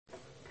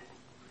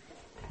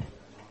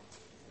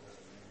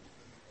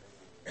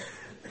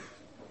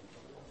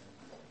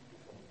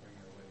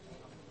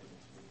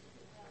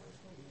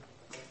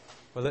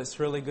Well,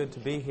 it's really good to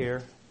be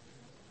here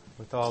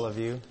with all of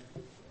you,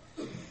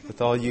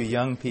 with all you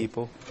young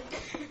people,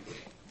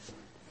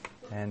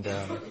 and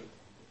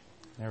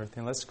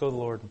everything. Let's go to the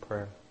Lord in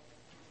prayer.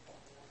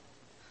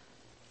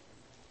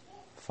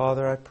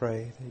 Father, I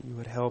pray that you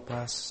would help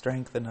us,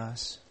 strengthen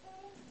us,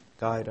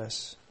 guide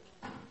us,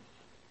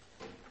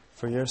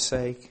 for your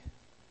sake,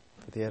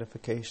 for the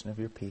edification of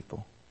your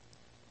people.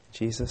 In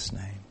Jesus'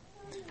 name,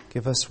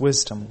 give us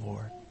wisdom,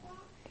 Lord.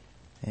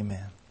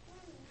 Amen.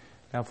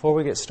 Now, before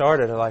we get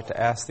started, I'd like to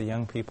ask the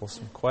young people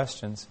some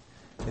questions.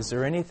 Is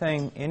there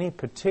any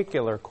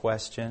particular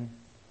question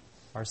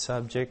or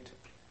subject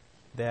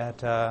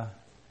that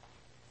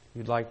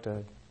you'd like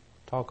to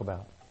talk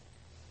about?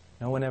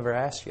 No one ever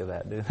asks you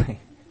that, do they?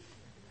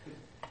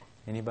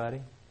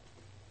 Anybody?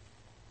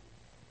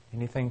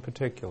 Anything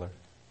particular?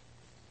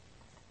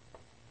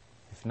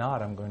 If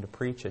not, I'm going to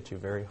preach at you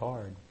very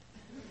hard.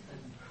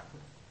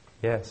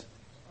 Yes?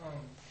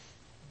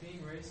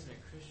 Being raised in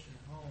a Christian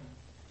home,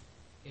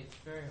 it's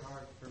very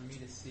hard for me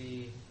to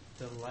see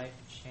the life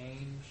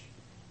change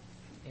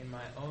in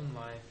my own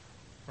life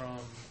from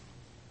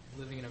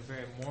living in a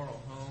very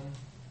moral home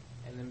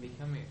and then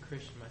becoming a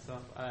Christian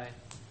myself. I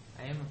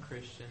am a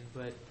Christian,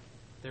 but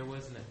there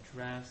wasn't a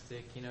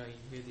drastic, you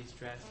hear these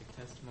drastic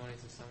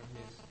testimonies of someone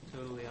who's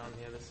totally on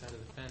the other side of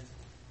the fence.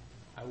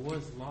 I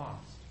was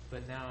lost,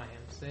 but now I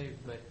am saved,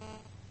 but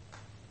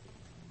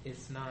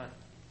it's not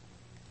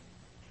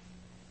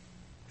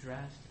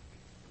drastic.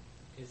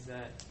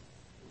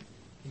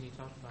 Can you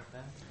talk about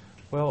that?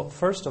 Well,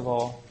 first of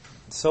all,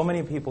 so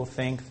many people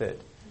think that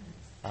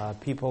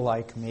people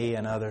like me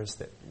and others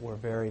that were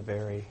very,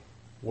 very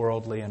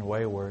worldly and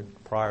wayward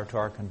prior to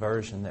our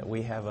conversion, that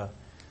we have a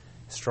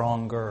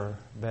stronger,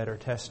 better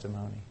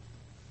testimony.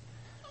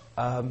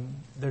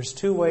 There's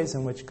two ways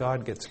in which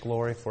God gets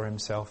glory for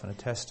Himself in a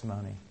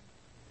testimony.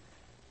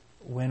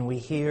 When we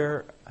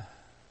hear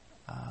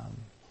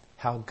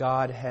how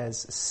God has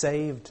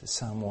saved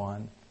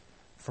someone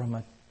from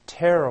a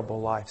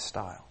terrible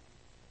lifestyle,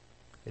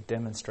 it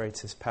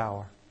demonstrates His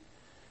power.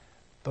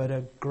 But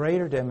a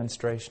greater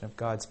demonstration of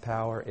God's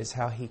power is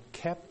how He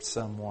kept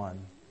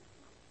someone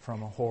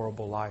from a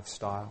horrible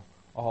lifestyle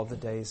all the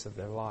days of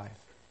their life.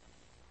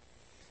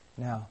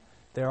 Now,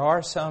 there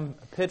are some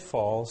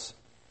pitfalls.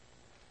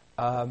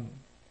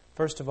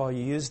 First of all,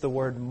 you use the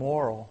word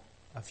moral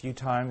a few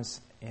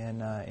times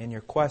in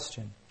your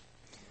question.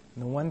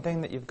 And the one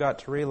thing that you've got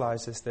to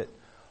realize is that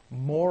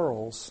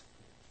morals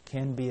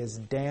can be as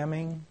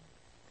damning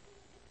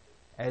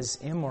as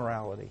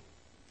immorality.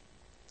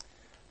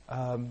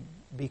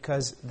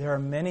 Because there are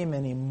many,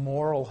 many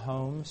moral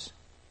homes,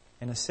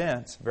 in a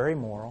sense, very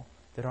moral,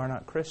 that are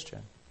not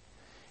Christian.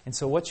 And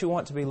so what you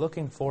want to be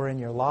looking for in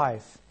your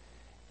life,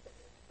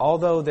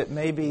 although that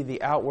maybe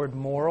the outward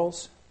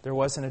morals, there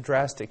wasn't a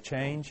drastic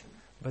change,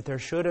 but there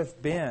should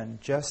have been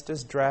just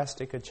as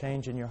drastic a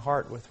change in your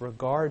heart with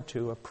regard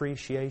to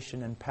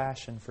appreciation and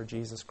passion for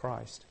Jesus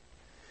Christ.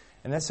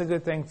 And that's a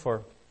good thing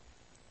for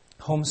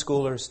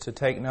homeschoolers to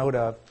take note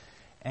of,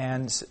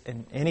 and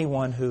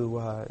anyone who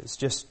is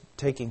just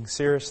taking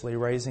seriously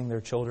raising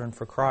their children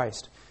for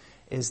Christ,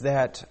 is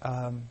that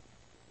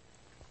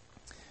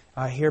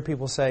I hear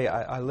people say,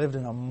 I lived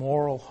in a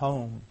moral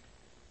home.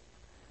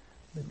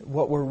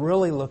 What we're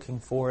really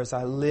looking for is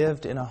I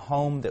lived in a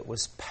home that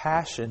was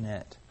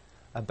passionate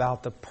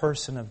about the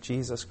person of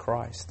Jesus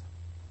Christ.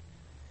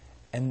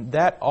 And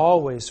that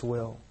always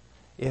will.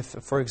 If,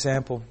 for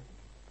example,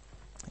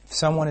 if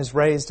someone is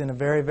raised in a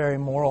very, very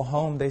moral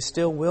home, they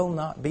still will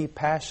not be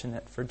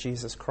passionate for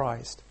Jesus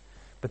Christ.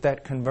 But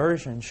that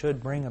conversion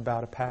should bring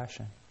about a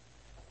passion.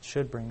 It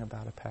should bring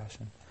about a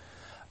passion.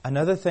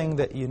 Another thing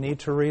that you need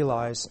to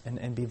realize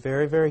and be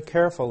very, very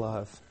careful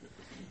of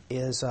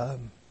is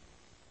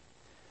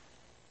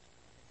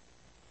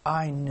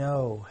I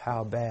know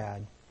how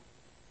bad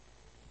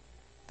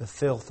the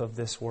filth of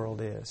this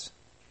world is.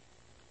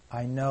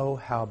 I know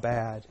how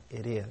bad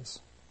it is.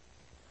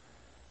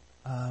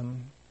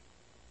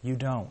 You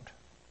don't.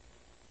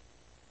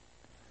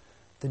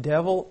 The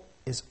devil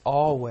is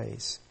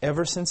always,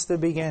 ever since the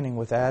beginning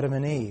with Adam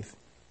and Eve,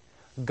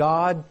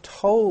 God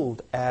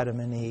told Adam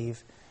and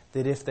Eve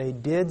that if they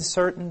did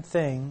certain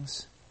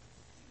things,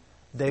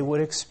 they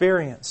would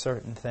experience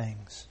certain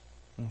things.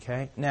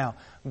 Okay? Now,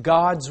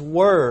 God's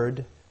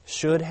Word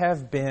should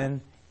have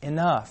been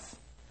enough.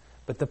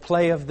 But the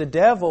play of the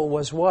devil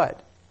was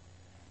what?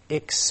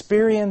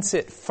 Experience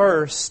it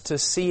first to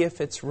see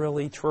if it's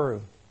really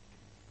true.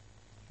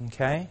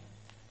 Okay?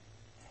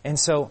 And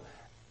so,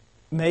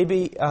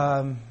 maybe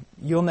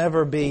you'll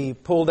never be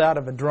pulled out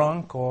of a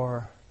drunk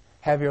or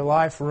have your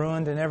life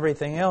ruined and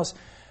everything else.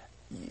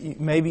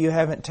 Maybe you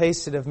haven't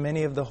tasted of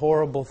many of the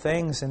horrible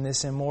things in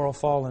this immoral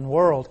fallen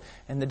world.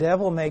 And the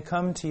devil may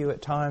come to you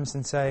at times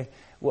and say,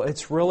 well,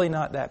 it's really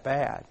not that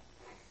bad.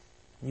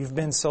 You've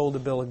been sold a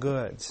bill of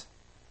goods.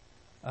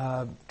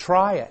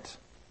 Try it.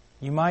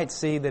 You might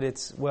see that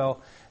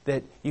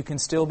that you can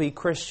still be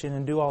Christian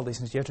and do all these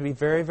things. You have to be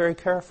very, very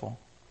careful.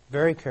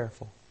 Very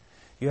careful.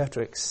 You have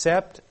to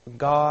accept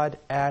God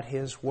at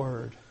His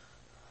Word.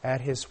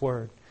 At His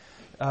Word.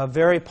 A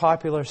very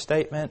popular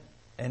statement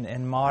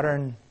in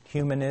modern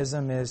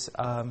humanism is,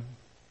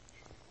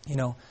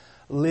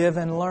 live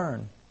and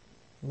learn.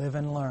 Live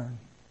and learn.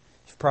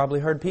 You've probably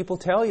heard people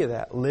tell you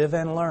that. Live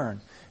and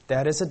learn.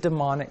 That is a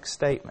demonic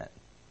statement.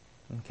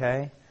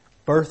 Okay?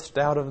 Birthed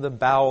out of the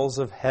bowels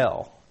of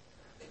hell.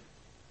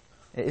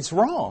 It's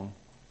wrong.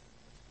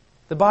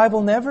 The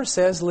Bible never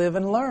says live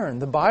and learn.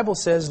 The Bible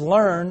says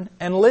learn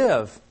and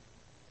live.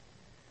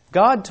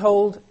 God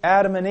told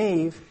Adam and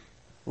Eve,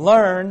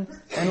 learn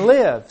and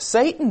live.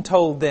 Satan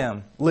told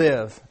them,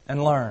 live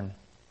and learn.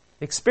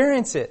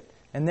 Experience it,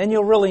 and then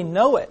you'll really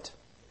know it.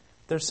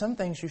 There's some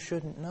things you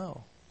shouldn't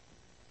know.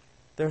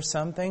 There's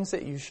some things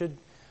that you should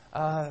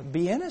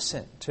be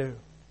innocent to.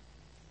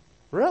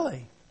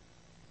 Really.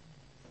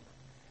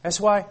 That's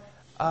why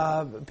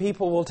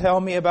people will tell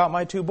me about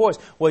my two boys.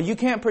 Well, you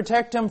can't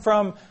protect them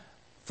from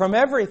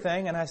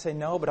everything. And I say,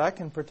 no, but I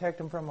can protect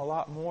them from a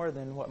lot more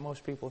than what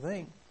most people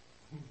think.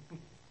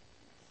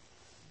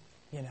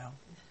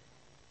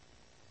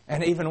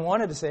 And I even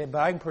wanted to say, but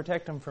I can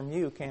protect them from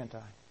you, can't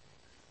I?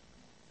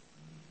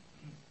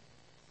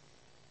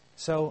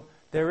 So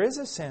there is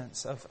a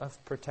sense of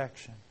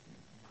protection.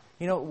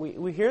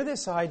 We hear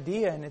this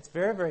idea, and it's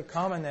very, very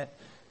common that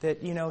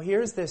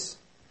here's this,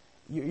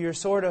 you're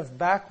sort of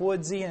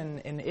backwoodsy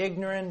and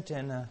ignorant,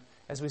 and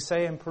as we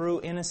say in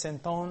Peru,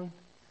 inocentón.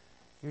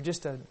 You're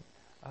just a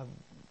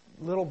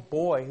little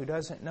boy who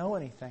doesn't know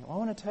anything. Well,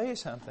 I want to tell you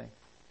something.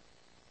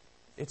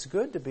 It's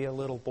good to be a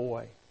little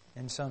boy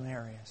in some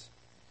areas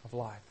of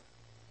life,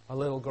 a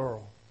little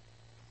girl.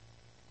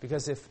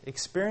 Because if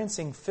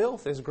experiencing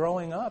filth is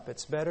growing up,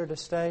 it's better to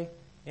stay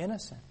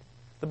innocent.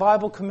 The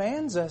Bible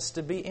commands us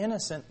to be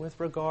innocent with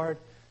regard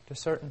to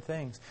certain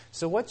things.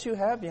 So what you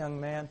have,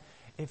 young man,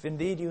 if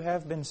indeed you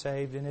have been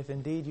saved and if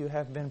indeed you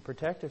have been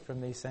protected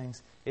from these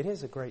things, it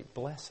is a great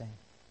blessing.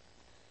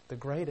 The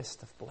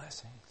greatest of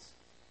blessings.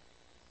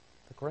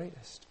 The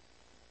greatest.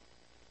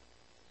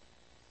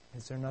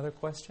 Is there another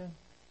question?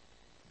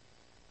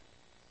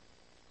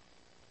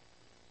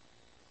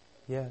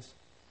 Yes.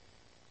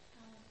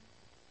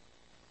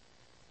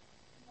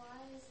 Why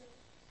is it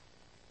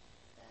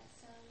that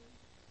some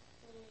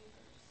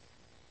believers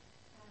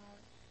have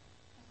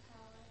a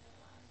power in their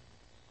life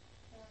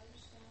that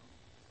others don't?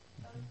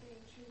 Both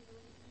being true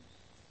believers.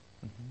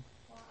 Mm-hmm.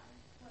 Why?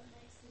 What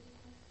makes the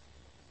difference?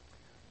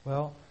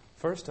 Well,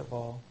 first of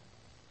all,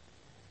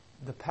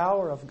 the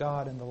power of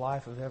God in the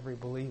life of every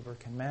believer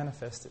can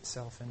manifest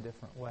itself in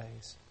different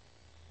ways.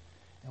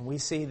 And we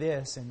see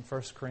this in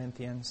 1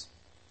 Corinthians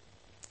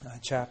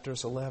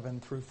chapters 11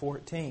 through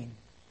 14.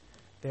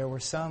 There were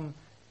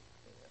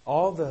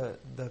all the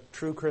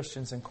true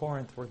Christians in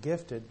Corinth were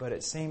gifted, but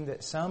it seemed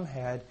that some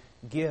had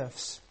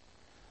gifts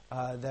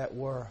that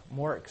were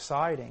more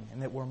exciting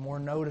and that were more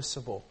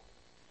noticeable.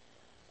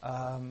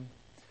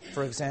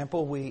 For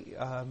example,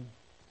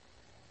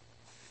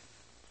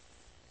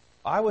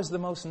 I was the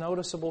most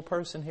noticeable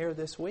person here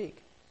this week.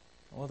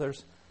 Well,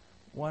 there's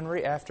one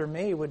after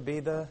me would be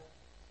the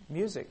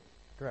music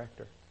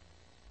director,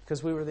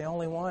 because we were the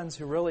only ones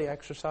who really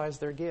exercised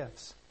their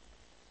gifts.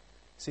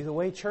 See, the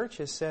way church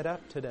is set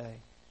up today,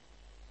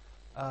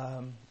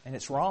 and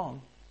it's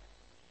wrong.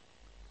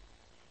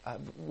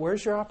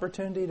 Where's your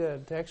opportunity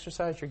to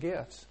exercise your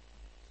gifts?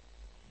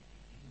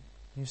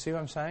 You see what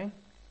I'm saying?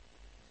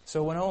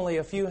 So when only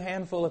a few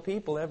handful of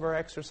people ever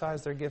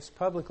exercise their gifts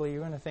publicly, you're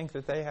going to think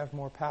that they have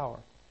more power.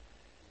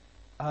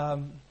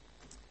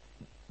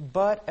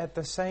 But at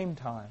the same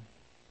time,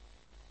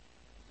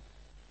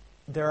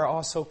 there are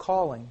also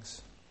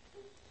callings.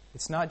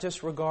 It's not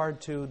just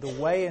regard to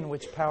the way in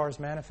which power is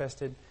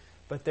manifested,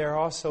 but there are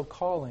also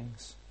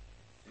callings.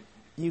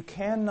 You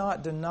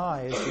cannot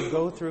deny, as you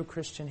go through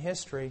Christian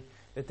history,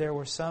 that there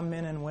were some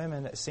men and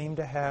women that seemed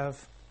to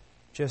have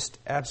just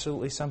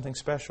absolutely something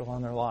special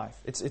on their life.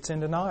 It's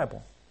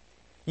undeniable.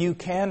 You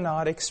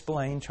cannot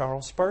explain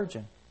Charles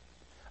Spurgeon.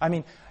 I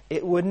mean,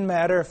 it wouldn't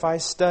matter if I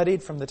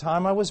studied from the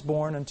time I was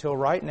born until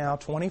right now,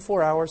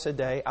 24 hours a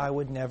day, I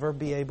would never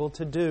be able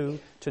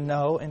to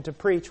know, and to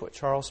preach what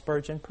Charles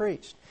Spurgeon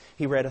preached.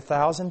 He read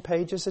 1,000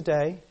 pages a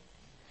day,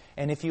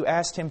 and if you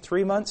asked him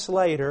 3 months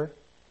later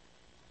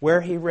where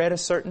he read a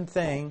certain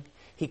thing,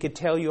 he could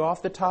tell you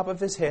off the top of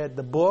his head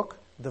the book,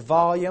 the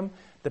volume,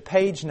 the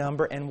page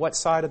number, and what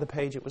side of the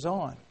page it was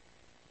on.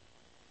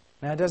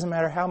 Now, it doesn't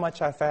matter how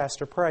much I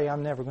fast or pray,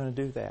 I'm never going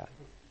to do that.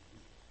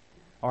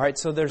 All right,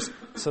 so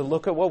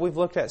look at what we've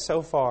looked at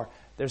so far.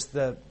 There's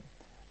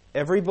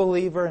every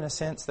believer, in a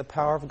sense, the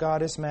power of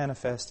God is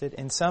manifested.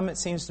 In some, it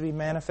seems to be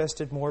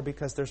manifested more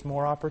because there's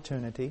more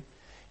opportunity.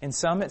 In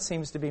some, it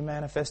seems to be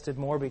manifested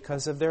more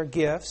because of their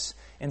gifts.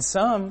 In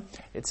some,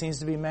 it seems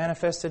to be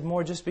manifested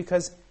more just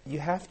because you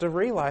have to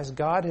realize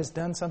God has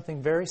done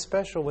something very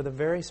special with a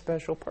very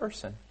special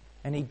person.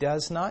 And He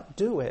does not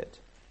do it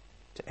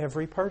to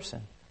every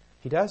person.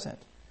 He doesn't.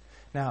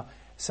 Now,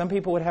 some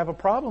people would have a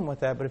problem with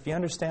that, but if you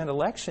understand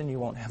election, you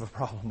won't have a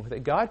problem with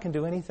it. God can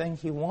do anything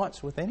He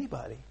wants with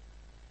anybody,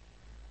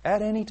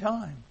 at any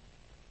time.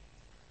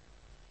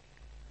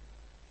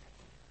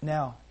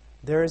 Now,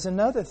 there is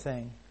another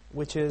thing,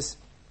 which is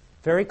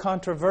Very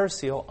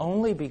controversial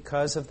only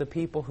because of the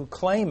people who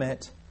claim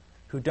it,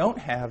 who don't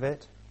have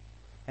it,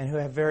 and who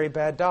have very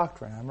bad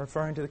doctrine. I'm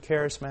referring to the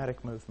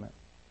charismatic movement.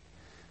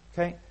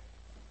 Okay?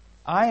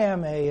 I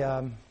am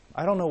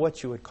I don't know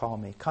what you would call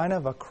me, kind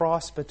of a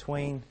cross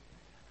between,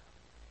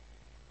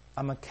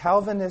 I'm a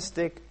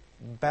Calvinistic,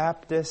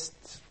 Baptist,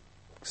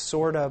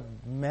 sort of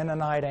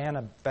Mennonite,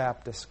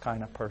 Anabaptist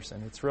kind of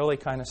person. It's really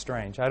kind of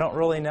strange. I don't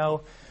really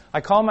know.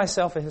 I call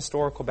myself a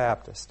historical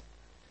Baptist.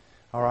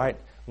 All right?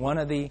 One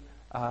of the,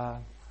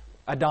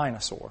 a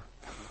dinosaur,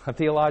 a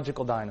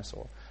theological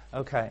dinosaur.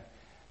 Okay.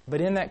 But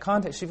in that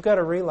context, you've got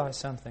to realize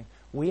something.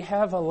 We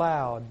have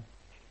allowed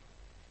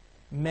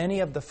many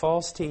of the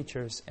false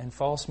teachers and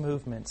false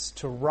movements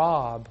to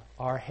rob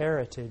our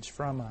heritage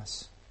from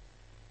us.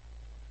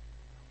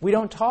 We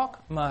don't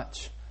talk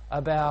much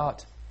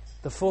about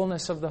the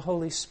fullness of the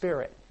Holy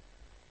Spirit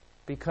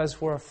because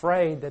we're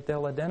afraid that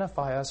they'll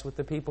identify us with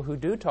the people who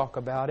do talk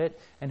about it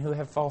and who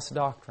have false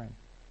doctrine.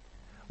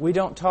 We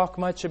don't talk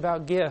much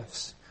about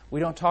gifts. We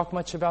don't talk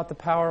much about the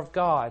power of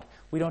God.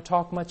 We don't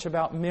talk much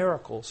about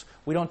miracles.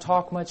 We don't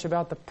talk much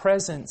about the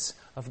presence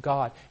of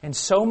God. And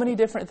so many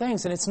different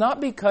things. And it's not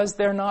because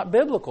they're not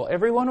biblical.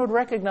 Everyone would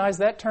recognize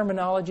that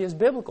terminology as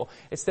biblical.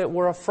 It's that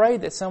we're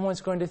afraid that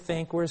someone's going to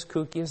think we're as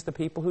kooky as the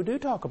people who do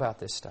talk about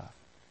this stuff.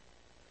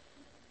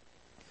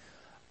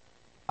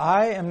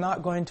 I am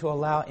not going to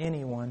allow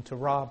anyone to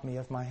rob me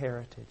of my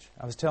heritage.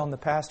 I was telling the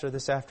pastor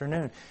this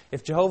afternoon,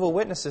 if Jehovah's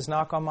Witnesses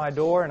knock on my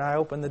door and I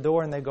open the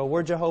door and they go,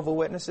 "We're Jehovah's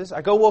Witnesses,"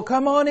 I go, "Well,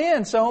 come on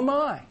in, so am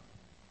I."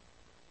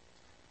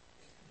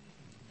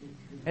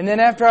 And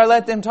then after I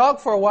let them talk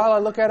for a while, I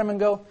look at them and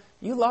go,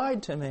 "You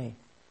lied to me.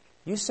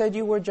 You said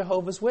you were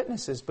Jehovah's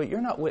Witnesses, but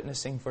you're not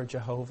witnessing for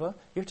Jehovah.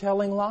 You're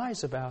telling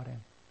lies about Him.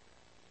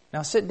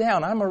 Now sit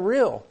down. I'm a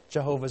real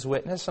Jehovah's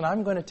Witness, and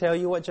I'm going to tell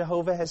you what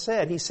Jehovah has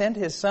said. He sent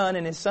His Son,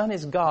 and His Son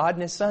is God,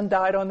 and His Son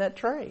died on that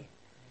tree.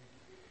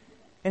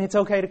 And it's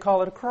okay to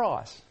call it a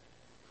cross."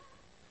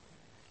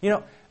 You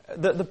know,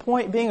 the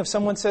point being, if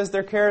someone says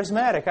they're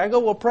charismatic, I go,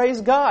 "Well,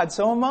 praise God,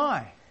 so am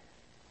I."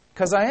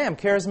 Because I am.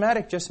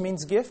 Charismatic just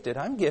means gifted.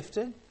 I'm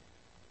gifted.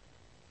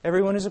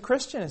 Everyone who's a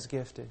Christian is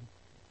gifted.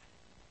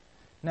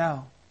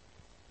 Now,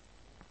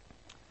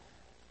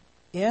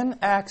 in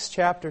Acts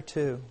chapter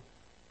 2,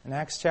 in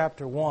Acts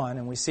chapter 1,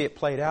 and we see it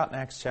played out in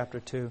Acts chapter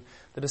 2,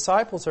 the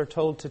disciples are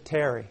told to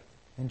tarry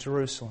in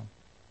Jerusalem.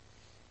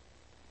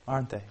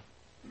 Aren't they?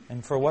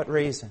 And for what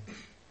reason?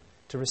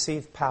 To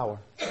receive power.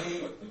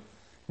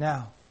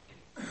 Now,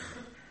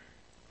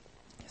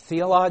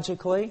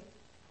 theologically,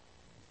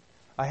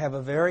 I have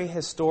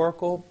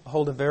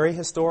hold a very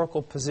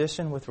historical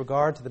position with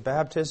regard to the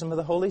baptism of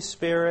the Holy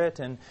Spirit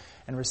and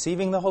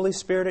receiving the Holy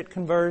Spirit at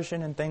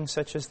conversion and things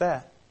such as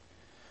that.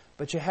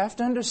 But you have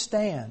to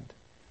understand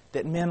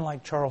that men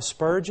like Charles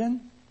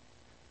Spurgeon,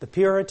 the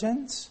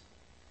Puritans,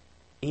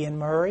 Ian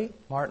Murray,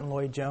 Martin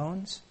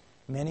Lloyd-Jones,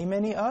 many,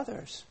 many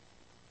others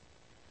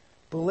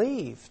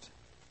believed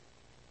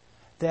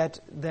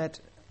that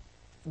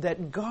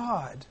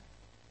God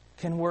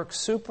can work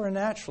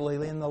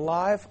supernaturally in the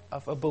life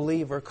of a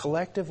believer,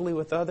 collectively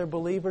with other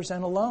believers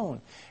and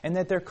alone. And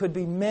that there could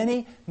be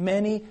many,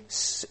 many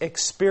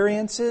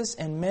experiences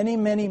and many,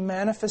 many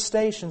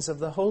manifestations of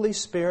the Holy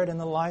Spirit in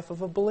the life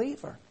of a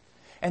believer.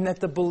 And that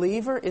the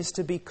believer is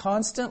to be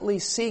constantly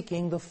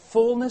seeking the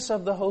fullness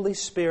of the Holy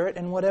Spirit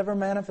in whatever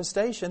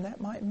manifestation that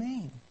might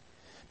mean.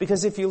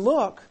 Because if you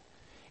look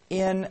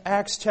in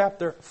Acts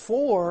chapter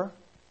 4,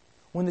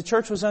 when the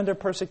church was under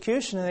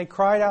persecution and they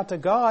cried out to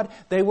God,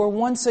 they were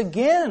once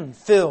again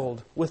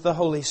filled with the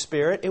Holy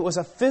Spirit. It was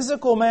a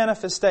physical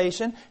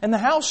manifestation and the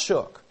house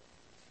shook.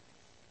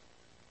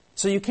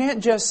 So you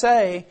can't just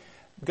say,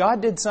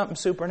 God did something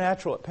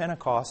supernatural at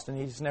Pentecost and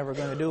He's never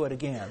going to do it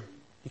again.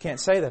 You can't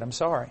say that, I'm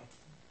sorry.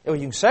 Well,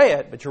 you can say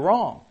it, but you're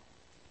wrong.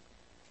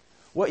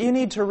 What you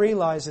need to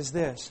realize is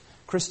this.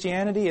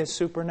 Christianity is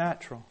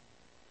supernatural.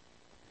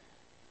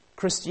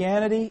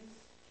 Christianity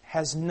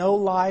has no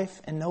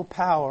life and no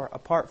power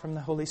apart from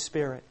the Holy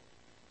Spirit.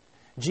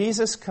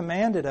 Jesus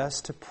commanded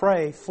us to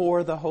pray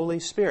for the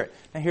Holy Spirit.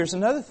 Now here's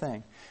another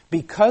thing.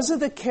 Because of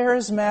the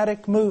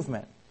charismatic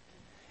movement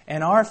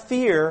and our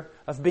fear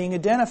of being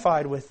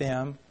identified with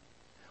them,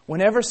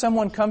 whenever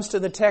someone comes to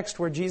the text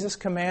where Jesus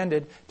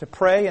commanded to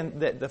pray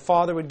and that the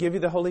Father would give you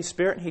the Holy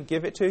Spirit and He'd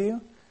give it to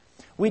you,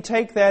 we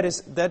take that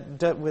as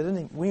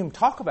we even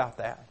talk about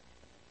that.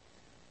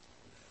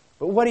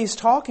 But what he's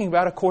talking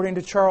about, according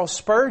to Charles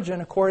Spurgeon,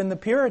 according to the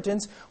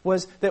Puritans,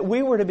 was that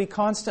we were to be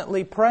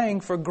constantly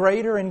praying for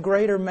greater and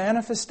greater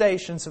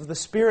manifestations of the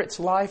Spirit's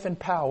life and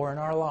power in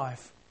our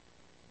life.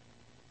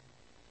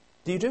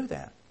 Do you do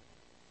that?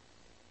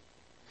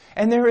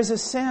 And there is a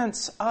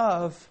sense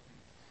of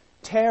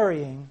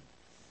tarrying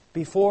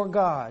before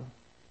God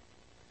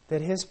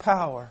that His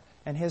power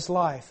and His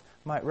life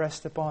might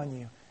rest upon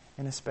you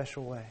in a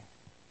special way.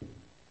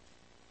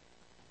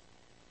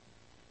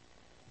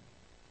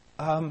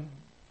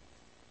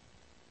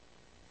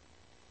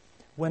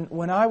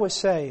 When I was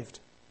saved,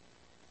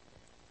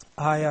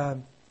 I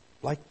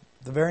like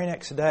the very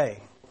next day,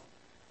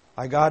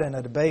 I got in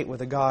a debate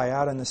with a guy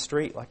out in the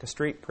street like a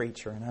street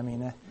preacher. And I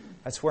mean,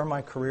 that's where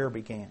my career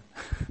began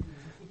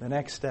the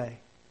next day.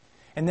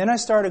 And then I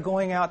started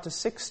going out to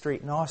 6th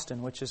Street in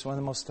Austin, which is one of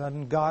the most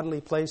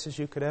ungodly places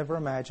you could ever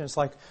imagine. It's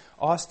like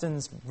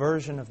Austin's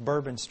version of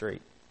Bourbon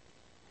Street.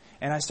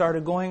 And I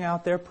started going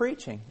out there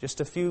preaching just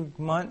a few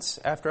months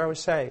after I was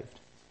saved.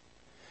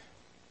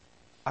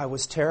 I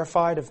was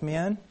terrified of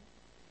men.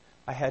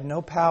 I had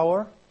no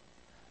power.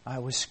 I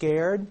was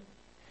scared.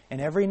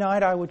 And every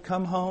night I would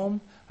come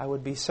home, I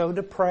would be so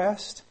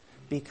depressed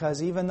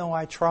because even though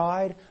I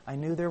tried, I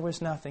knew there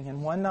was nothing.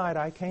 And one night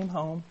I came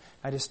home,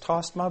 I just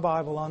tossed my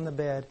Bible on the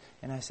bed,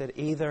 and I said,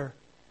 either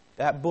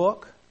that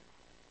book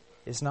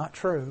is not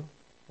true,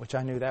 which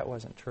I knew that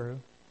wasn't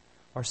true,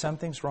 or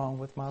something's wrong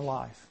with my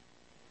life.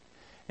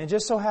 And it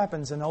just so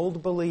happens an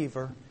old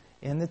believer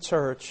in the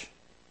church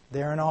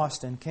there in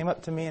Austin came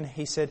up to me and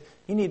he said,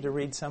 you need to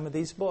read some of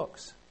these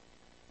books.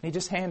 And he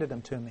just handed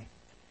them to me.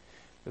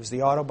 It was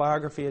the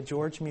autobiography of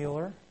George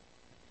Mueller.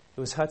 It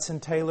was Hudson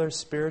Taylor's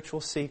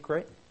Spiritual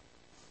Secret.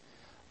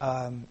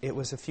 It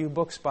was a few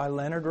books by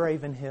Leonard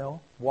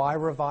Ravenhill, Why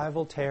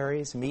Revival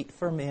Tarries, Meat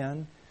for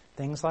Men,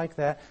 things like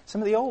that.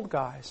 Some of the old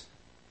guys.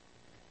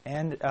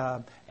 And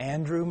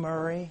Andrew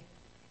Murray,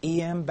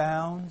 E.M.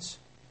 Bounds.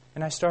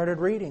 And I started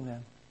reading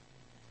them.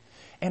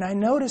 And I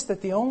noticed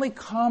that the only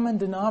common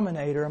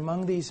denominator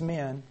among these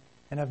men,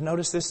 and I've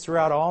noticed this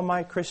throughout all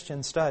my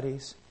Christian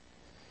studies,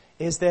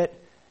 is that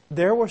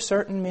there were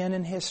certain men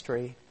in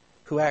history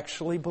who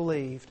actually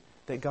believed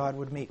that God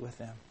would meet with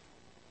them.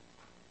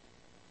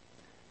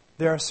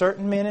 There are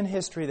certain men in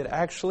history that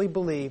actually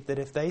believed that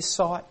if they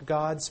sought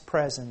God's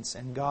presence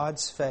and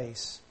God's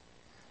face,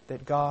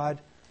 that God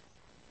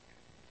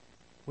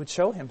would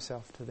show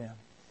Himself to them.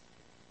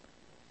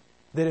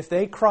 That if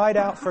they cried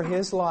out for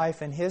His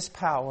life and His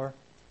power,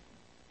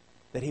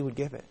 that He would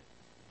give it.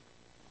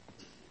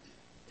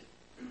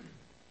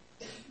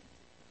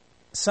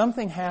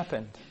 Something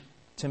happened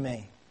to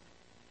me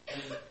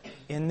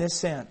in this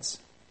sense.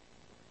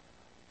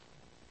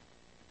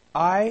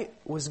 I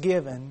was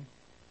given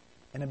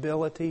an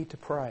ability to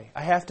pray.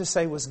 I have to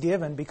say was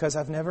given because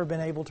I've never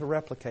been able to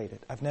replicate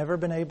it. I've never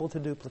been able to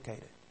duplicate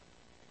it.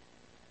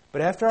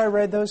 But after I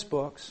read those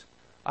books,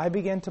 I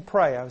began to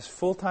pray. I was a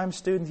full-time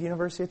student at the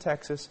University of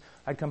Texas.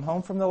 I'd come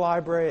home from the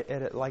library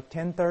at like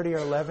 10:30 or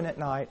 11 at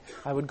night.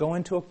 I would go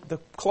into the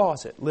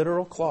closet,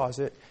 literal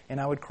closet, and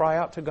I would cry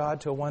out to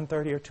God till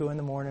 1:30 or 2 in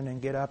the morning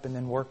and get up and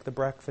then work the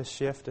breakfast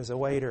shift as a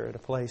waiter at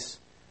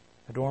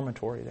a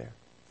dormitory there.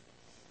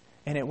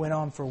 And it went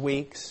on for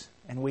weeks,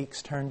 and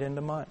weeks turned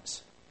into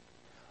months.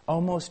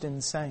 Almost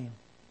insane.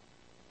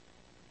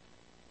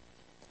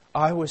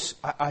 I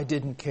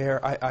didn't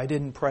care. I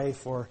didn't pray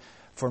for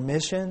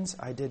missions.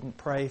 I didn't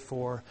pray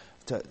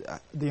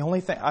the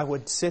only thing, I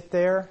would sit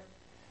there.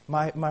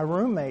 My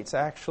roommates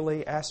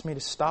actually asked me to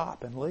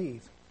stop and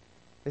leave.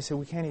 They said,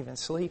 we can't even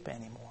sleep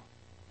anymore.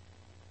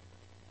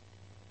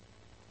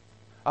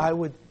 I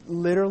would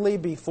literally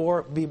be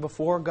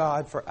before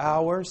God for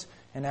hours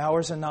and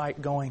hours a night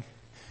going,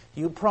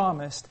 you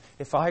promised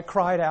if I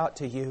cried out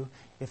to you,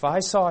 if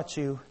I sought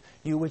you,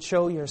 you would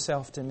show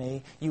yourself to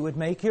me. You would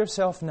make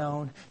yourself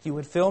known. You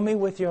would fill me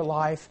with your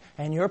life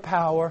and your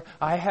power.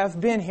 I have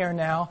been here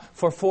now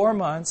for 4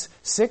 months,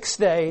 6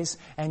 days,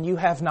 and you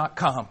have not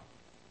come.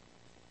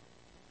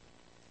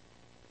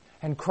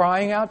 And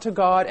crying out to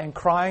God and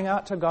crying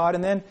out to God.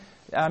 And then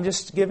I'm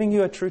just giving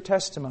you a true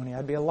testimony.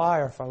 I'd be a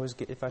liar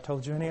if I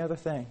told you any other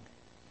thing.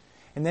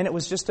 And then it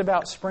was just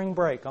about spring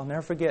break. I'll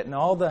never forget. And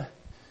all the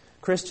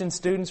Christian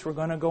students were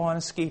going to go on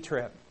a ski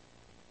trip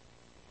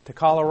to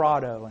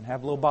Colorado and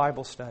have little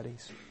Bible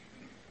studies.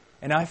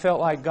 And I felt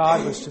like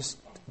God was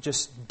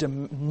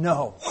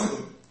no.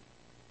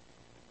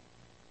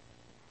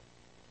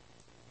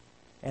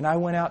 And I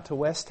went out to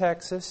West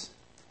Texas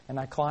and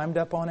I climbed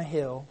up on a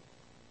hill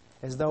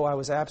as though I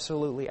was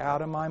absolutely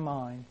out of my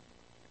mind.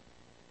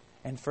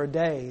 And for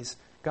days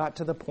got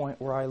to the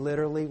point where I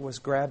literally was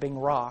grabbing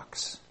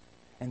rocks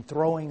and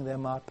throwing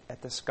them up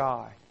at the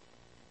sky,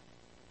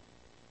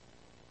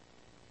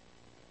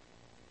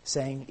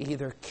 saying,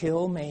 either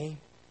kill me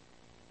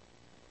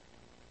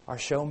or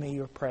show me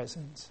your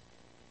presence.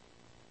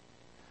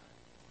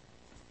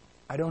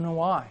 I don't know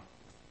why.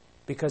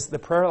 Because the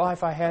prayer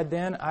life I had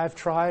then, I've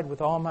tried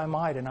with all my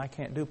might and I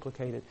can't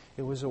duplicate it.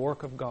 It was a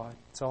work of God.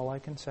 That's all I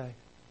can say.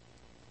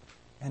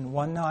 And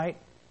one night,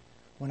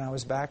 when I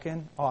was back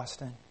in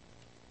Austin,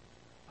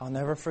 I'll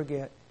never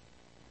forget,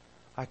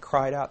 I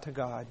cried out to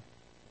God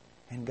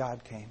and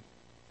God came.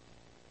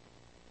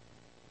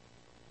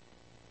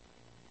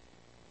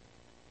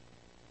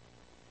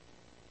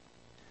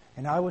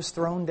 And I was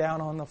thrown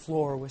down on the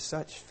floor with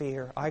such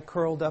fear. I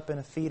curled up in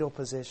a fetal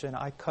position.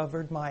 I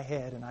covered my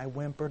head and I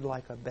whimpered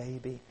like a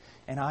baby.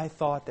 And I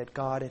thought that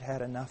God had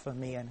had enough of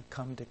me and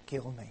come to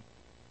kill me.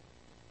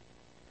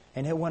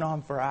 And it went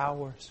on for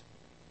hours.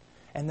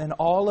 And then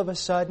all of a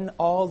sudden,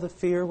 all the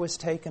fear was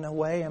taken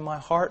away and my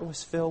heart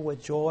was filled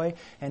with joy.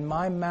 And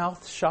my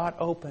mouth shot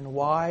open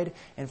wide.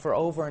 And for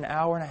over an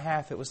hour and a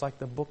half, it was like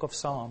the book of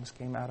Psalms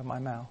came out of my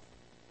mouth.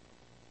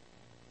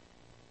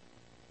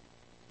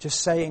 Just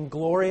saying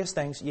glorious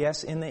things,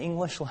 yes, in the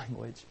English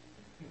language.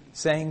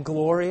 Saying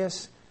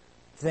glorious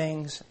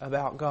things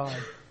about God.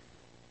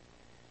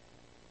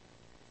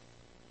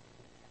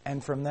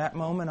 And from that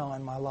moment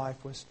on, my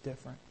life was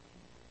different.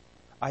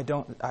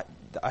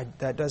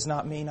 That does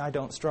not mean I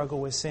don't struggle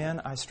with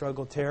sin. I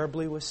struggle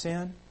terribly with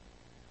sin.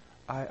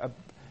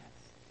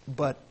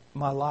 But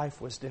my life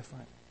was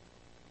different.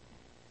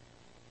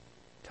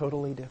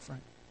 Totally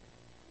different.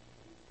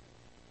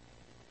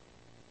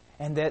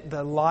 And that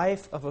the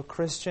life of a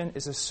Christian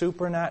is a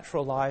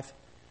supernatural life.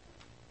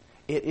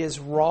 It is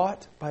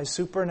wrought by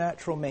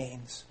supernatural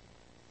means.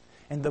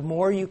 And the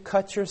more you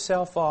cut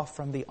yourself off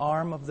from the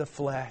arm of the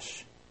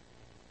flesh,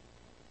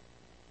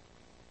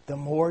 the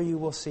more you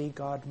will see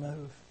God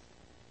move.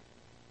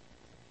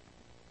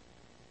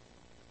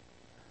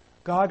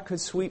 God could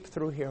sweep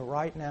through here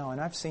right now,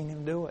 and I've seen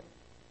Him do it,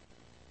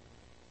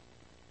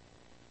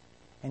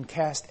 and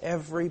cast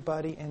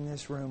everybody in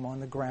this room on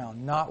the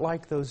ground, not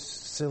like those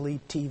silly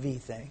TV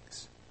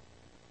things,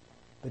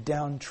 but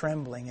down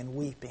trembling and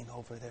weeping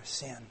over their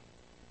sin.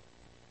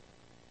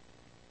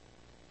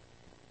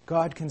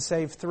 God can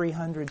save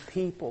 300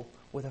 people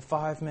with a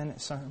 5-minute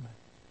sermon.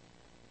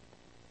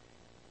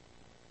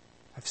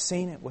 I've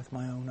seen it with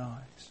my own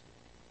eyes.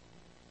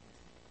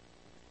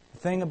 The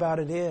thing about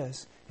it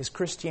is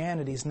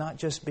Christianity is not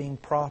just being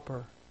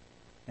proper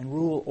and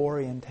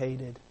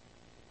rule-orientated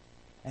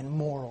and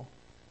moral.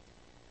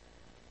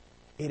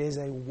 It is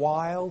a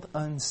wild,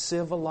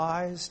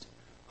 uncivilized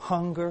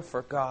hunger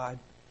for God.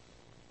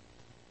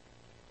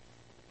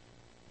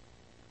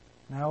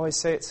 And I always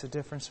say it's the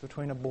difference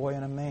between a boy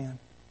and a man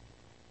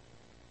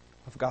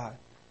of God.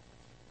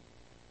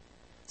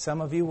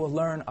 Some of you will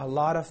learn a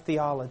lot of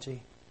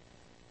theology,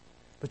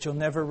 but you'll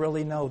never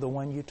really know the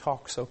one you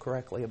talk so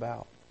correctly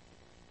about.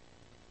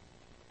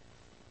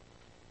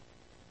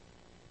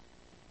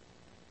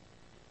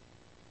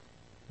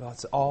 Well,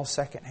 it's all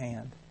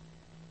secondhand.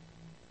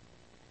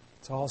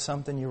 It's all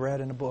something you read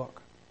in a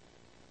book.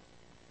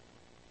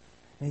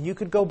 And you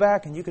could go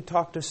back and you could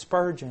talk to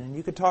Spurgeon, and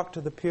you could talk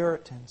to the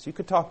Puritans, you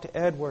could talk to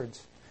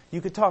Edwards, you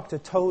could talk to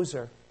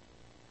Tozer,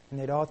 and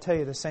they'd all tell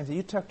you the same thing.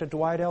 You talk to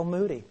Dwight L.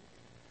 Moody.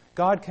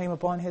 God came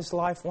upon his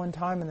life one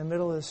time in the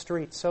middle of the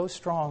street so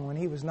strong when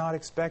he was not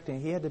expecting.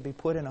 He had to be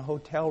put in a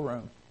hotel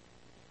room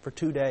for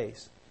 2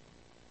 days.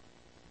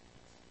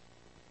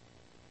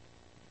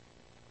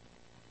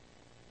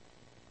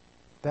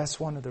 That's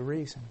one of the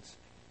reasons.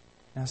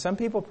 Now, some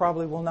people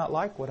probably will not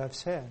like what I've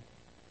said.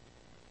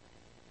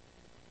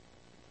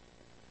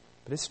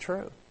 But it's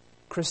true.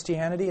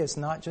 Christianity is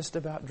not just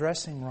about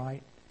dressing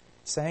right,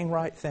 saying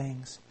right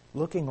things,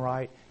 looking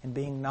right, and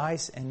being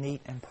nice and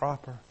neat and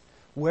proper.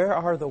 Where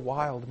are the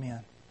wild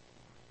men?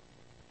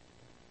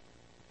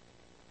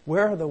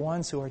 Where are the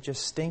ones who are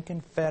just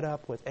stinking fed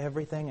up with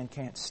everything and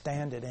can't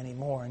stand it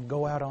anymore and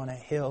go out on a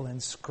hill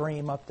and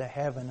scream up to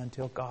heaven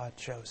until God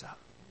shows up?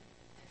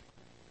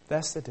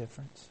 That's the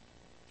difference.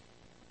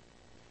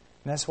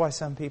 And that's why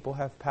some people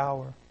have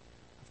power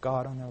of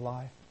God on their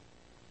life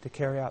to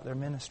carry out their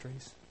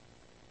ministries.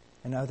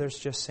 And others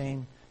just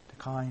seem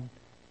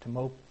to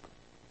mope.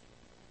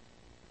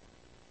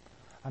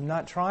 I'm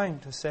not trying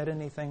to set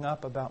anything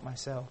up about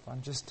myself.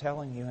 I'm just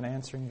telling you and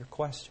answering your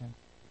question.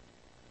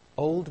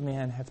 Old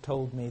men have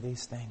told me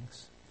these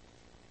things.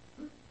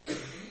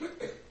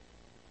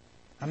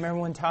 I remember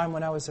one time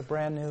when I was a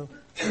brand new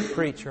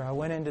preacher, I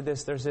went into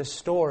there's this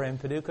store in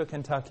Paducah,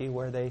 Kentucky,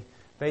 where they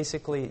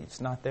basically,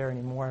 it's not there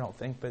anymore, I don't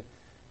think, but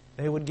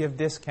they would give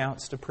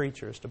discounts to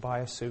preachers to buy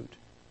a suit.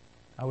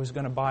 I was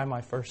going to buy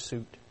my first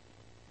suit.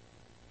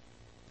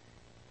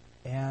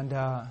 And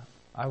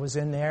I was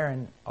in there,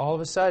 and all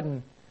of a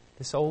sudden,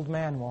 this old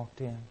man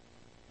walked in.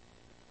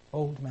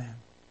 Old man.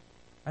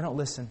 I don't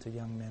listen to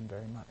young men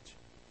very much.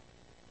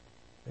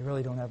 They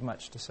really don't have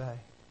much to say.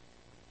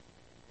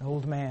 An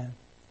old man.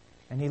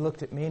 And he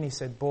looked at me and he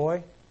said,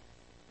 "Boy,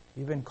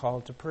 you've been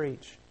called to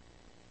preach."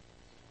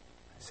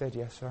 I said,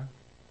 "Yes, sir."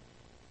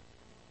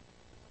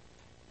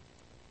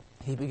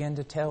 He began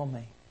to tell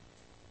me.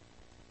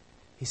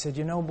 He said,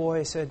 "You know, boy,"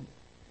 he said,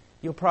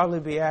 "you'll probably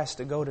be asked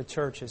to go to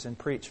churches and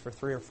preach for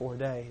 3 or 4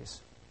 days."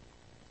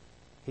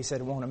 He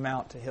said, "It won't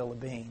amount to hill of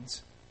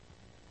beans."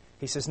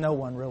 He says, "No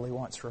one really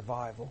wants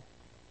revival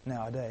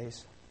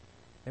nowadays.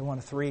 They want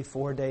a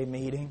 3-4 day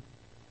meeting.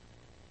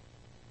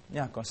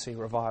 You're not going to see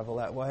revival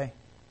that way."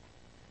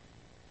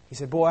 He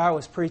said, "Boy, I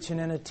was preaching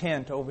in a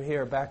tent over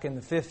here back in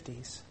the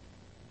 50s.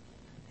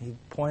 He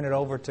pointed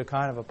over to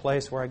kind of a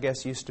place where I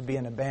guess used to be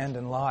an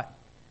abandoned lot.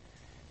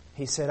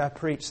 He said, "I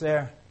preached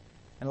there,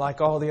 and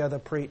like all the other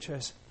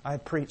preachers, I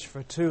preached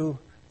for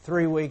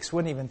 2-3 weeks,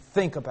 wouldn't even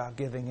think about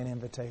giving an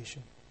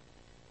invitation."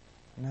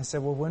 And I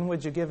said, "Well, when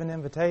would you give an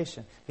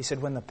invitation?" He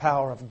said, "When the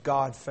power of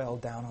God fell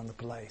down on the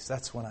place.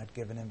 That's when I'd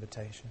give an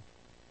invitation."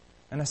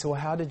 And I said,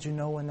 "Well, how did you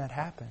know when that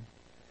happened?"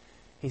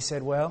 He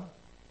said,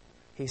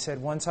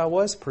 "Once I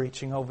was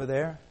preaching over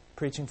there,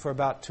 preaching for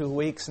about 2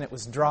 weeks, and it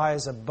was dry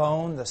as a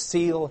bone. The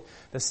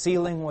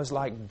ceiling was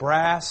like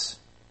brass.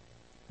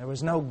 There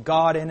was no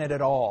God in it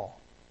at all.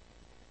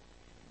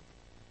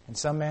 And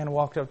some man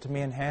walked up to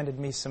me and handed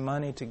me some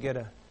money to get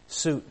a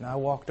suit. And I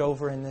walked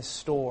over in this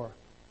store.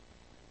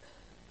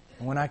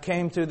 And when I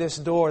came through this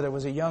door, there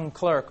was a young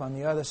clerk on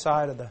the other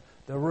side of the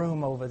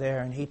room over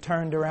there. And he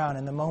turned around,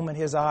 and the moment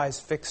his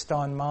eyes fixed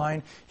on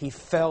mine, he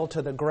fell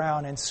to the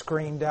ground and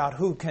screamed out,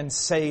 "Who can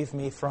save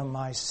me from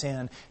my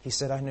sin?" He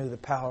said, "I knew the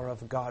power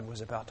of God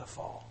was about to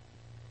fall."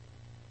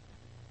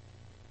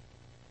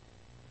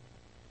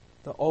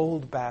 The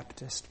old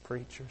Baptist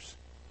preachers,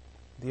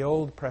 the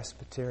old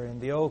Presbyterian,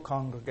 the old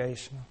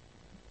Congregational,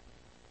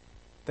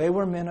 they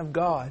were men of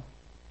God.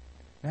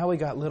 Now we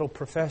got little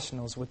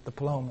professionals with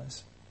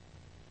diplomas.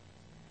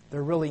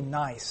 They're really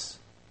nice.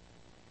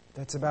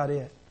 That's about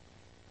it.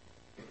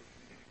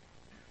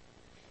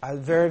 I'm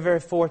very, very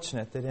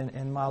fortunate that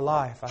in my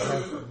life I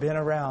have been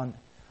around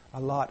a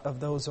lot of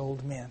those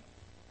old men.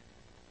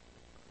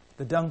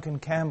 The Duncan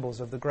Campbells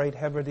of the Great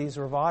Hebrides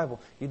Revival.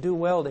 You do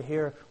well to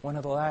hear one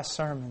of the last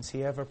sermons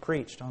he ever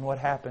preached on what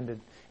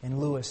happened in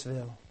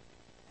Louisville,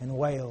 in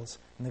Wales,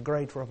 and the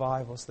great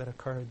revivals that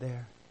occurred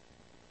there.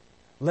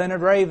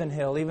 Leonard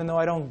Ravenhill, even though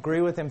I don't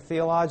agree with him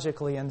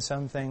theologically in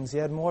some things, he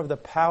had more of the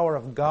power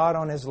of God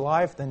on his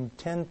life than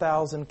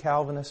 10,000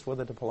 Calvinists with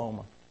a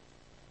diploma.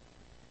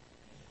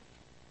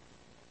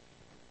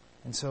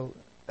 And so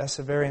that's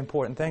a very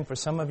important thing for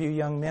some of you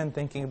young men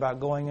thinking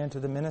about going into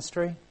the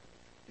ministry.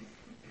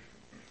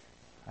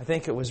 I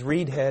think it was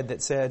Reedhead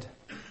that said,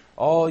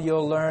 "All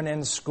you'll learn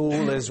in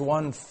school is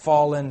one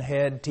fallen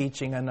head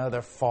teaching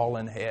another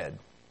fallen head."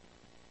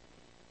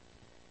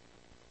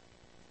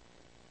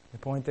 The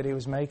point that he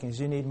was making is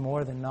you need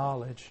more than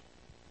knowledge.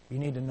 You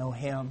need to know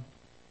Him.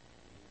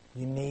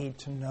 You need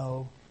to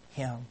know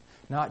Him.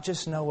 Not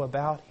just know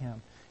about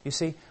Him. You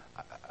see,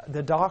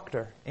 the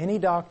doctor, any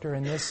doctor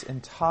in this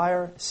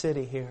entire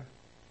city here,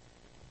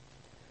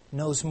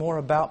 knows more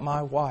about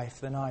my wife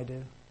than I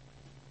do.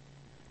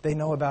 They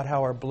know about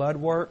how her blood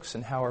works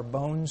and how her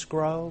bones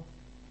grow.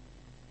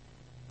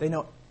 They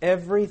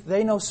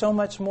know so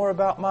much more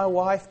about my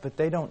wife, but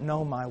they don't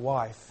know my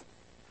wife.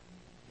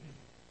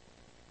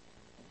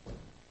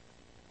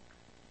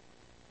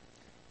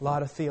 A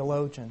lot of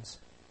theologians,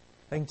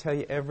 they can tell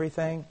you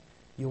everything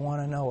you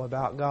want to know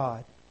about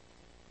God.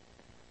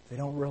 They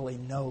don't really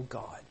know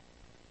God.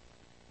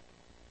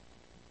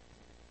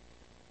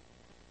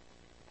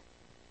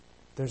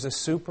 There's a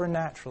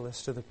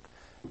supernaturalness to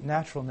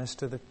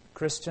the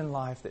Christian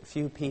life that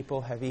few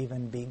people have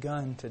even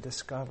begun to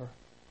discover.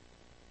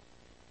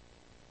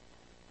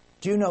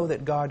 Do you know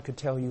that God could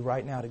tell you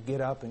right now to get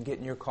up and get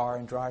in your car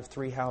and drive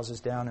 3 houses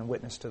down and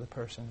witness to the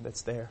person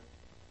that's there?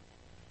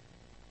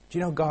 Do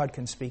you know God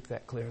can speak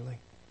that clearly?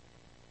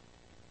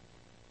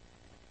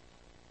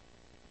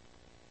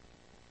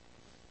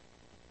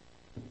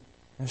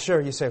 And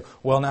sure, you say,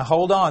 "Well, now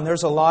hold on.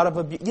 There's a lot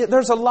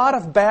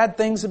of bad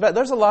things about.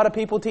 There's a lot of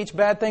people teach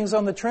bad things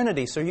on the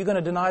Trinity. So are you going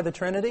to deny the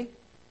Trinity?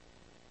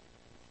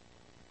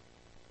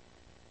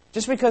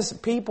 Just because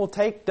people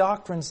take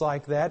doctrines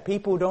like that,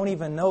 people who don't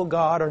even know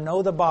God or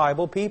know the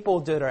Bible,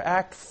 people that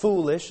act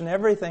foolish and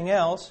everything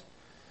else,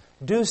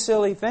 do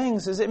silly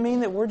things, does it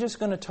mean that we're just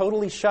going to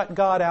totally shut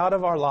God out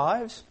of our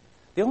lives?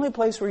 The only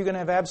place where you're going to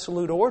have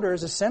absolute order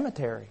is a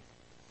cemetery.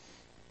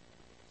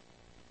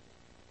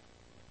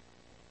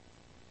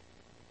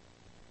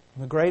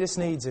 The greatest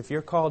needs, if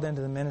you're called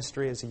into the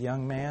ministry as a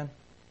young man,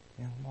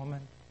 young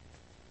woman,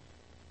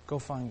 go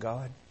find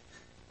God.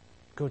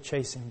 Go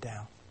chase Him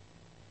down.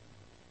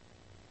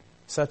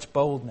 Such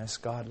boldness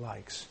God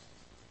likes.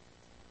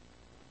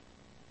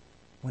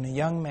 When a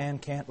young man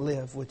can't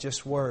live with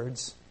just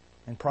words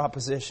and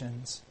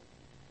propositions,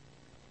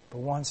 but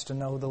wants to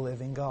know the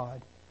living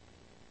God,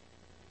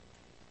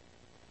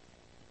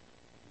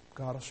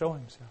 God will show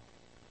Himself.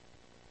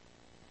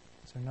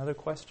 Is there another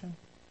question?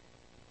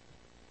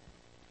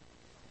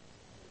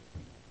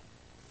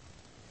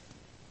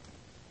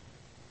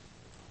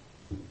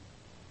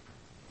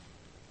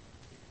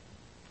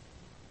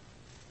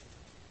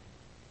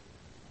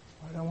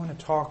 I want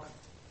to talk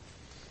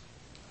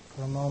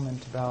for a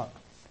moment about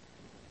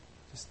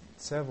just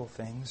several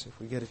things, if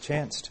we get a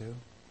chance to.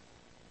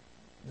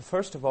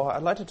 First of all,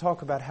 I'd like to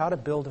talk about how to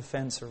build a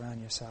fence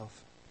around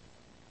yourself.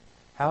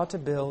 How to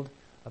build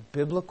a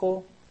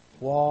biblical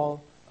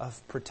wall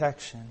of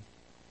protection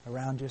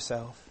around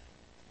yourself.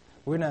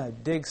 We're going to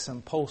dig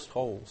some post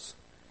holes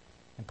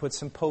and put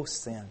some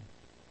posts in.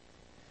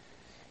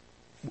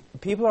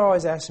 People are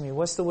always asking me,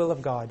 what's the will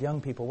of God?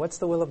 Young people, what's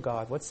the will of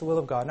God? What's the will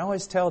of God? And I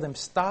always tell them,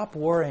 stop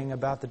worrying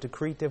about the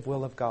decretive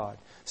will of God.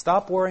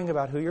 Stop worrying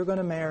about who you're going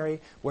to marry,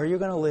 where you're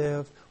going to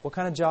live, what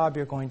kind of job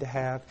you're going to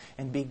have,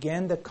 and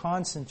begin to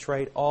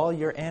concentrate all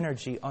your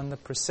energy on the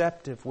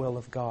preceptive will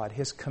of God,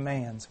 His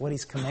commands, what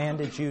He's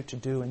commanded you to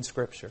do in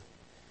Scripture.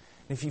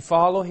 If you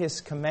follow His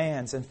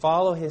commands and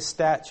follow His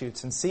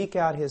statutes and seek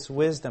out His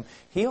wisdom,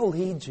 He'll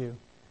lead you.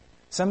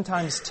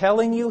 Sometimes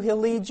telling you He'll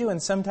lead you,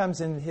 and sometimes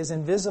His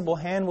invisible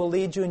hand will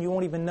lead you, and you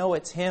won't even know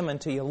it's Him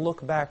until you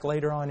look back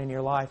later on in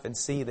your life and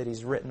see that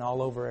He's written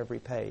all over every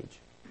page.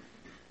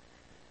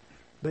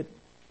 But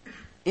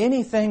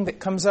anything that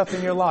comes up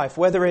in your life,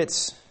 whether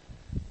it's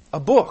a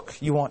book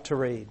you want to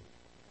read,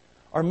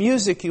 or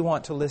music you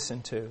want to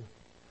listen to,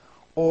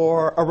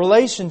 or a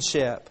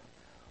relationship,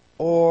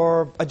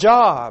 or a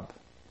job.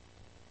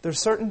 There's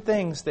certain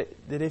things that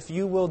if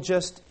you will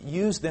just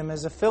use them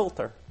as a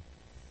filter,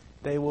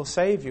 they will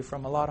save you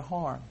from a lot of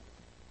harm.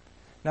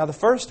 Now the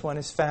first one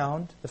is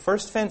found, the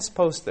first fence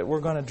post that we're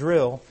going to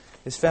drill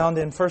is found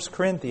in 1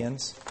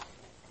 Corinthians.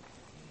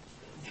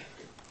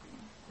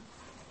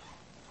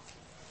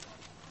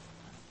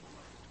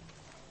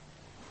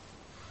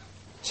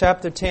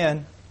 Chapter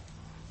 10,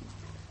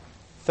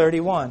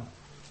 31.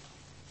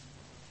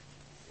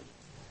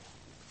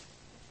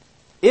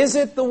 Is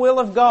it the will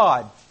of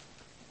God?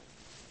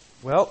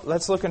 Well,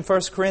 let's look in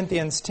 1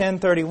 Corinthians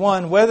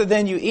 10:31. Whether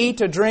then you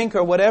eat or drink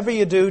or whatever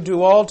you do,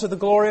 do all to the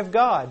glory of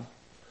God.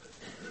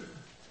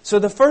 So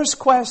the first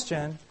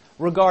question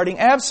regarding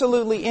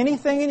absolutely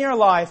anything in your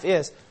life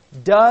is,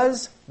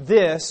 does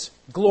this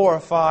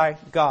glorify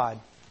God?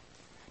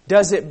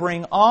 Does it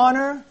bring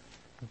honor,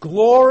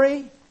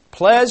 glory,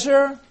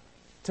 pleasure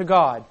to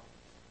God?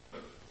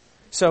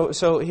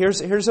 So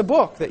here's a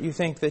book that you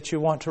think that you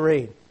want to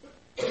read.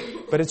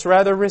 But it's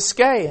rather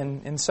risque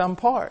in some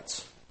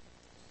parts.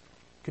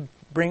 Could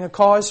bring a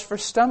cause for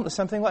stumbling,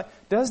 something like,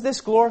 does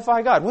this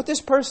glorify God? What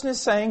this person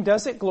is saying,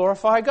 does it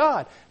glorify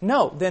God?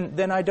 No,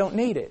 then I don't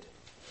need it.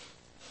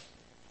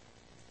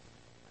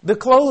 The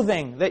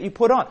clothing that you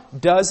put on,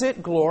 does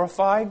it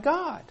glorify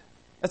God?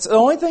 That's the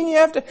only thing you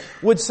have to...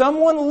 Would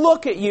someone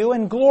look at you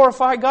and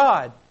glorify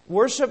God?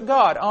 Worship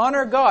God,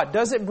 honor God.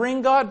 Does it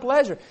bring God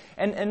pleasure?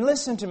 And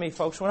listen to me,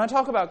 folks. When I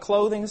talk about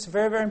clothing, it's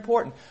very, very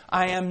important.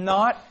 I am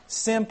not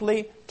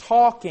simply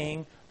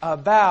talking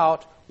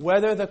about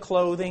whether the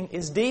clothing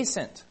is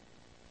decent.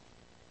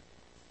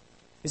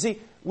 You see,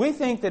 we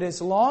think that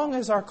as long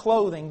as our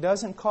clothing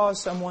doesn't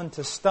cause someone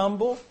to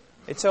stumble,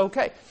 it's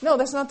okay. No,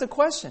 that's not the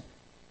question.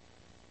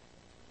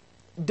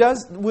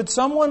 Would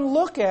someone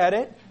look at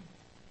it,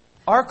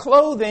 our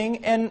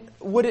clothing, and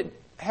would it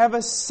have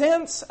a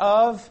sense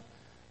of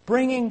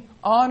bringing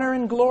honor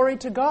and glory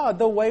to God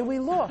the way we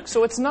look?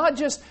 So it's not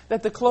just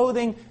that the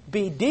clothing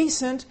be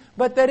decent,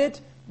 but that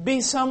it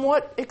be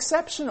somewhat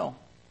exceptional.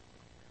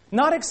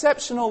 Not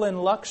exceptional in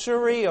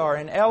luxury or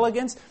in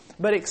elegance,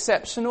 but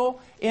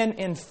exceptional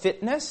in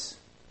fitness,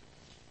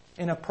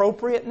 in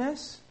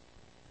appropriateness,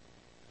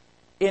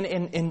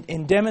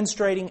 in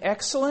demonstrating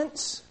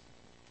excellence,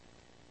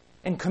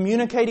 in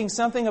communicating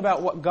something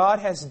about what God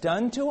has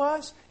done to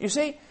us. You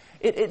see,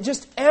 it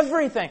just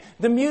everything.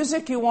 The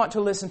music you want to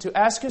listen to,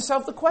 ask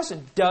yourself the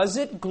question, does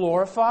it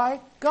glorify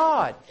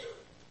God?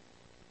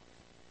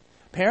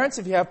 Parents,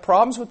 if you have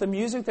problems with the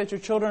music that your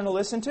children will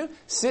listen to,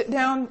 sit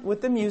down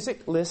with the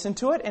music, listen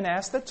to it, and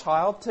ask the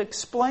child to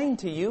explain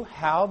to you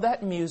how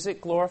that music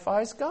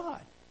glorifies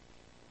God.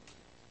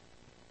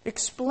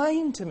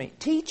 Explain to me,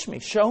 teach me,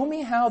 show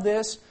me how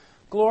this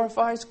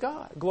glorifies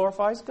God.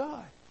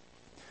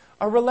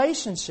 A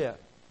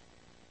relationship,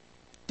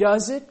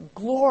 does it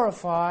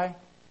glorify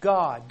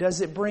God?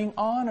 Does it bring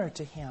honor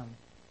to Him?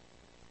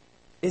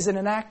 Is it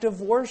an act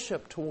of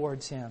worship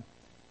towards Him?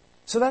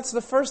 So that's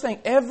the first thing.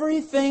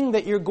 Everything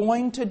that you're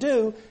going to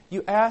do,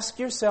 you ask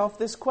yourself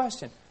this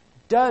question.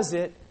 Does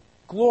it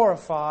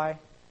glorify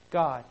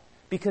God?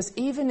 Because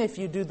even if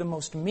you do the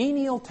most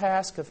menial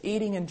task of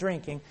eating and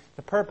drinking,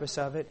 the purpose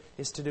of it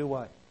is to do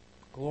what?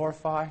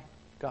 Glorify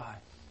God.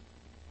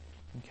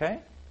 Okay?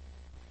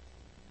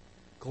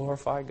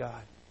 Glorify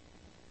God.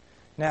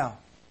 Now,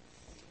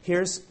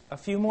 here's a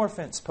few more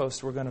fence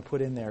posts we're going to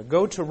put in there.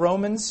 Go to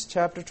Romans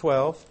chapter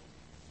 12,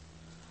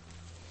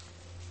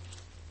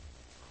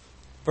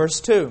 verse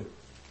 2.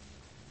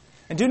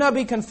 And do not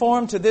be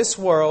conformed to this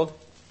world,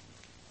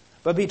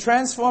 but be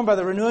transformed by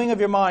the renewing of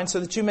your mind so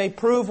that you may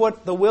prove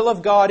what the will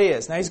of God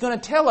is. Now, he's going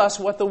to tell us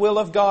what the will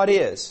of God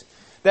is.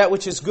 That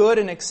which is good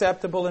and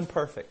acceptable and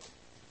perfect.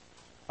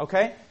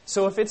 Okay?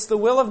 So if it's the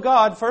will of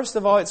God, first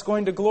of all, it's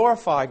going to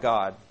glorify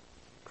God.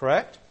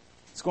 Correct?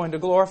 It's going to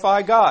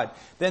glorify God.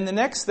 Then the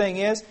next thing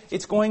is,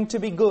 it's going to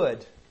be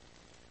good.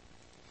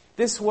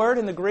 This word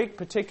in the Greek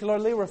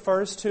particularly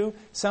refers to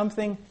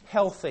something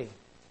healthy,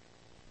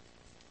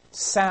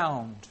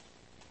 sound,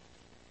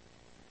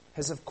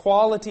 has a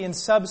quality and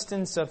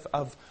substance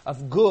of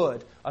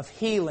good, of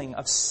healing,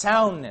 of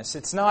soundness.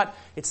 It's not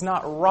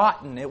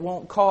rotten. It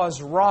won't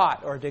cause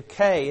rot or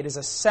decay. It is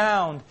a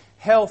sound,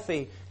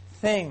 healthy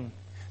thing.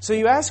 So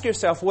you ask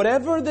yourself,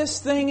 whatever this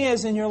thing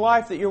is in your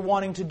life that you're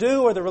wanting to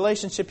do, or the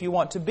relationship you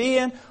want to be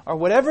in, or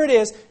whatever it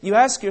is, you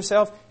ask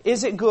yourself,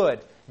 is it good?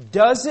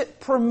 Does it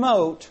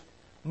promote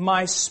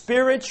my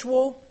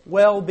spiritual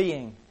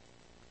well-being?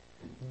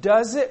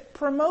 Does it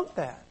promote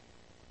that?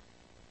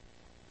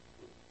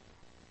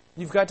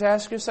 You've got to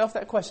ask yourself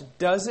that question.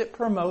 Does it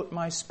promote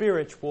my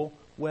spiritual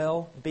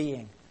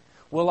well-being?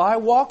 Will I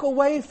walk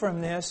away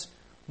from this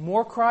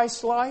more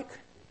Christ-like,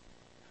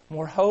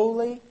 more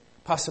holy,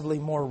 possibly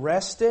more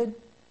rested,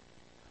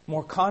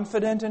 more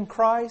confident in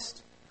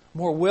Christ,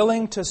 more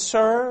willing to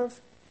serve,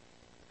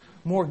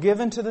 more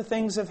given to the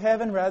things of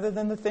heaven rather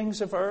than the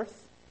things of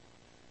earth?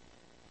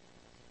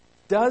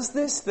 Does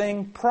this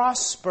thing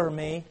prosper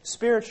me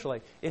spiritually?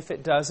 If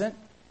it doesn't,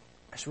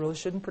 I really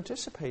shouldn't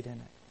participate in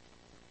it.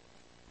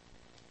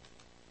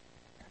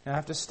 Now I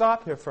have to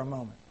stop here for a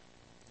moment.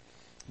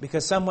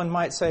 Because someone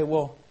might say,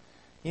 well,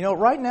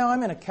 right now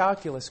I'm in a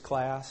calculus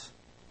class,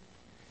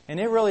 and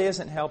it really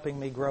isn't helping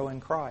me grow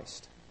in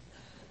Christ.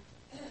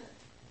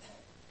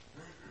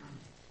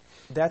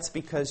 That's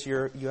because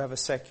you have a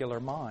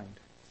secular mind.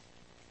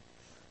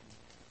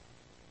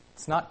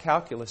 It's not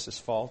calculus's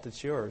fault,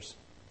 it's yours.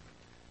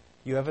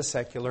 You have a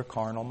secular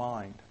carnal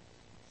mind.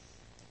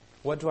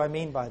 What do I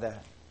mean by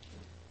that?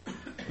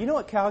 You know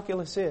what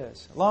calculus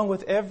is? Along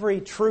with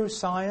every true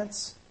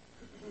science,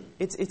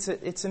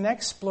 it's an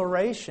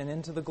exploration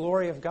into the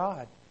glory of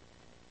God.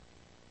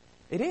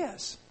 It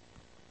is.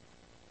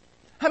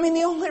 I mean,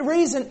 the only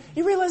reason,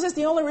 you realize this,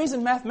 the only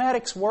reason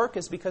mathematics work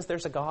is because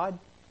there's a God?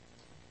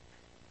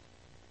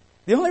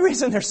 The only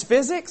reason there's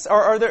physics,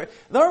 the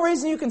only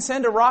reason you can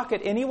send a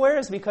rocket anywhere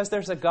is because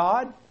there's a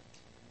God?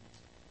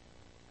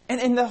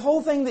 And the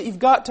whole thing that you've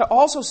got to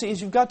also see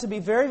is you've got to be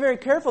very, very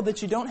careful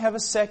that you don't have a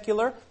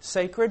secular,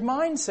 sacred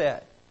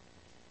mindset.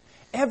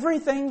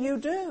 Everything you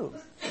do.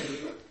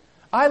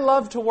 I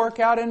love to work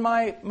out in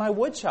my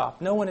wood shop.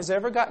 No one has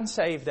ever gotten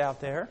saved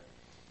out there.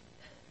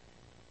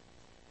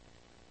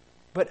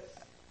 But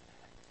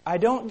I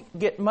don't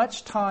get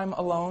much time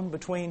alone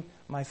between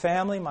my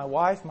family, my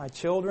wife, my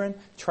children,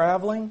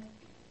 traveling.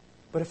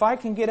 But if I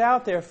can get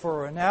out there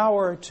for an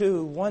hour or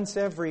two once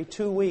every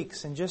 2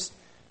 weeks and just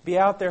be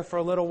out there for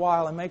a little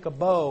while and make a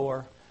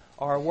bow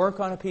or work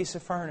on a piece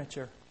of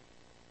furniture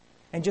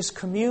and just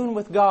commune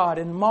with God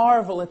and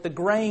marvel at the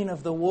grain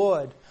of the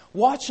wood,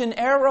 watch an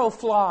arrow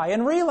fly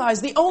and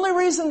realize the only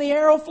reason the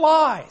arrow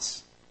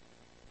flies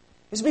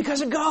is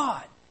because of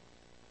God.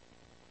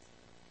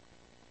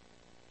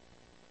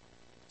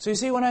 So you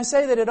see, when I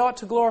say that it ought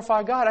to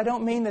glorify God, I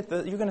don't mean that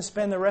you're going to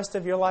spend the rest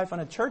of your life on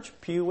a church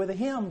pew with a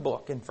hymn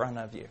book in front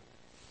of you.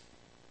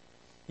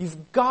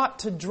 You've got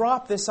to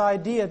drop this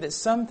idea that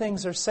some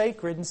things are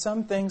sacred and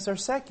some things are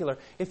secular.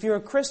 If you're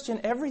a Christian,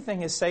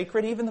 everything is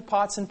sacred, even the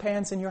pots and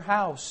pans in your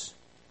house,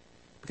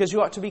 because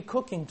you ought to be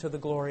cooking to the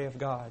glory of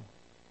God.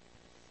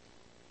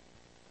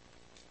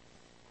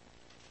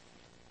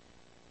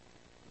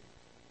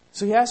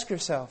 So you ask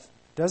yourself,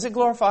 does it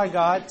glorify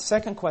God?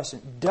 Second question,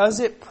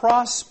 does it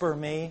prosper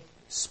me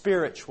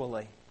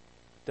spiritually?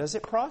 Does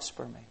it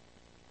prosper me?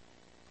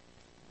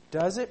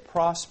 Does it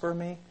prosper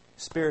me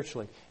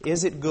spiritually?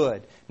 Is it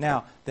good?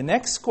 Now, the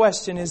next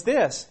question is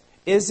this.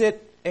 Is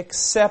it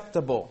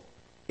acceptable?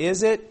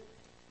 Is it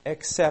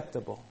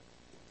acceptable?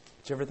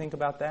 Did you ever think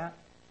about that?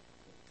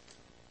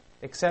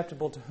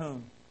 Acceptable to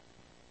whom?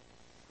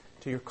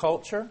 To your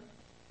culture?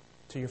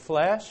 To your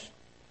flesh?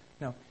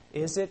 No.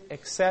 Is it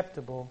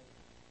acceptable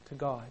to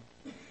God?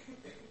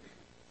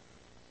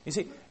 You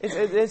see,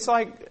 it's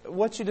like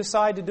what you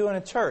decide to do in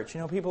a church.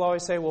 People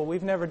always say, well,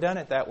 we've never done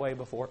it that way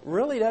before. It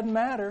really doesn't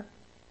matter.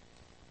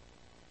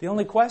 The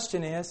only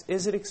question is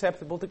it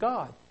acceptable to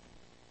God?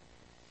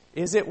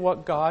 Is it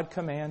what God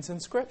commands in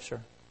Scripture?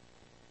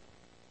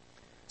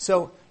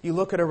 So you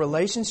look at a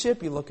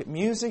relationship, you look at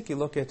music, you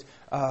look at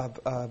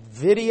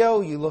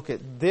video, you look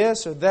at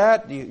this or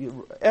that,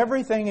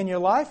 everything in your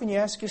life, and you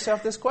ask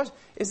yourself this question,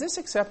 is this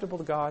acceptable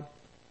to God?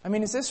 I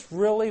mean, is this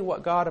really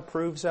what God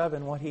approves of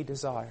and what He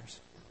desires?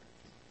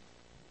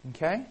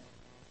 Okay?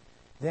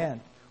 Then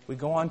we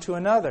go on to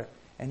another,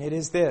 and it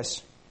is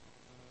this.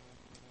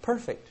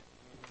 Perfect.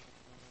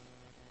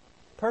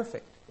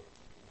 Perfect.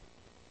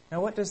 Now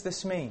what does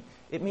this mean?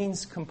 It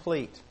means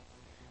complete.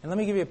 And let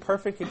me give you a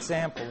perfect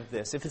example of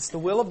this. If it's the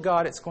will of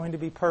God, it's going to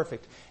be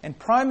perfect. And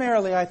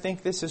primarily I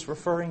think this is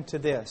referring to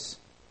this.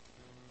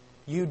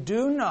 You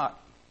do not,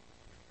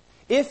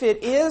 if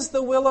it is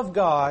the will of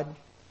God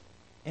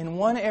in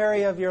one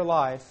area of your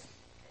life,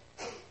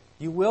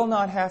 you will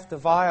not have to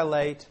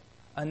violate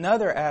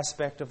another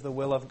aspect of the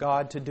will of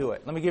God to do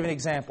it. Let me give you an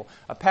example.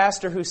 A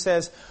pastor who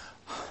says,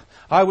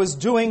 I was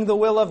doing the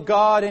will of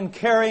God and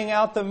carrying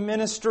out the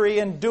ministry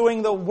and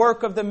doing the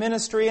work of the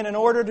ministry, and in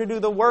order to do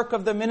the work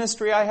of the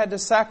ministry, I had to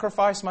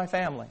sacrifice my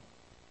family.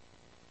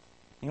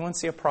 Anyone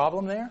see a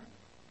problem there?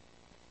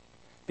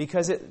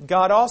 Because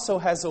God also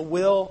has a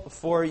will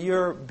for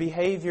your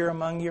behavior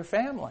among your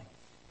family.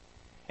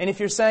 And if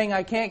you're saying,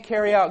 I can't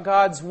carry out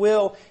God's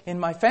will in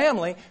my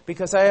family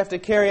because I have to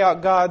carry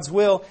out God's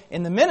will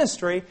in the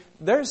ministry,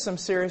 there's some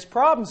serious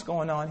problems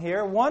going on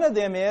here. One of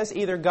them is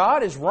either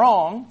God is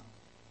wrong,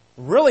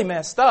 really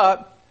messed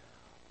up,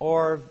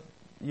 or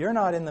you're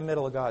not in the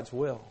middle of God's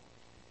will.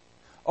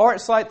 Or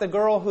it's like the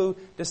girl who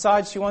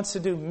decides she wants to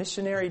do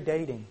missionary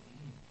dating.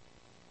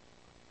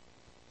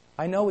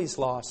 I know he's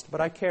lost, but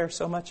I care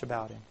so much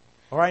about him.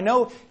 Or I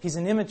know he's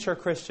an immature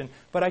Christian,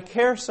 but I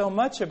care so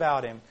much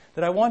about him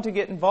that I want to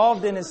get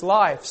involved in his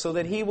life so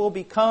that he will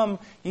become,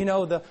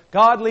 the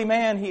godly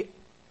man.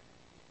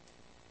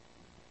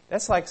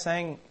 That's like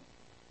saying,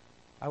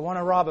 I want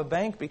to rob a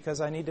bank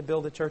because I need to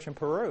build a church in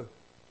Peru.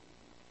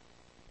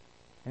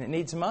 And it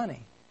needs money.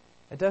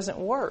 It doesn't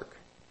work.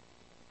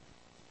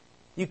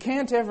 You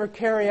can't ever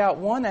carry out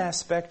one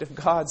aspect of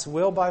God's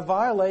will by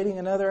violating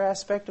another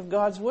aspect of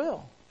God's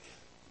will.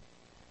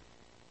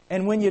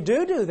 And when you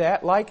do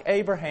that, like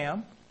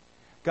Abraham,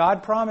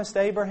 God promised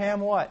Abraham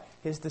what?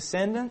 His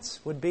descendants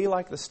would be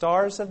like the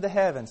stars of the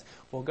heavens.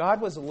 Well, God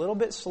was a little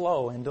bit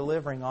slow in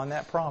delivering on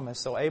that promise,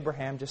 so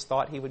Abraham just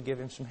thought He would give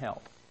him some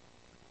help.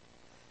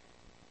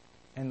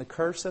 And the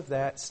curse of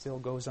that still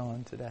goes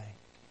on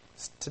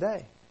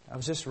today. I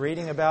was just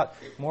reading about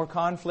more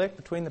conflict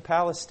between the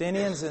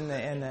Palestinians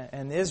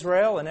and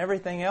Israel and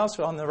everything else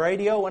on the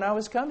radio when I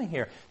was coming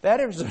here. That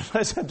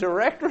is a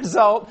direct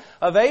result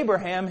of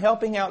Abraham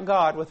helping out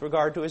God with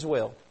regard to His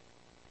will.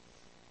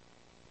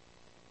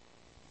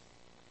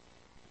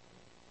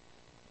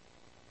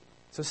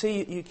 So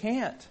see, you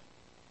can't.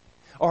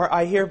 Or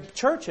I hear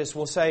churches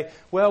will say,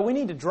 well, we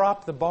need to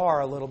drop the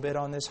bar a little bit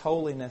on this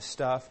holiness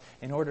stuff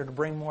in order to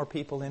bring more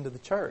people into the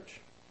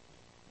church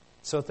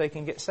so that they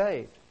can get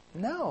saved.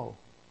 No.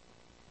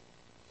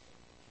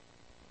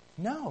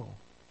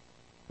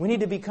 We need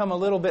to become a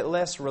little bit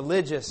less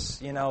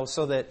religious,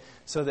 so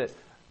that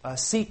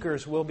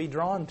seekers will be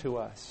drawn to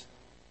us.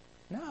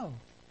 No.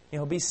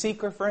 Be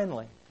seeker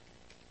friendly.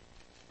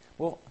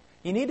 Well,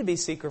 you need to be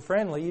seeker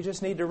friendly. You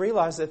just need to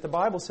realize that the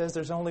Bible says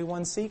there's only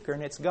one seeker,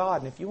 and it's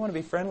God. And if you want to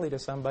be friendly to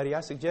somebody,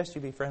 I suggest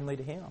you be friendly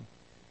to Him.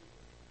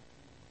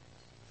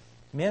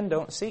 Men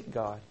don't seek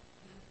God.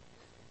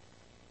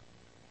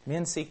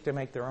 Men seek to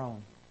make their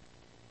own.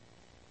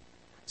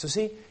 So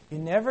see, you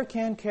never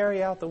can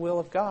carry out the will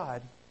of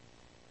God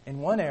in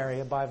one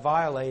area by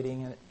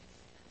violating it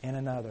in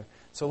another.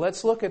 So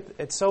let's look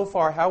at so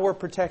far how we're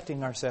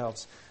protecting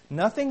ourselves.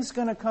 Nothing's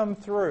going to come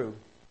through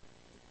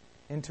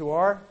into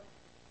our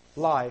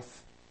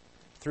life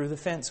through the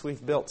fence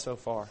we've built so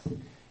far.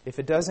 If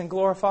it doesn't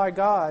glorify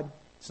God,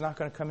 it's not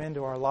going to come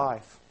into our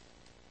life.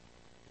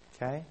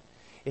 Okay?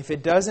 If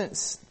it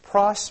doesn't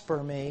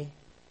prosper me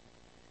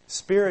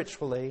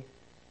spiritually,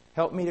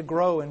 help me to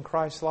grow in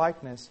Christ's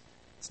likeness,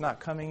 it's not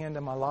coming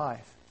into my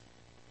life.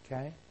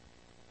 Okay?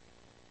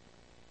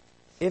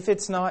 If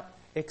it's not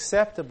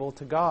acceptable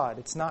to God,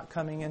 it's not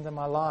coming into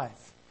my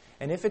life.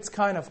 And if it's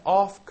kind of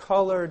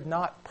off-colored,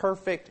 not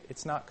perfect,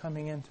 it's not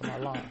coming into my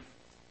life.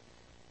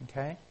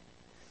 Okay?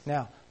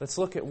 Now, let's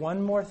look at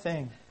one more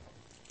thing.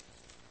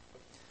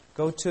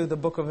 Go to the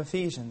book of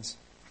Philippians,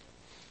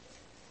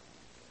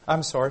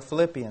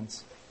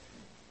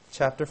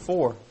 chapter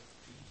 4.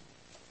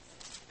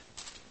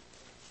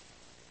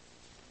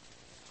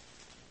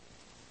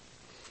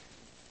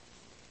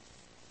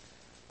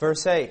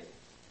 Verse 8.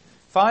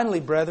 Finally,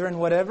 brethren,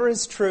 whatever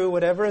is true,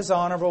 whatever is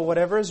honorable,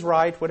 whatever is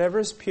right, whatever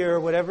is pure,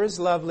 whatever is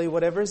lovely,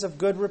 whatever is of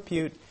good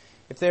repute,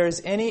 if there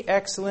is any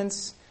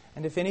excellence,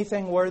 and if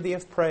anything worthy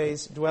of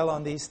praise, dwell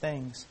on these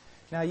things.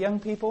 Now, young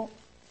people,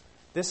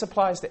 this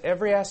applies to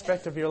every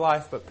aspect of your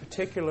life, but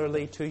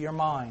particularly to your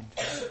mind.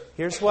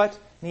 Here's what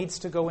needs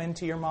to go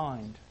into your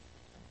mind.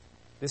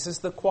 This is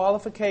the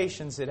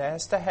qualifications it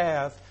has to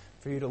have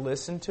for you to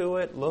listen to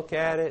it, look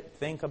at it,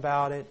 think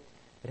about it.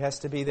 It has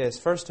to be this.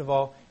 First of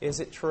all, is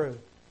it true?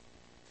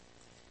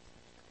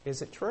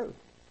 Is it true?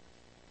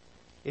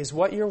 Is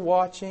what you're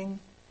watching,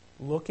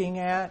 looking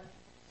at,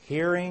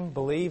 hearing,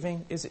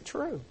 believing, is it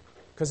true?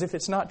 Because if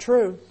it's not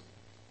true,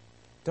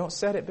 don't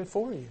set it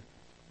before you.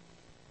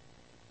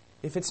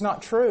 If it's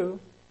not true,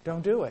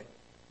 don't do it.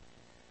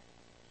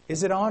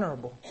 Is it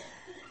honorable?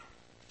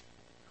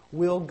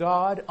 Will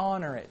God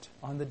honor it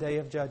on the day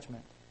of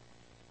judgment?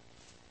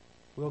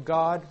 Will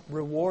God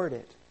reward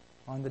it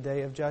on the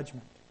day of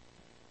judgment?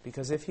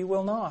 Because if He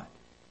will not,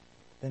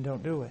 then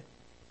don't do it.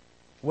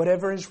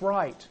 Whatever is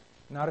right,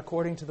 not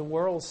according to the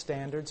world's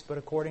standards, but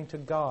according to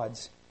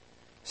God's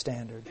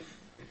standard.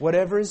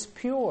 Whatever is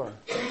pure,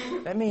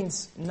 that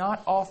means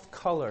not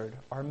off-colored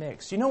or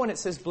mixed. You know when it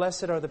says,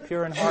 blessed are the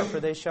pure in heart, for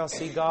they shall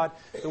see God?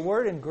 The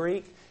word in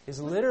Greek is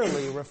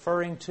literally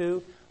referring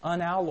to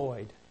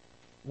unalloyed,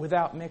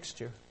 without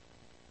mixture.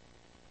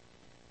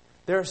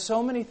 There are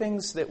so many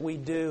things that we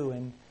do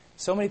and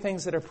so many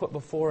things that are put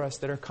before us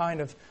that are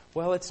kind of,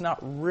 well, it's not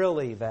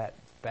really that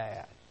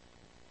bad.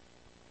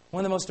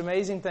 One of the most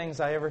amazing things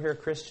I ever hear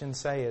Christians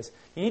say is,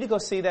 you need to go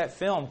see that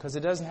film because it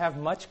doesn't have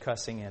much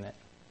cussing in it.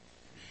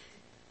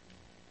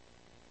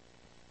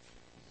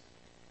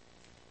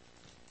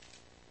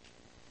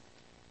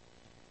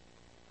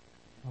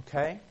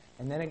 Okay?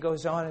 And then it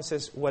goes on and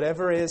says,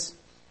 whatever is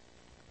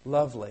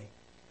lovely,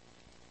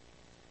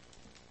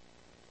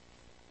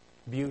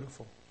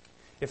 beautiful.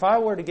 If I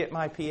were to get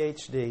my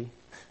PhD,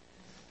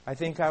 I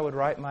think I would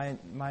write my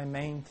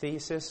main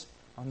thesis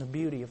on the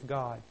beauty of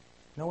God.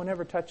 No one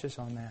ever touches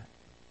on that.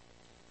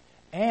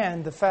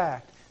 And the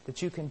fact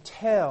that you can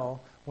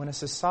tell when a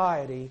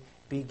society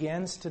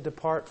begins to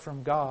depart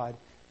from God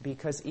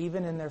because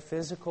even in their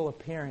physical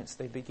appearance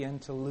they begin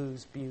to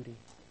lose beauty.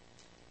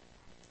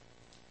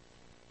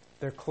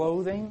 Their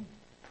clothing,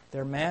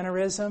 their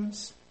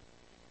mannerisms,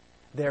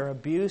 their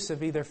abuse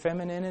of either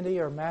femininity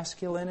or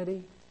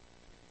masculinity,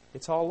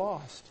 it's all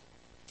lost.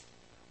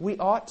 We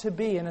ought to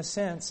be, in a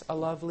sense, a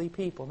lovely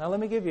people. Now let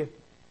me give you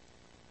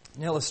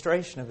an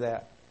illustration of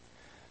that.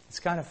 It's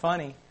kind of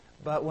funny.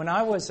 But when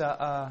I was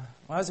a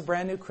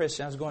brand new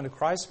Christian, I was going to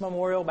Christ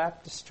Memorial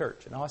Baptist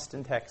Church in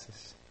Austin,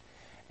 Texas.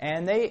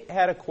 And they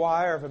had a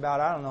choir of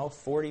about,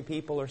 40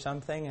 people or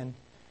something.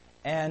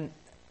 And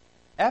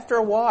after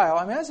a while,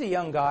 I was a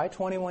young guy,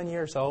 21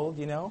 years old,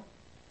 And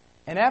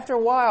after a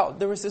while,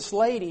 there was this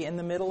lady in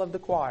the middle of the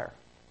choir.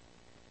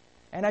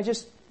 And I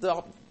just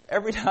thought,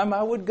 every time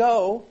I would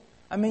go,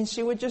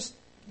 she would just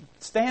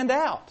stand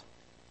out.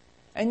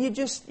 And you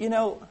just,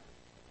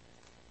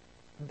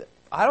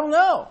 I don't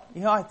know.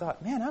 I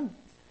thought, man,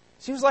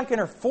 she was like in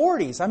her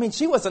 40s.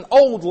 She was an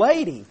old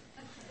lady.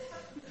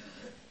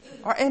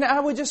 And I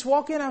would just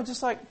walk in, I was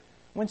just like,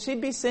 when she'd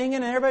be singing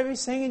and everybody would be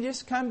singing,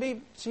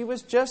 she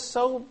was just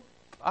so,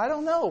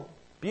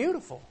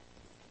 beautiful.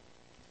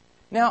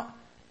 Now,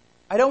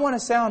 I don't want to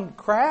sound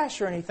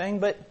crass or anything,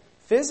 but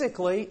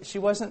physically, she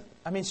wasn't,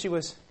 she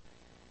was,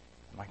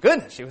 my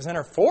goodness, she was in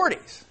her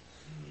 40s.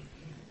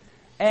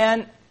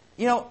 And,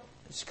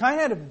 she kind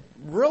of had a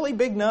really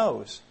big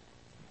nose.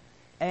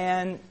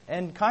 And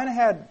kind of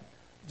had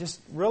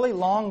just really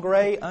long,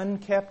 gray,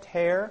 unkept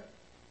hair.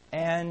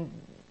 And,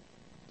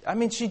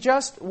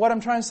 what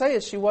I'm trying to say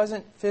is she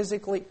wasn't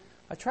physically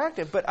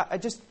attractive. But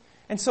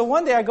and so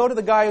one day I go to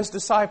the guy who's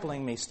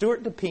discipling me,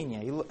 Stuart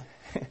DePina,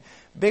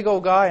 big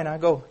old guy, and I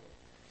go,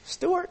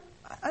 Stuart,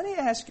 I need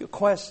to ask you a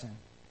question.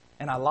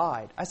 And I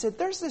lied. I said,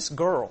 there's this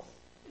girl.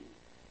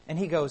 And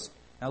he goes,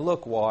 now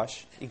look,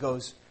 Wash, he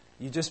goes,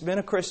 you've just been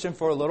a Christian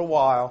for a little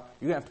while.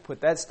 You're going to have to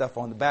put that stuff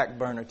on the back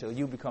burner till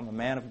you become a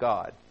man of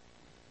God.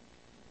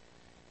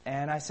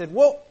 And I said,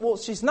 well,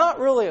 she's not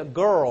really a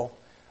girl.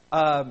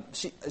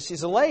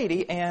 She's a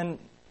lady, and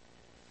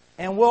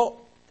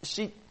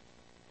she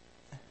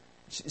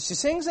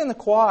sings in the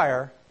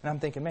choir, and I'm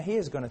thinking, man, he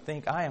is going to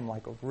think I am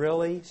like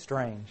really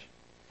strange.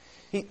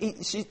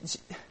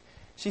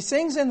 She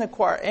sings in the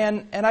choir,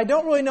 and I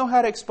don't really know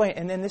how to explain it.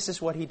 And then this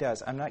is what he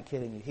does. I'm not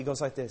kidding you. He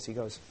goes like this. He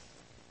goes,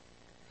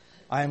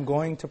 I am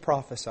going to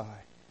prophesy.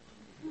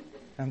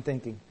 I'm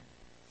thinking,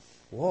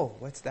 whoa,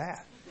 what's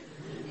that?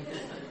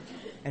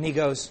 And he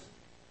goes,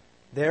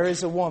 there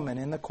is a woman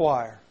in the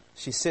choir.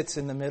 She sits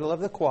in the middle of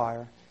the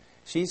choir.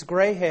 She's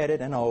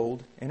gray-headed and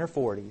old, in her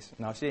 40s.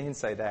 No, she didn't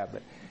say that,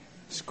 but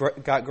she's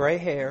got gray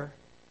hair.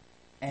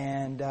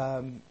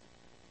 And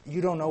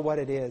you don't know what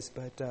it is,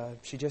 but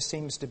she just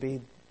seems to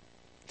be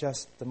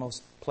just the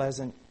most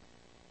pleasant,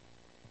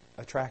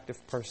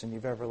 attractive person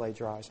you've ever laid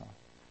your eyes on.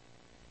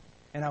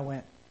 And I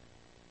went,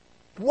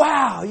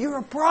 wow, you're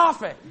a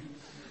prophet.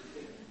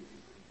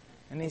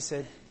 And he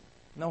said,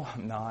 no,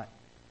 I'm not.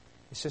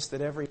 It's just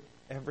that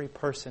every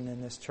person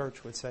in this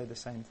church would say the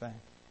same thing.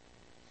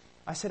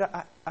 I said,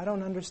 I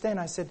don't understand.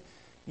 I said,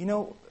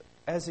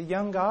 as a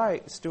young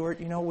guy, Stuart,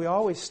 we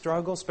always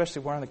struggle,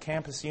 especially we're on the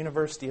campus,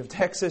 University of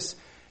Texas,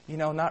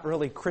 not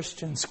really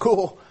Christian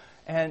school.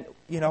 And,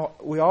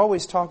 we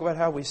always talk about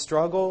how we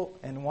struggle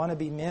and want to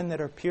be men that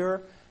are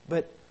pure.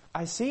 But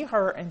I see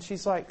her and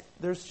she's like,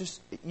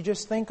 you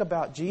just think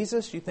about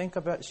Jesus.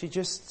 She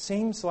just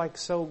seems like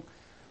so,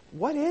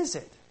 what is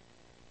it?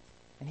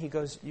 And he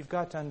goes, you've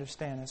got to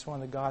understand, that's one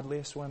of the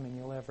godliest women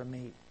you'll ever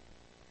meet.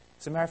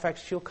 As a matter of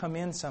fact, she'll come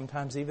in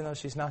sometimes, even though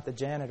she's not the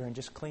janitor, and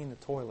just clean the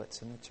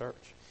toilets in the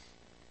church.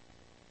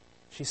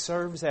 She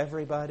serves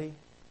everybody.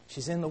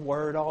 She's in the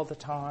Word all the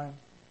time.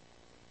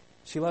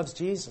 She loves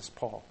Jesus,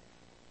 Paul.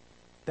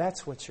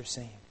 That's what you're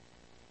seeing.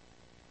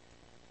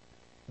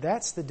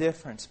 That's the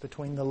difference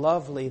between the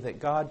lovely that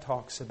God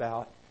talks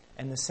about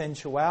and the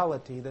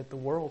sensuality that the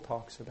world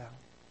talks about.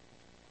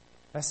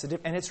 That's the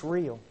difference. And it's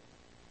real.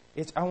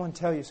 I want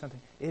to tell you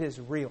something. It is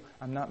real.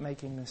 I'm not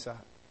making this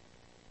up.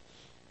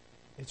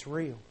 It's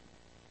real.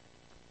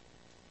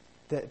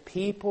 That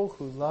people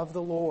who love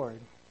the Lord,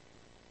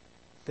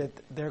 that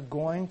they're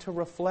going to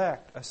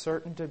reflect a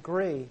certain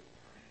degree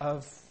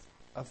of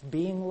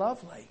being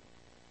lovely,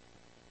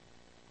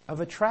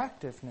 of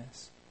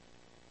attractiveness.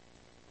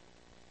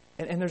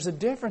 And there's a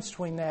difference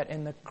between that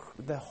and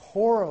the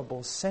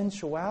horrible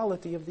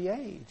sensuality of the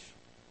age.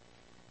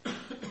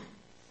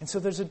 And so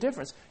there's a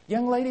difference.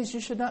 Young ladies, you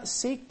should not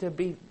seek to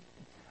be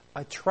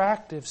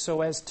attractive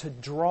so as to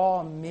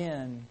draw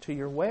men to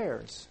your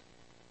wares.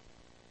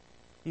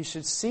 You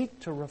should seek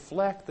to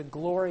reflect the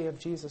glory of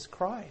Jesus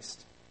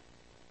Christ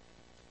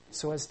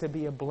so as to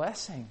be a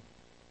blessing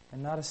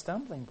and not a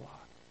stumbling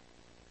block.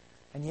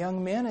 And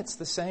young men, it's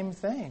the same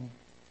thing.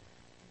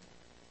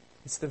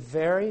 It's the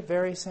very,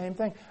 very same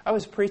thing. I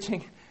was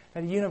preaching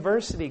at a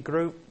university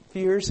group a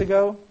few years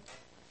ago,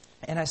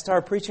 and I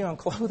started preaching on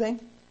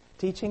clothing,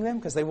 teaching them,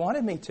 because they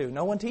wanted me to.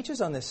 No one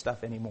teaches on this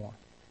stuff anymore.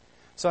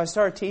 So I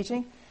started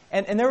teaching,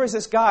 and there was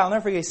this guy, I'll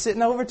never forget, he's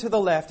sitting over to the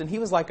left, and he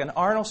was like an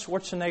Arnold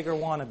Schwarzenegger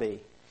wannabe.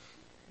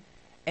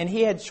 And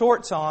he had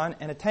shorts on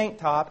and a tank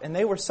top, and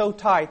they were so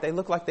tight, they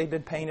looked like they'd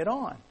been painted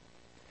on.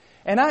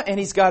 And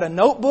he's got a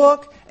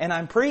notebook, and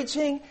I'm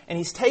preaching, and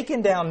he's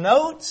taking down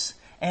notes,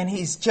 and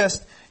he's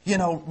just,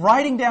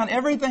 writing down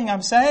everything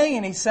I'm saying,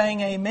 and he's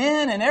saying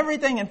amen and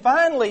everything. And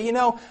finally,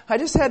 I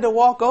just had to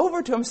walk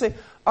over to him and say,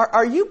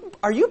 are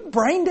you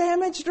brain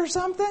damaged or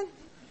something?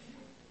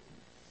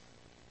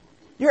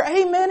 You're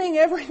amening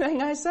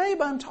everything I say,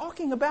 but I'm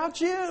talking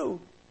about you.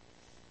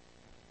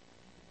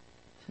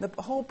 The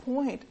whole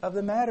point of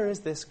the matter is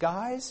this,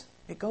 guys,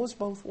 it goes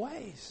both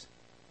ways.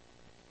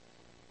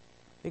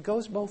 It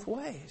goes both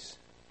ways.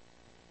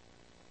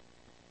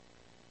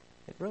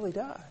 It really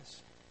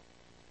does.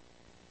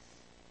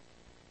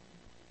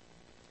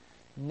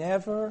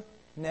 Never,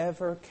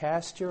 never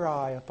cast your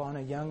eye upon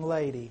a young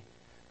lady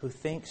who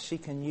thinks she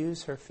can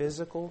use her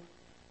physical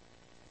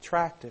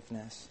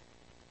attractiveness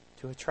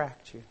to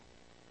attract you.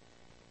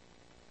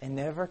 And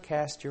never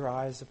cast your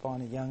eyes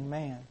upon a young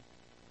man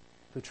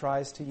who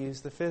tries to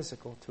use the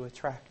physical to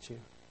attract you.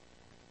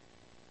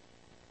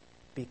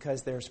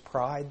 Because there's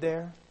pride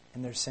there,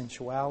 and there's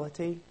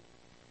sensuality,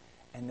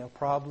 and they'll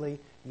probably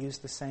use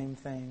the same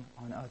thing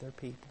on other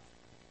people.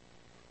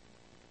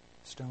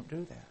 Just don't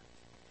do that.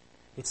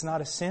 It's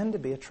not a sin to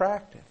be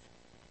attractive,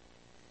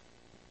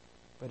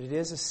 but it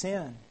is a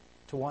sin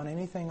to want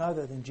anything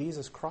other than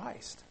Jesus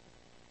Christ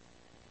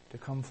to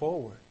come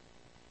forward.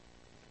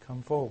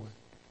 Come forward.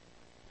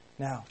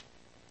 Now,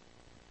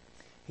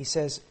 he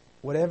says,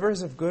 whatever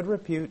is of good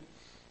repute,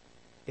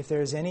 if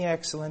there is any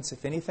excellence,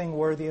 if anything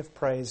worthy of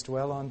praise,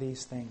 dwell on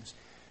these things.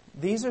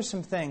 These are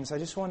some things, I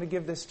just want to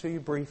give this to you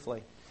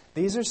briefly.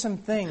 These are some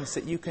things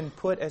that you can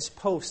put as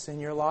posts in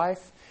your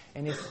life,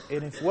 and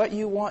if what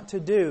you want to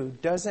do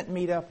doesn't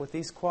meet up with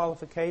these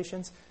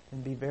qualifications,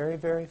 then be very,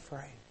 very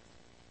afraid.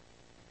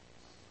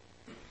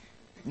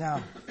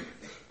 Now,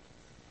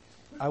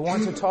 I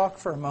want to talk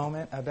for a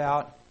moment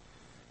about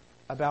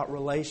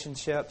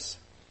relationships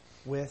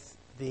with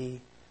the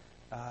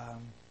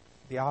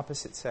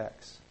opposite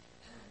sex.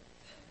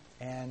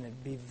 And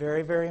it'd be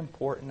very, very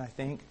important, I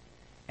think.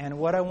 And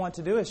what I want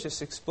to do is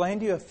just explain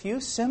to you a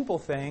few simple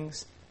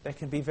things that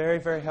can be very,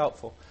 very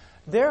helpful.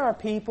 There are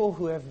people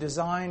who have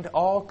designed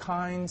all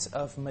kinds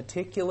of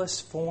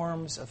meticulous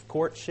forms of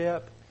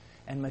courtship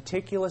and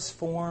meticulous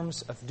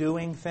forms of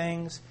doing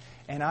things,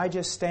 and I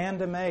just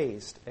stand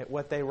amazed at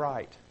what they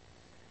write.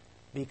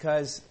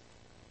 Because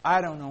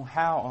I don't know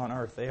how on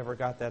earth they ever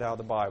got that out of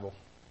the Bible.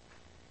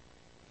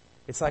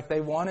 It's like they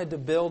wanted to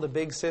build a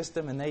big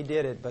system and they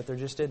did it, but there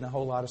just isn't a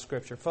whole lot of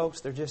Scripture. Folks,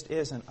 there just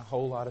isn't a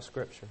whole lot of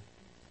Scripture.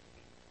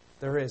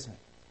 There isn't.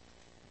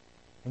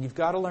 And you've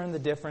got to learn the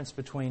difference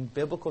between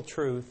biblical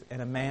truth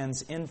and a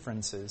man's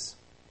inferences.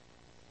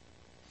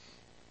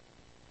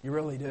 You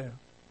really do.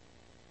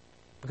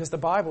 Because the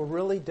Bible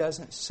really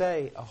doesn't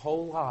say a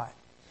whole lot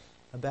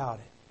about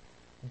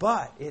it.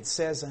 But it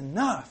says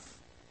enough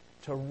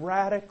to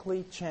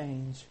radically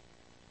change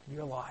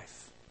your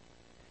life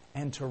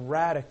and to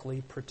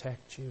radically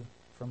protect you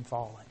from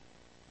falling.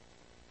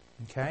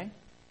 Okay?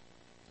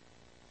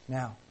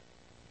 Now,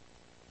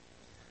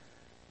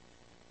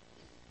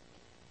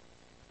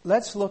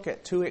 let's look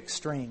at two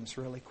extremes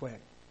really quick.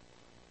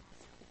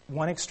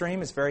 One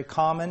extreme is very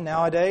common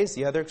nowadays.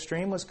 The other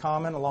extreme was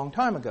common a long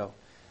time ago.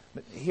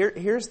 But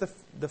here's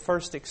the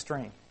first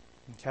extreme.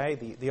 Okay?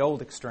 The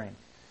old extreme.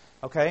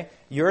 Okay?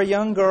 You're a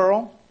young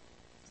girl.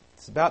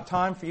 It's about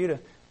time for you to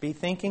be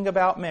thinking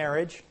about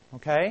marriage.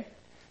 Okay?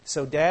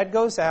 So Dad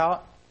goes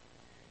out.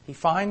 He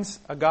finds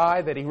a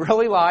guy that he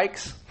really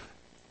likes.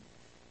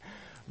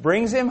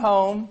 Brings him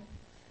home.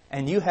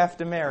 And you have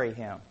to marry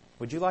him.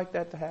 Would you like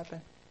that to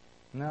happen?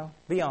 No?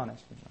 Be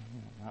honest.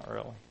 Not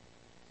really.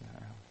 Not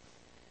really.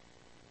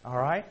 All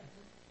right?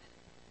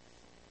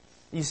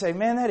 You say,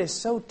 man, that is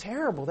so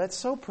terrible. That's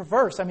so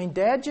perverse. I mean,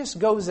 Dad just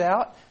goes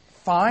out,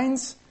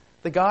 finds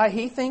the guy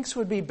he thinks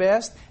would be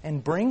best,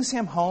 and brings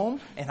him home,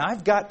 and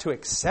I've got to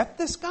accept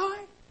this guy?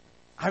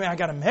 I mean, I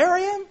got to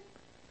marry him?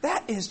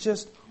 That is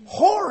just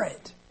horrid.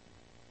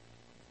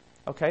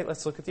 Okay,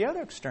 let's look at the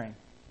other extreme.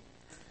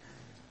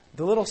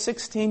 The little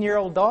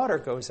 16-year-old daughter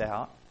goes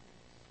out,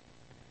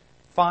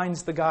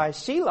 finds the guy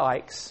she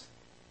likes,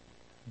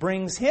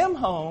 brings him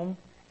home,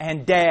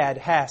 and Dad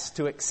has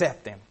to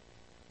accept him.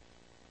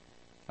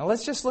 Now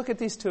let's just look at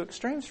these two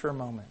extremes for a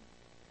moment.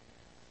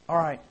 All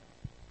right.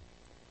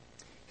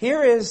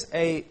 Here is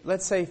a,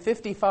 let's say,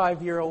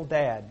 55-year-old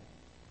dad.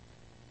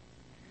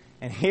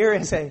 And here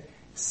is a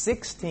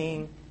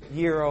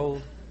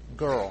 16-year-old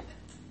girl.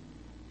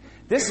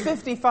 This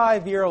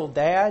 55-year-old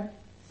dad,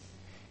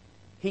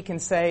 he can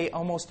say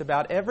almost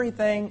about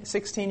everything,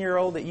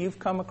 16-year-old that you've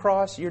come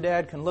across, your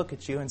dad can look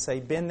at you and say,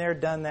 been there,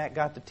 done that,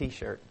 got the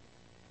T-shirt.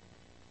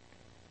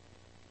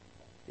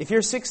 If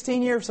you're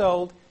 16 years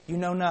old, you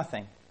know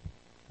nothing.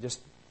 Just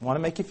want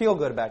to make you feel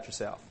good about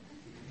yourself.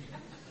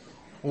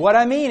 What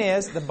I mean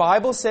is, the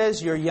Bible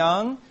says you're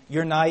young,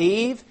 you're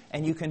naive,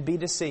 and you can be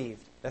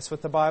deceived. That's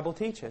what the Bible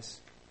teaches.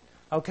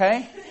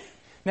 Okay?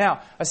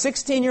 Now, a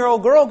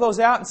 16-year-old girl goes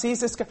out and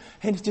sees this guy,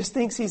 and just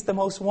thinks he's the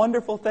most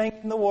wonderful thing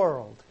in the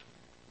world.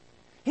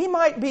 He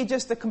might be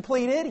just a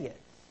complete idiot.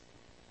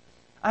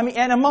 I mean,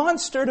 and a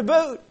monster to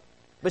boot.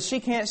 But she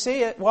can't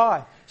see it.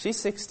 Why? She's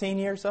 16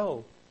 years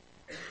old.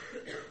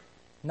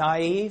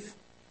 Naive.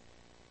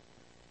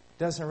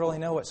 Doesn't really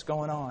know what's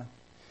going on.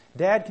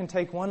 Dad can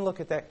take one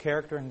look at that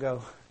character and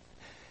go,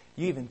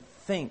 you even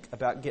think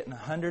about getting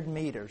 100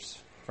 meters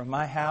from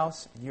my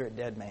house, you're a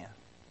dead man.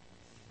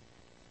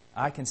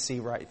 I can see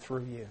right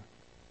through you.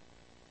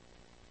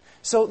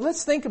 So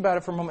let's think about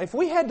it for a moment. If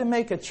we had to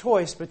make a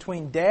choice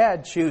between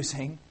Dad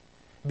choosing,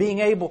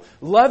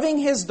 loving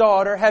his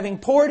daughter, having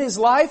poured his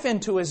life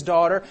into his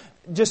daughter,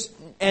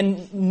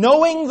 and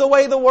knowing the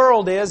way the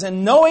world is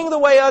and knowing the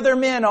way other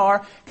men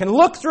are, can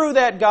look through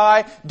that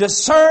guy,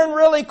 discern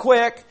really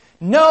quick,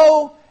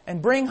 know,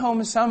 and bring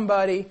home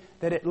somebody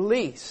that at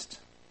least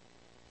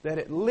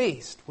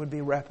would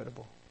be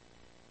reputable.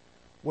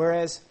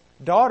 Whereas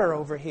daughter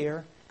over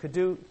here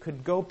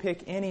could go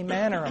pick any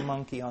man or a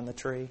monkey on the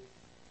tree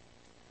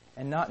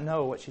and not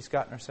know what she's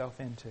gotten herself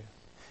into.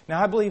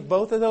 Now, I believe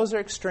both of those are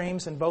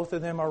extremes and both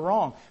of them are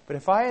wrong. But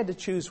if I had to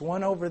choose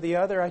one over the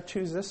other, I'd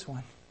choose this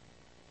one.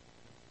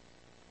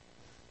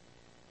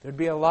 There'd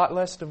be a lot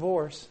less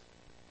divorce,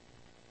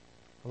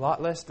 a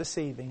lot less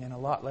deceiving, and a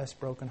lot less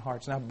broken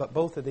hearts. Now, but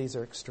both of these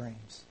are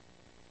extremes.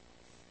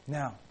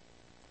 Now,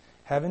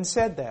 having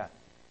said that,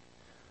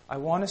 I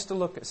want us to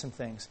look at some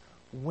things.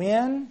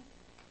 When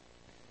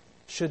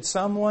should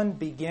someone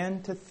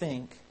begin to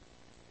think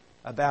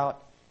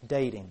about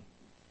dating?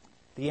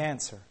 The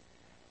answer: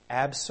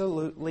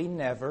 absolutely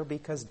never,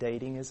 because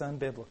dating is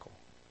unbiblical.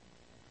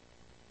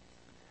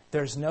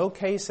 There's no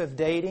case of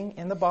dating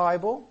in the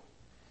Bible,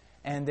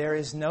 and there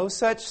is no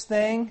such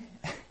thing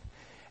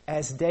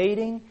as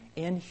dating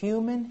in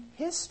human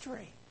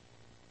history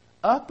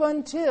up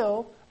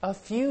until a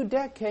few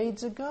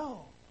decades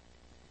ago.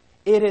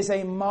 It is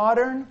a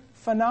modern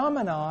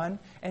phenomenon,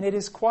 and it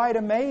is quite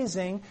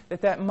amazing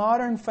that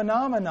modern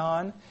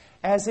phenomenon,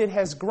 as it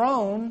has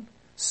grown,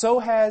 so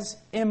has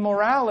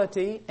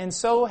immorality, and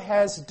so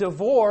has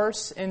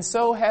divorce, and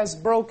so has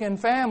broken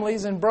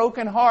families and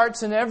broken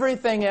hearts and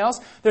everything else.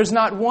 There's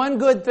not one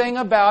good thing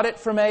about it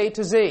from A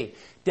to Z.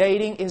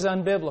 Dating is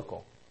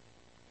unbiblical.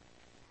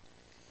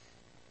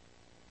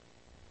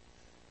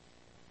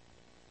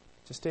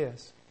 Just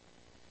is.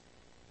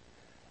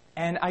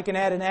 And I can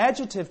add an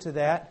adjective to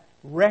that: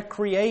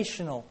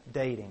 recreational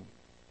dating.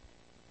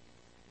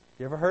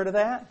 You ever heard of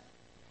that?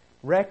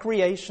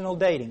 Recreational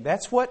dating.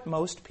 That's what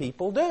most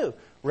people do.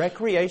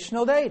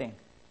 Recreational dating.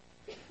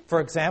 For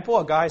example,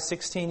 a guy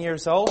 16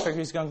 years old figures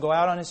he's going to go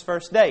out on his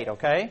first date,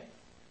 okay?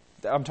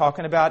 I'm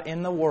talking about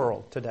in the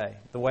world today,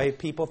 the way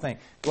people think.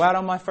 Go out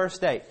on my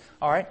first date.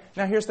 All right,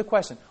 now here's the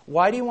question.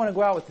 Why do you want to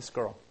go out with this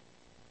girl?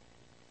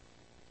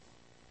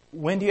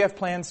 When do you have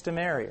plans to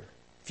marry her?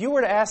 If you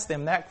were to ask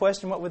them that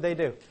question, what would they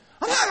do?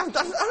 I don't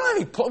have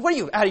any, what are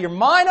you, out of your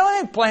mind? I don't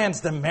have any plans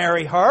to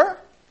marry her.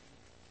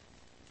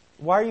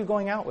 Why are you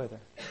going out with her?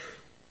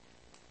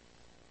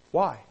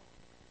 Why?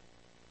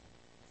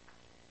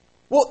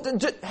 Well,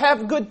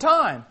 have a good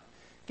time.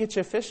 Get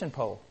you a fishing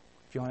pole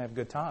if you want to have a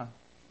good time.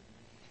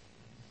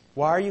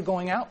 Why are you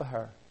going out with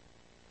her?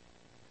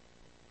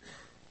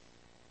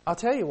 I'll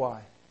tell you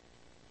why.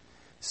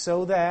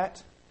 So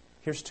that,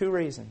 here's two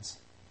reasons.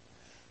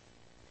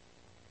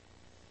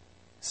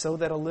 So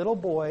that a little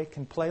boy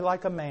can play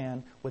like a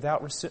man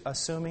without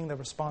assuming the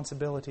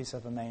responsibilities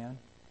of a man.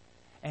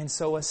 And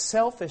so a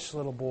selfish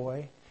little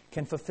boy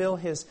can fulfill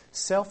his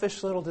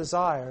selfish little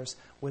desires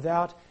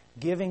without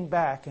giving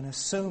back and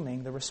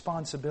assuming the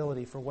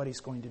responsibility for what he's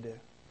going to do.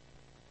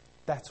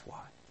 That's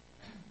why.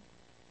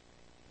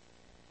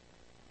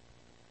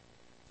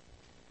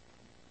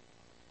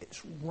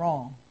 It's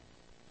wrong.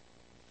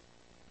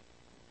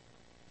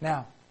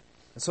 Now,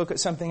 let's look at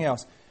something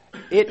else.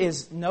 It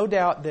is no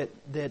doubt that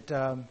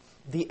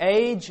the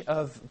age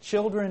of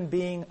children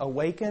being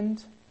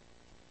awakened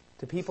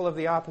to people of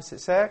the opposite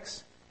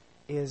sex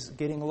is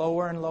getting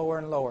lower and lower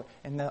and lower.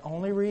 And the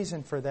only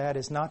reason for that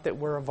is not that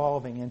we're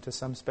evolving into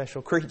some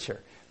special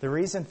creature. The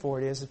reason for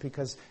it is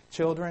because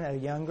children at a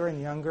younger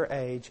and younger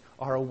age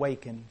are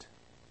awakened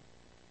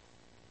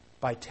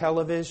by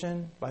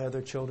television, by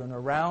other children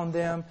around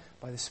them,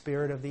 by the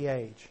spirit of the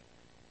age.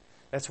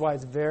 That's why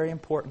it's very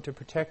important to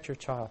protect your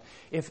child.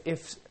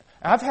 If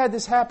I've had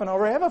this happen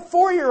already. I have a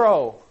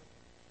 4-year-old.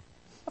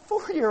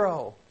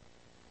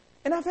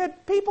 And I've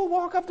had people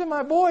walk up to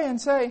my boy and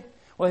say,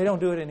 well, they don't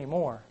do it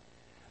anymore,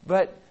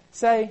 but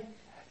say,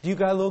 do you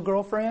got a little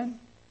girlfriend?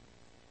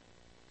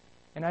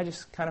 And I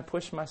just kind of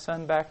push my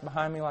son back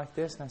behind me like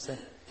this, and I say,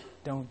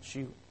 don't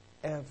you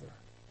ever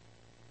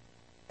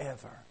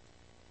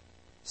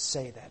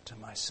say that to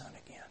my son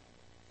again.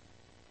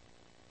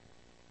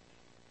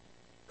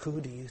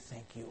 Who do you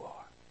think you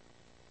are?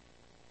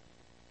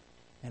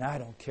 And I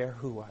don't care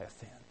who I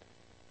offend.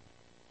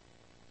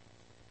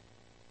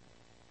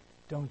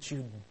 Don't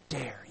you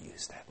dare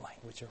use that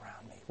language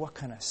around me. What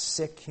kind of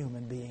sick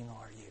human being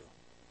are you?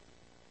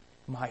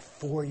 My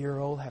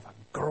 4-year-old have a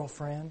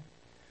girlfriend?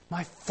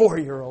 My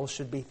 4-year-old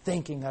should be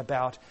thinking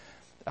about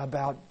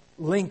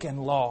Lincoln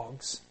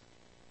logs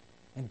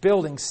and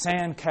building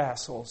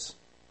sandcastles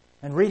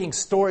and reading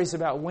stories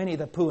about Winnie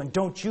the Pooh. And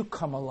don't you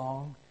come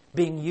along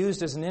being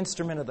used as an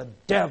instrument of the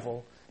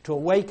devil to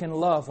awaken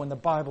love when the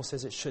Bible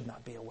says it should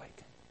not be awakened.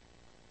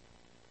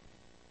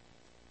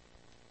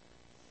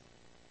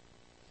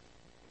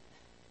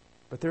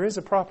 But there is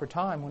a proper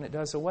time when it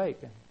does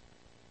awaken.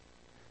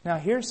 Now,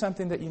 here's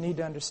something that you need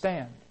to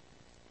understand.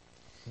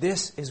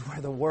 This is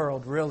where the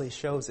world really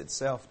shows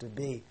itself to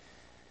be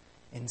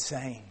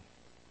insane.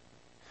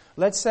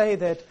 Let's say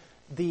that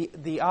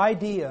the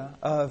idea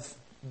of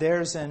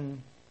there is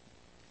an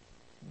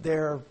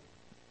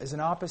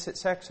opposite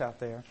sex out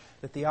there,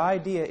 that the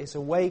idea is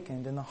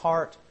awakened in the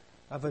heart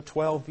of a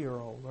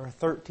 12-year-old or a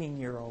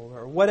 13-year-old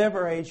or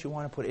whatever age you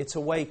want to put it. It's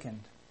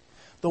awakened.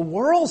 The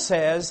world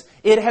says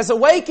it has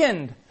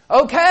awakened.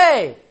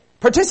 Okay,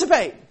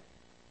 participate.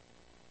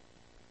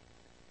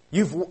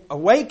 You've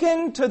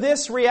awakened to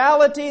this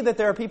reality that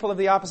there are people of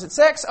the opposite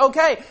sex.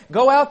 Okay,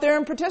 go out there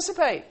and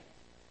participate.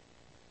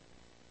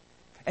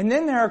 And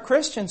then there are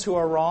Christians who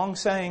are wrong,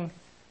 saying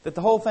that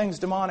the whole thing's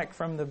demonic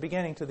from the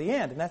beginning to the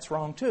end, and that's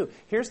wrong too.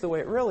 Here's the way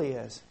it really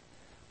is.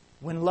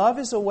 When love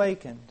is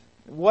awakened,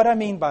 what I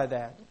mean by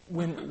that,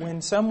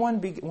 when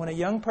a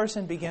young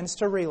person begins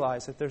to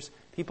realize that there's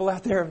people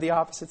out there of the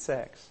opposite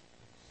sex,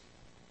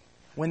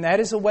 when that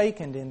is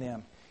awakened in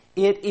them,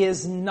 it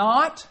is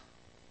not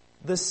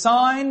the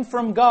sign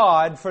from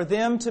God for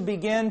them to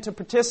begin to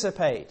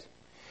participate.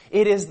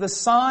 It is the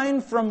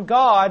sign from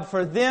God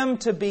for them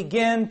to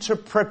begin to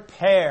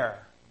prepare.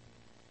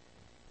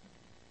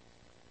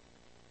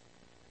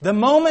 The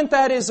moment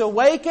that is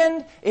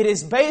awakened, it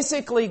is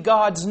basically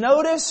God's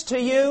notice to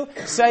you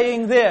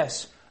saying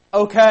this: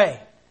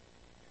 okay,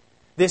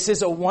 this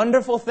is a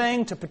wonderful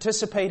thing. To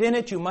participate in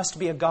it, you must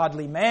be a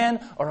godly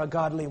man or a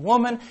godly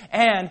woman.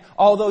 And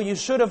although you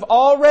should have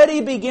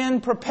already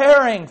begun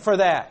preparing for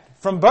that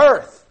from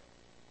birth,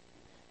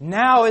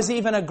 now is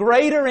even a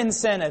greater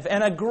incentive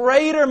and a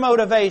greater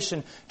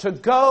motivation to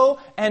go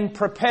and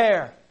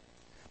prepare,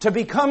 to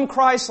become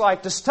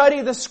Christ-like, to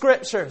study the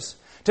Scriptures,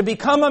 to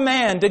become a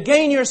man, to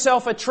gain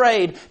yourself a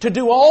trade, to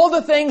do all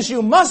the things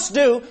you must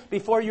do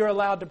before you're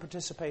allowed to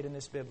participate in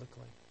this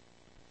biblically.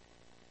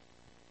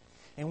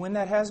 And when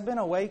that has been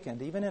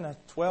awakened, even in a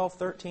 12,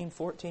 13,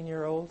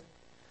 14-year-old,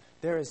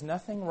 there is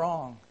nothing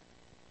wrong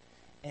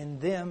in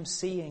them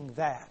seeing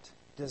that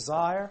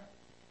desire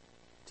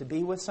to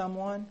be with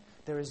someone.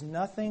 There is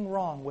nothing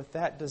wrong with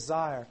that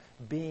desire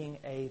being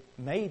a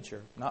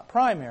major, not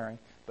primary,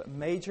 but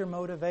major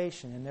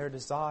motivation in their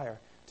desire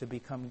to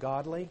become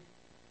godly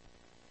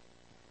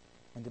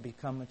and to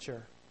become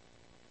mature.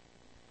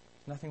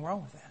 Nothing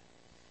wrong with that.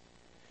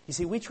 You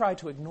see, we try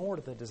to ignore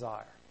the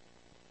desire.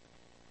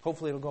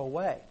 Hopefully it'll go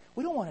away.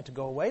 We don't want it to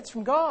go away. It's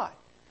from God.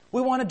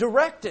 We want to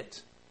direct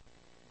it.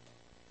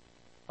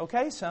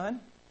 Okay, son?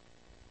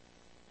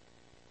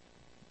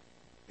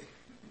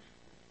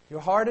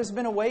 Your heart has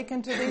been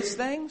awakened to these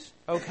things?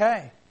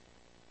 Okay.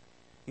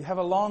 You have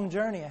a long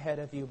journey ahead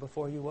of you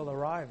before you will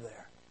arrive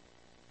there.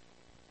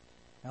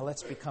 Now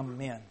let's become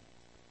men.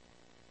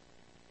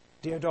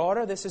 Dear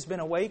daughter, this has been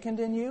awakened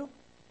in you?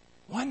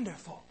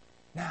 Wonderful.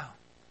 Now,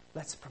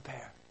 let's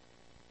prepare.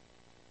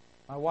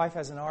 My wife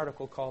has an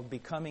article called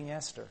Becoming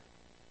Esther.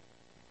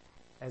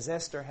 As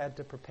Esther had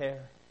to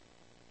prepare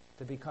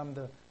to become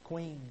the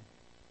queen,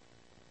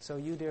 so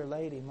you, dear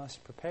lady,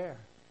 must prepare.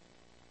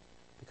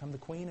 Become the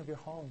queen of your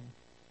home.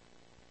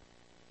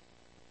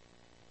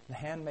 The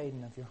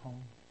handmaiden of your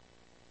home.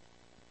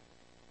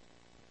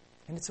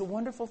 And it's a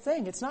wonderful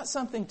thing. It's not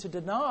something to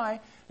deny.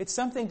 It's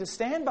something to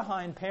stand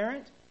behind,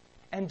 parent,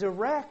 and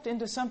direct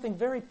into something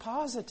very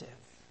positive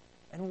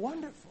and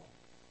wonderful.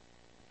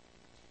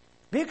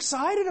 Be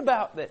excited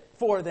about it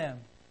for them.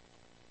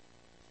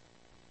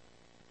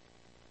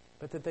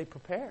 But that they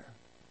prepare.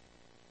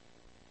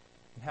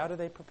 And how do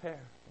they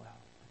prepare? Well,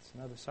 that's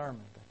another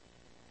sermon,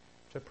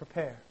 but to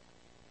prepare.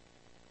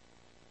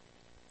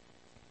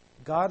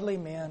 Godly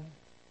men,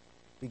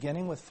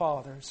 beginning with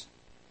fathers,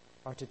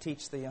 are to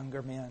teach the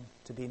younger men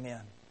to be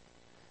men.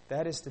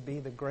 That is to be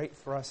the great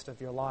thrust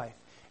of your life.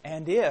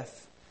 And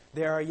if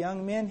there are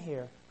young men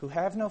here who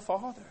have no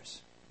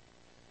fathers,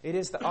 it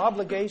is the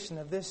obligation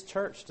of this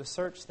church to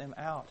search them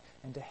out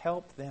and to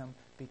help them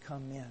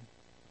become men.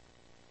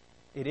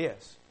 It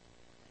is.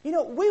 You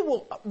know, we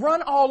will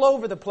run all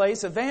over the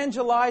place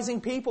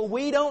evangelizing people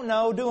we don't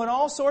know, doing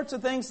all sorts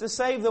of things to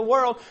save the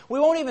world. We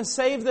won't even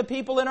save the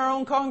people in our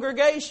own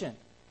congregation.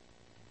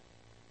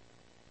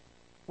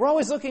 We're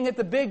always looking at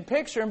the big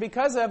picture, and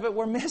because of it,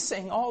 we're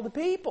missing all the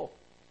people.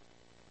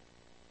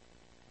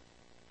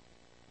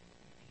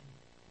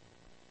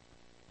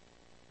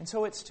 And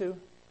so it's to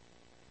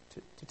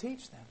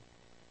teach them.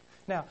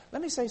 Now,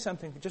 let me say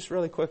something just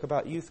really quick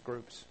about youth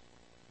groups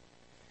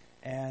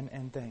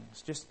and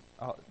things.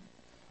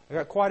 I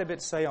got quite a bit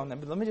to say on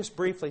them, but let me just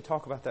briefly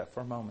talk about that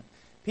for a moment.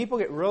 People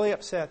get really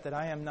upset that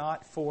I am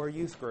not for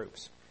youth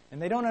groups. And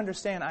they don't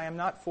understand I am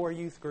not for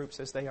youth groups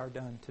as they are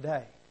done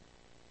today.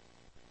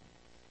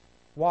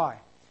 Why?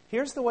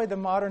 Here's the way the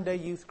modern day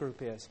youth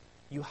group is.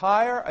 You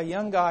hire a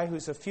young guy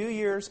who's a few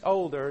years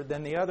older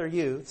than the other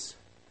youths,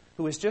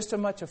 who is just as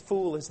much a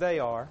fool as they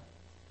are.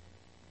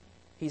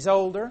 He's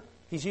older.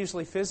 He's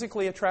usually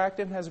physically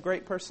attractive, has a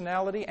great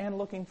personality, and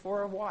looking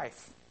for a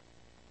wife.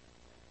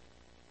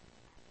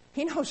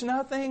 He knows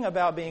nothing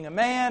about being a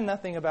man,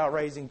 nothing about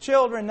raising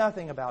children,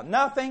 nothing about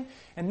nothing.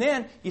 And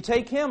then you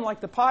take him like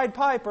the Pied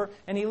Piper,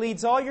 and he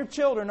leads all your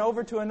children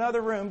over to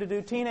another room to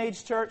do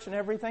teenage church and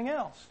everything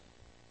else.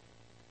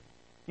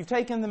 You've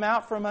taken them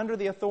out from under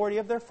the authority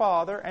of their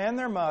father and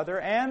their mother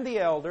and the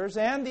elders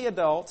and the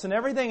adults and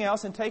everything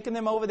else and taken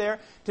them over there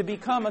to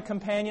become a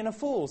companion of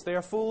fools. They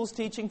are fools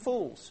teaching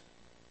fools.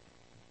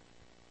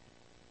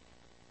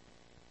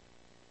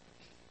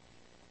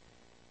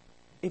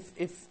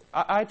 If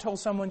I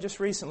told someone just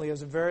recently, it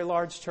was a very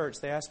large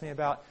church, they asked me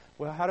about,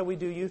 well, how do we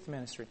do youth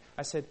ministry?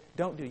 I said,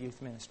 don't do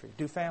youth ministry.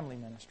 Do family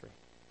ministry.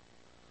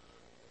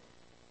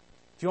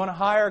 If you want to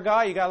hire a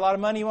guy, you got a lot of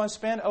money you want to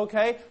spend,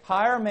 okay,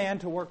 hire a man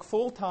to work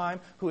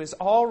full-time who has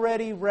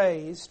already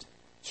raised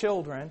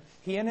children,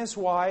 he and his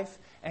wife,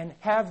 and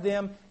have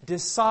them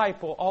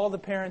disciple all the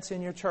parents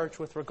in your church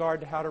with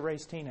regard to how to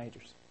raise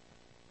teenagers.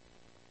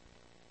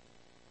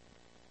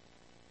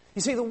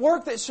 You see, the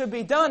work that should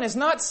be done is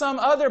not some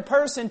other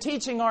person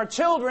teaching our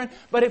children,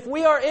 but if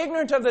we are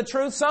ignorant of the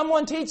truth,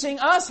 someone teaching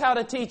us how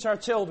to teach our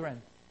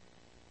children.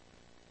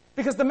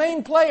 Because the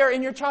main player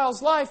in your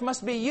child's life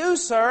must be you,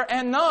 sir,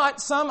 and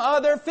not some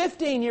other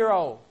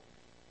 15-year-old.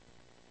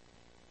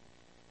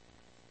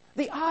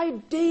 The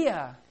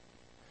idea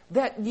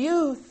that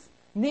youth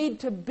need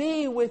to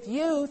be with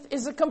youth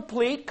is a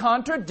complete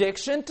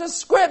contradiction to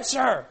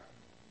Scripture.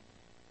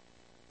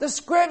 The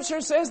Scripture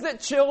says that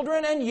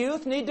children and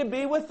youth need to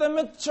be with the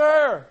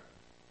mature.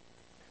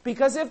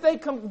 Because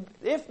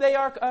if they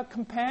are a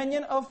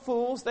companion of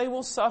fools, they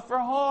will suffer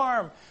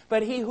harm.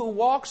 But he who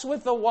walks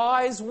with the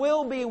wise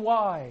will be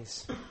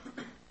wise.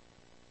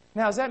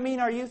 Now, does that mean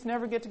our youth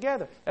never get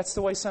together? That's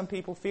the way some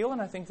people feel,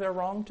 and I think they're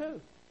wrong too.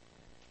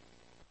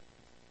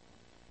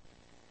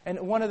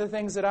 And one of the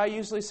things that I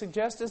usually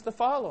suggest is the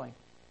following.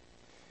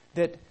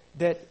 That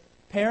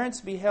parents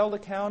be held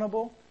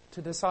accountable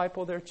to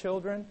disciple their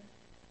children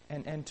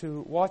and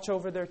to watch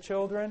over their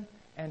children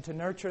and to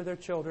nurture their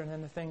children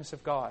in the things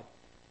of God.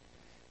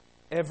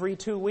 Every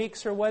 2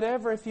 weeks or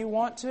whatever, if you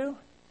want to,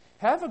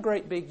 have a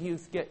great big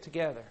youth get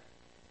together.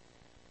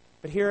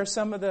 But here are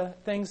some of the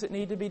things that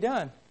need to be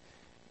done.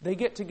 They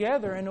get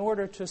together in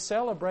order to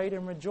celebrate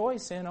and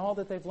rejoice in all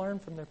that they've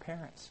learned from their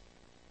parents.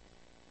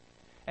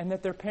 And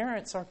that their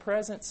parents are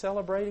present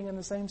celebrating in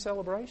the same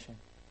celebration.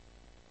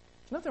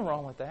 There's nothing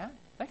wrong with that.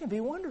 That can be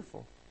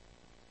wonderful.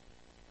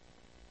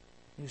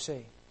 You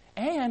see.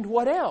 And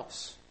what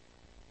else?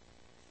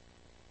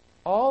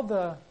 All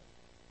the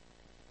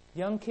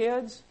young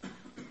kids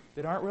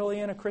that aren't really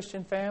in a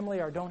Christian family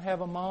or don't have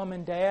a mom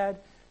and dad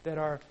that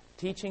are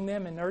teaching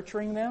them and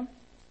nurturing them.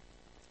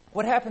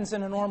 What happens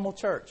in a normal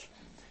church?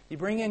 You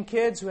bring in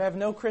kids who have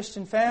no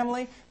Christian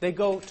family. They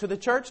go to the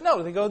church?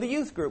 No, they go to the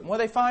youth group. And what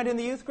do they find in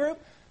the youth group?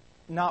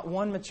 Not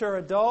one mature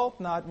adult,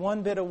 not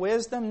one bit of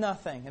wisdom,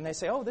 nothing. And they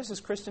say, oh, this is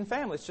Christian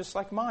family. It's just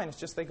like mine. It's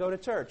just they go to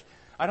church.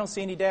 I don't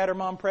see any dad or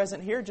mom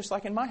present here, just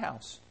like in my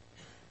house.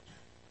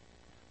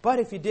 But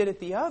if you did it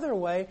the other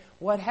way,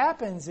 what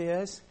happens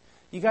is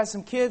you got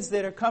some kids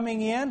that are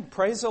coming in,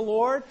 praise the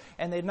Lord,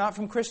 and they're not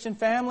from Christian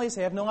families.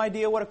 They have no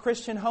idea what a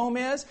Christian home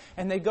is.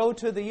 And they go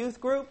to the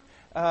youth group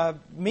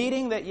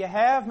meeting that you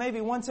have maybe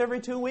once every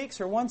 2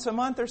 weeks or once a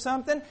month or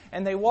something.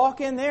 And they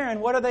walk in there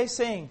and what are they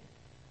seeing?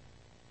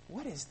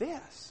 What is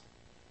this?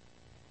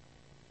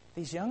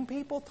 These young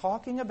people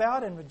talking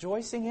about and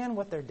rejoicing in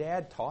what their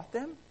dad taught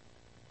them?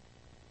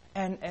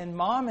 And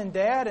mom and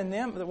dad and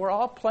them, we're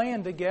all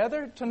playing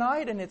together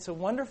tonight and it's a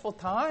wonderful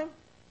time.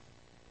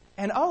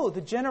 And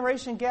the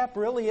generation gap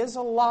really is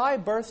a lie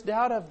birthed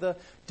out of the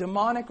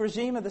demonic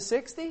regime of the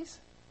 60s?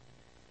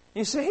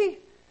 You see?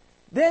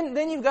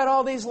 Then you've got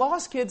all these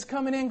lost kids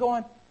coming in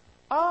going,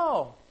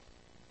 oh,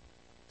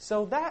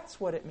 so that's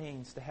what it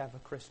means to have a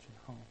Christian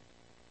home.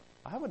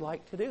 I would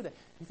like to do that.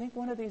 You think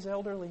one of these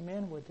elderly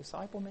men would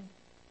disciple me?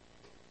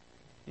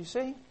 You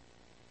see?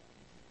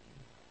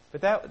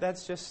 But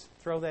that's just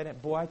throw that in.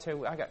 Boy, I tell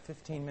you, I got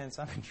 15 minutes.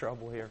 I'm in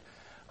trouble here.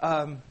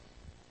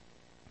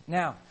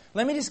 Now,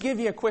 let me just give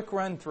you a quick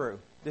run through.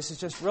 This is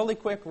just really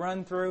quick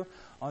run through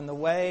on the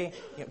way,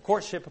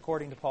 courtship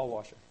according to Paul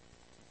Washer.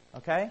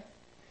 Okay?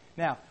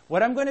 Now,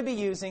 what I'm going to be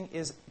using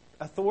is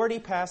authority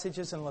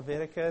passages in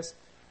Leviticus,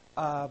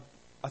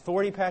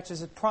 authority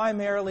passages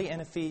primarily in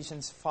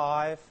Ephesians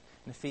 5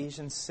 and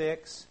Ephesians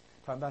 6.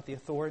 Talking about the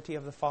authority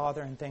of the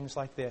Father and things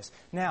like this.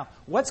 Now,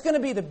 what's going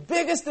to be the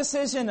biggest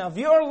decision of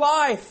your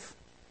life?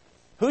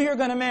 Who you're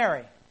going to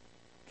marry.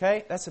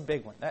 Okay? That's a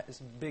big one. That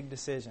is a big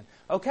decision.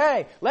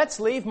 Okay,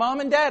 let's leave mom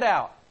and dad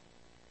out.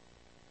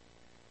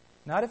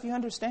 Not if you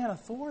understand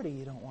authority,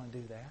 you don't want to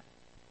do that.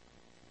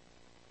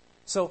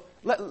 So,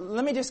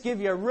 let me just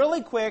give you a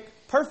really quick,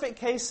 perfect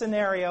case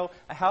scenario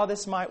of how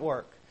this might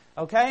work.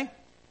 Okay?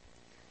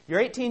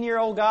 You're an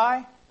 18-year-old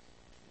guy.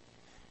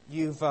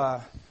 You've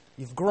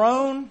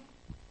grown.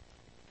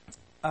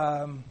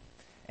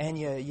 And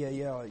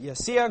you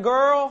see a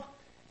girl,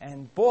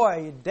 and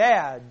boy,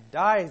 Dad,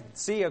 I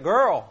see a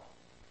girl.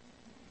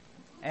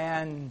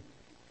 And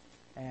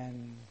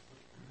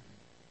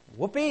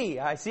whoopee,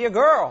 I see a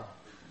girl.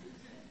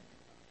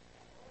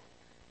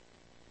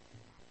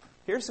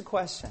 Here's the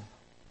question.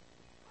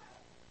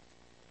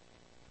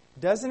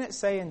 Doesn't it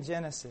say in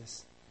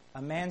Genesis,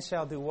 a man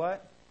shall do what?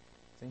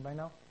 Does anybody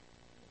know?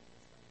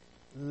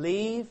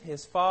 Leave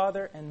his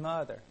father and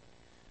mother.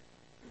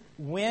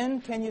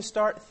 When can you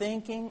start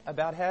thinking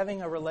about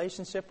having a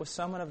relationship with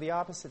someone of the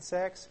opposite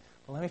sex?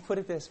 Well, let me put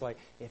it this way.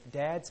 If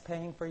Dad's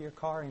paying for your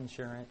car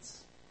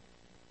insurance,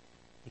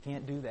 you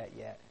can't do that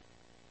yet.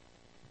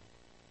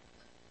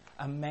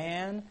 A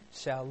man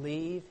shall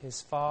leave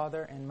his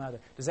father and mother.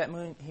 Does that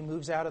mean he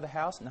moves out of the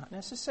house? Not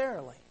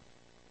necessarily.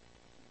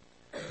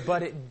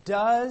 But it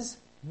does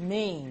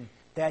mean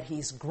that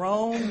he's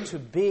grown to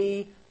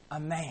be a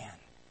man.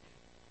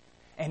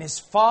 And his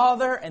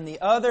father and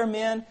the other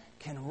men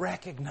can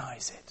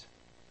recognize it.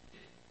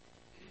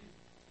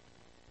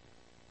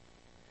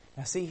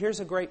 Now see,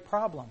 here's a great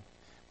problem.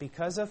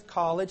 Because of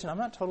college, and I'm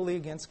not totally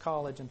against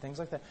college and things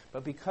like that,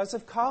 but because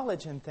of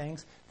college and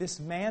things, this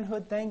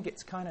manhood thing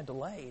gets kind of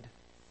delayed.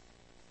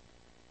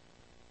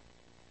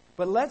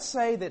 But let's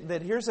say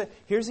that here's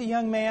a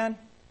young man.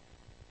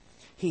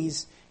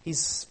 He's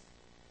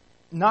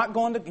not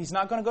going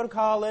to go to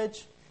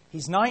college.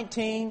 He's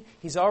 19.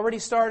 He's already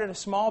started a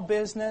small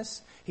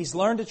business. He's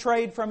learned to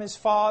trade from his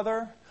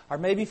father, or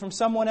maybe from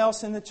someone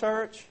else in the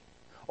church.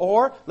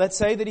 Or let's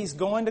say that he's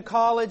going to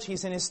college,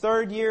 he's in his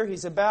third year,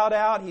 he's about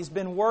out, he's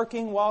been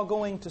working while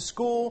going to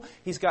school,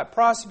 he's got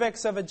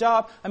prospects of a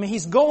job. I mean,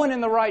 he's going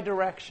in the right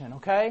direction,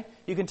 okay?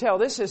 You can tell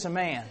this is a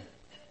man.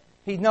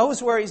 He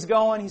knows where he's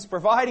going, he's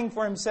providing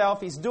for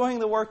himself, he's doing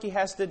the work he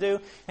has to do,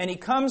 and he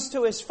comes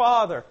to his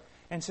father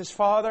and says,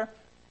 Father,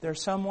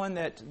 there's someone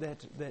that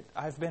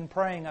I've been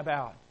praying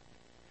about.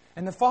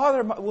 And the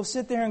father will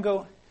sit there and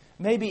go,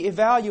 maybe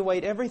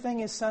evaluate everything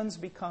his son's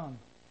become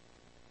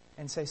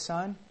and say,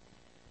 Son,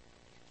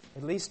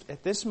 at least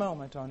at this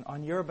moment,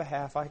 on your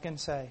behalf, I can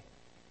say,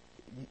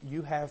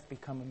 you have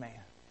become a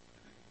man.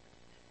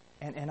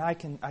 And I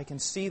can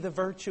see the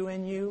virtue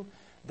in you,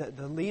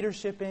 the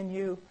leadership in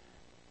you.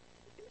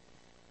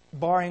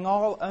 Barring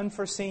all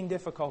unforeseen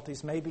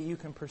difficulties, maybe you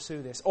can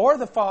pursue this. Or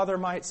the father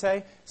might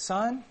say,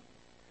 Son,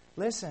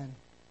 listen,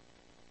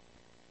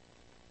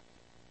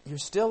 you're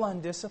still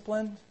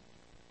undisciplined.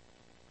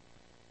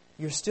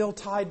 You're still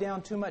tied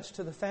down too much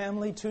to the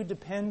family, too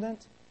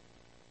dependent.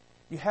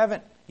 You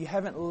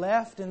haven't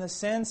left in the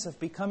sense of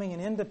becoming an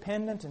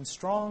independent and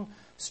strong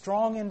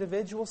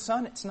individual.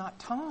 Son, it's not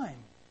time.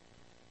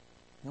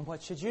 And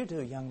what should you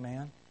do, young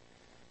man?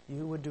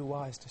 You would do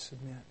wise to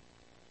submit.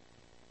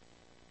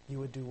 You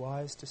would do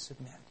wise to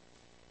submit.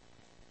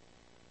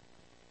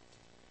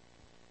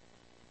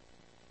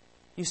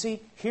 You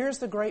see, here's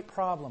the great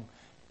problem.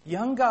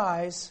 Young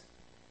guys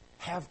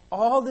have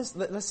all this,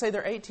 let's say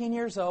they're 18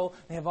 years old,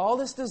 they have all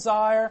this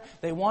desire,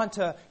 they want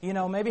to,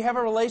 maybe have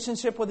a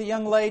relationship with a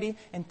young lady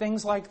and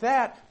things like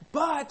that,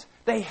 but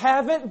they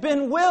haven't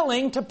been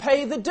willing to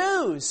pay the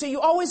dues. See,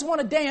 you always want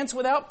to dance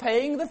without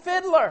paying the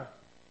fiddler.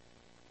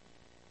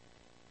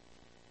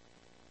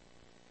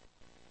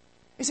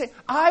 You say,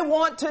 I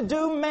want to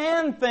do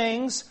man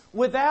things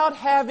without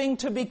having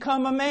to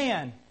become a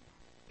man.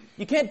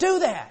 You can't do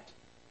that.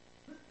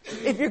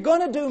 If you're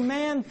going to do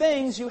man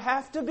things, you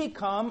have to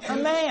become a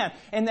man.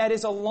 And that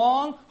is a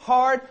long,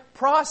 hard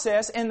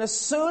process. And the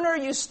sooner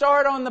you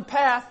start on the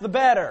path, the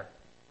better.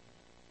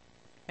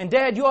 And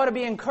Dad, you ought to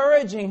be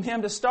encouraging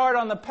them to start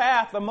on the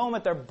path the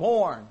moment they're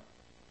born.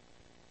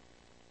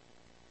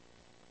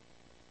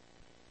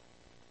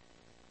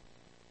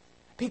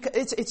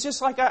 Because it's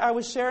just like I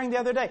was sharing the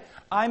other day.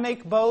 I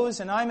make bows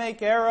and I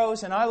make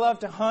arrows and I love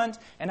to hunt.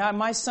 And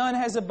my son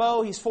has a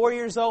bow. He's 4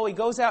 years old. He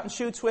goes out and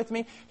shoots with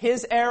me.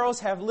 His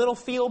arrows have little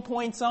field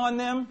points on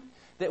them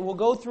that will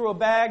go through a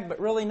bag, but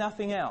really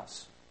nothing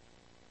else.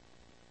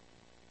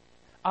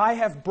 I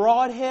have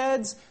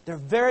broadheads. They're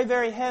very,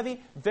 very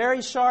heavy,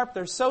 very sharp.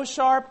 They're so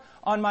sharp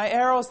on my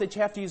arrows that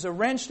you have to use a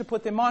wrench to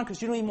put them on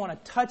because you don't even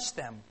want to touch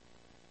them.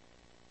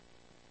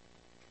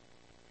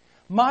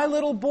 My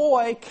little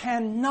boy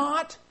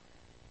cannot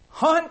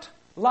hunt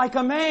like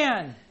a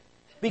man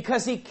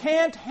because he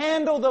can't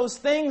handle those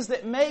things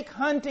that make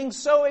hunting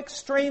so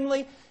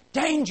extremely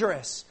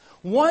dangerous.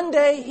 One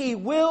day he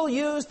will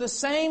use the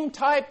same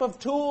type of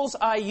tools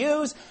I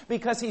use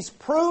because he's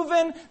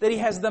proven that he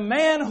has the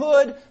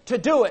manhood to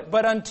do it.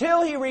 But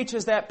until he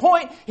reaches that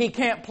point, he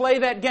can't play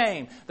that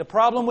game. The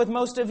problem with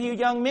most of you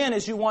young men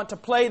is you want to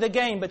play the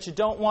game, but you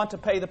don't want to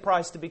pay the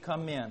price to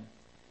become men.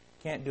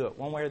 Can't do it,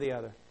 one way or the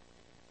other.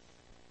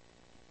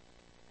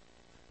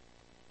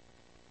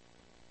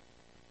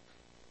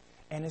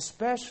 And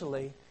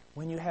especially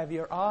when you have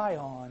your eye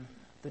on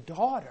the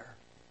daughter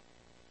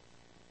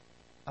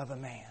of a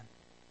man.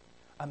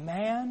 A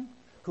man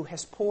who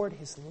has poured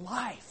his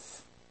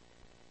life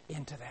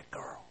into that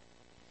girl.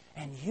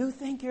 And you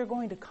think you're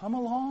going to come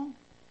along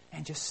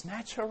and just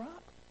snatch her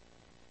up?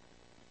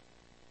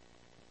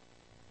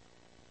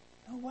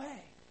 No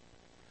way.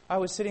 I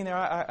was sitting there,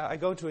 I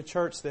go to a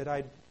church that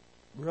I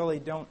really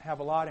don't have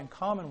a lot in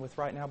common with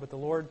right now, but the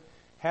Lord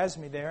has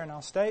me there and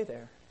I'll stay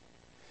there.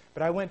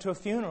 But I went to a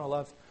funeral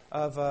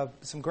of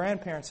some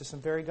grandparents of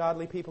some very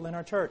godly people in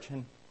our church.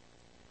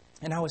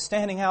 And I was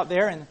standing out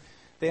there, and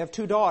they have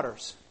 2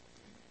 daughters.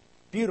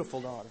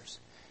 Beautiful daughters.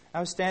 I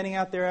was standing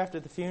out there after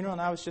the funeral, and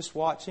I was just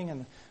watching,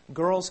 and the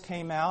girls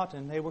came out,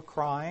 and they were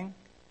crying.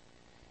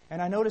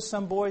 And I noticed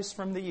some boys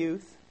from the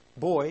youth,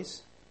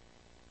 boys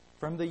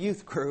from the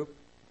youth group,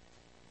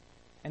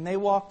 and they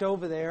walked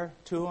over there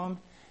to him,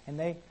 and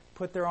they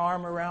put their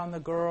arm around the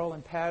girl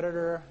and patted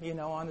her,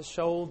 on the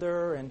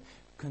shoulder and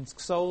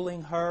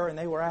consoling her, and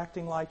they were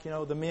acting like,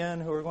 the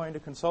men who were going to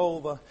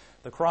console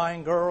the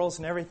crying girls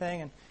and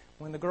everything. And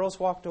when the girls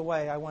walked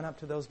away, I went up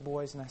to those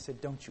boys and I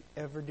said, "Don't you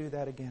ever do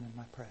that again in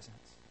my presence.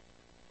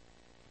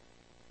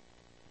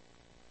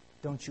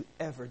 Don't you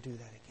ever do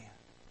that again.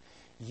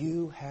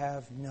 You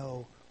have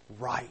no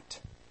right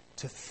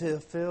to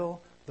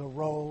fulfill the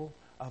role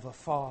of a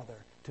father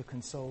to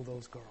console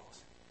those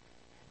girls.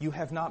 You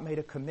have not made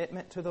a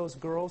commitment to those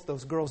girls.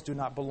 Those girls do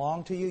not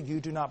belong to you. You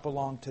do not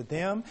belong to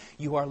them.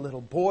 You are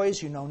little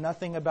boys. You know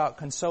nothing about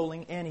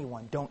consoling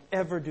anyone. Don't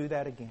ever do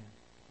that again."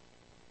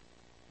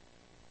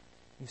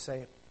 You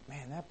say,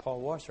 "Man, that Paul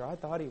Washer, I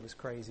thought he was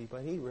crazy,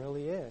 but he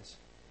really is."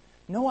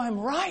 No, I'm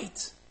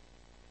right.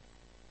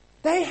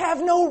 They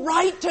have no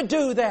right to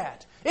do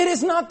that. It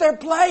is not their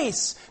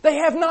place. They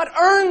have not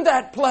earned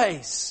that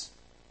place.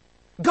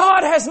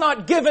 God has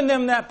not given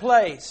them that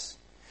place.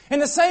 In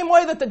the same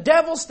way that the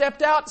devil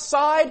stepped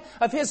outside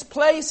of his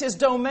place, his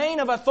domain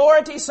of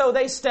authority, so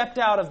they stepped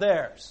out of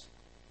theirs.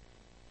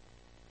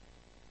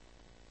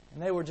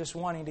 And they were just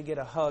wanting to get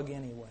a hug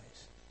anyways.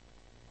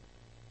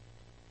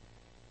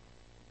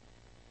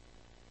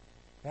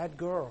 That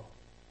girl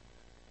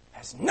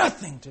has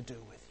nothing to do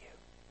with you.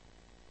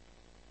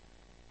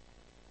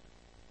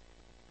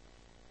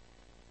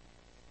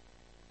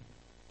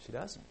 She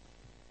doesn't.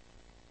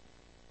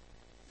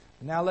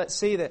 Now let's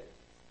see that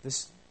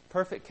this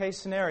perfect case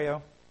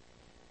scenario.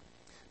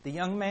 The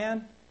young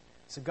man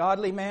is a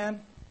godly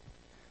man.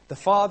 The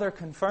father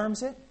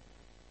confirms it.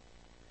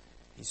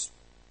 He's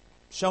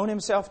shown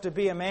himself to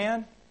be a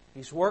man.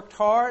 He's worked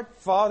hard.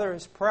 Father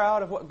is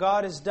proud of what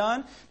God has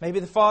done. Maybe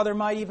the father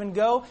might even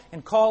go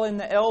and call in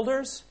the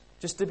elders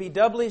just to be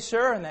doubly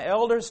sure. And the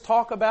elders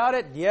talk about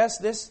it. Yes,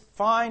 this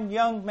fine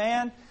young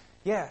man.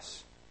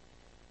 Yes.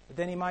 But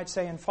then he might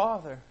say, "And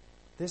Father,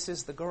 this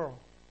is the girl."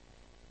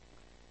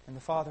 And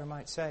the father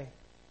might say,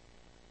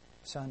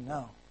 "Son,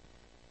 no."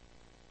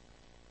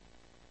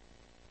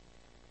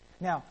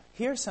 Now,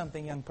 here's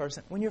something, young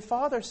person. When your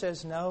father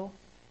says no,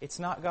 it's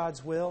not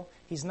God's will,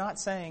 He's not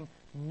saying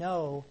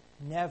no,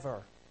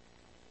 never.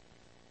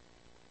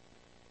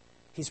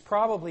 He's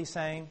probably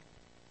saying,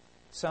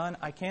 "Son,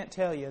 I can't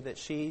tell you that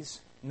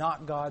she's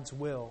not God's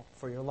will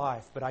for your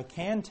life, but I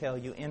can tell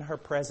you in her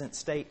present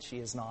state she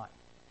is not.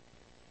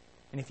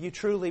 And if you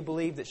truly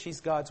believe that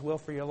she's God's will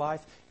for your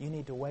life, you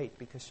need to wait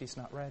because she's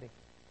not ready."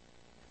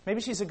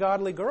 Maybe she's a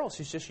godly girl.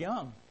 She's just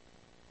young.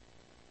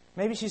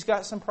 Maybe she's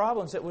got some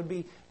problems that would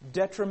be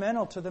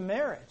detrimental to the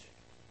marriage.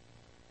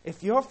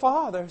 If your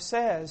father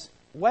says,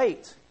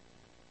 "Wait,"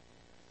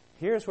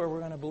 here's where we're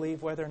going to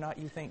believe whether or not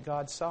you think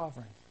God's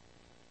sovereign.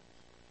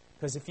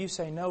 Because if you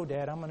say, "No,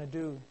 Dad, I'm going to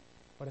do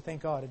what I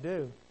think I ought to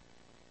do,"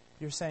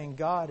 you're saying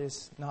God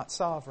is not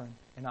sovereign,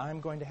 and I'm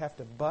going to have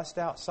to bust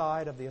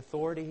outside of the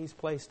authority He's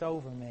placed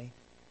over me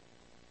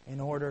in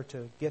order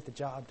to get the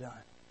job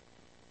done.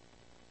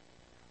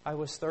 I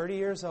was 30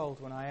 years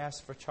old when I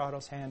asked for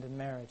Charlo's hand in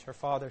marriage. Her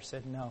father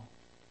said no.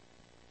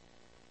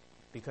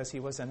 Because he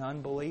was an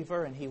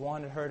unbeliever and he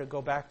wanted her to go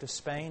back to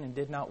Spain and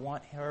did not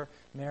want her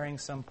marrying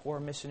some poor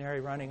missionary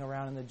running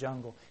around in the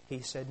jungle.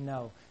 He said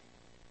no.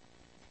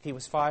 He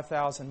was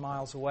 5,000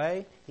 miles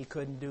away. He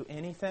couldn't do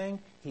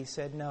anything. He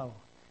said no.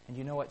 And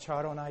you know what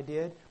Charlo and I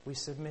did? We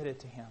submitted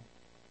to him.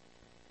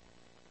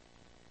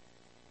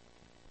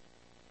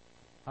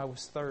 I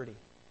was 30,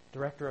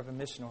 director of a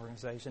mission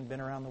organization,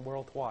 been around the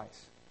world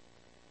twice.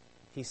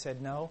 He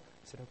said no.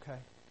 I said, "Okay."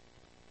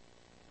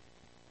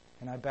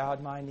 And I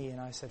bowed my knee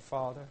and I said,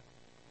 "Father,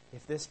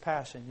 if this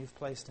passion you've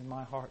placed in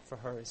my heart for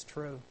her is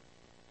true,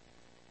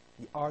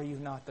 are you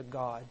not the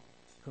God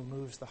who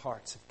moves the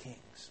hearts of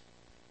kings?"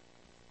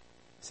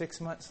 6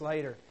 months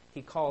later,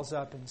 he calls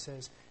up and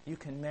says, "You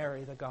can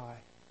marry the guy."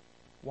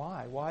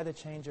 Why? Why the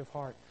change of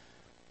heart?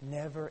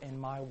 Never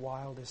in my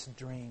wildest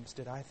dreams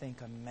did I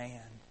think a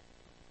man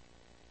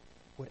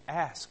would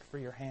ask for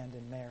your hand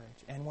in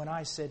marriage. And when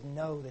I said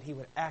no, that he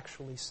would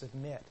actually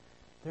submit.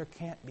 There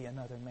can't be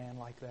another man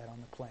like that on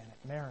the planet.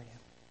 Marry him.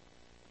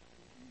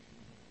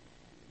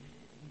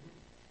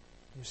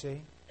 You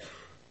see?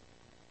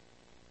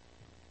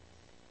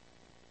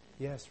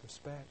 Yes,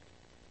 respect.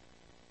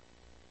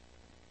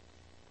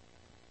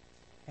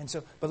 And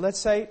so, but let's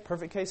say,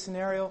 perfect case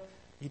scenario,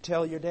 you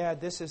tell your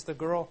dad, "This is the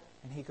girl,"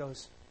 and he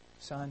goes,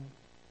 "Son,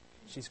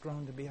 she's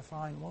grown to be a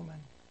fine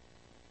woman.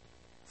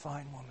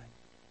 Fine woman."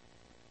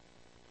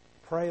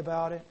 Pray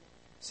about it.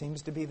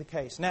 Seems to be the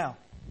case. Now,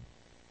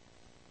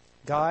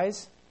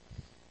 guys,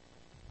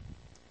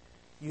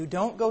 you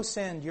don't go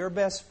send your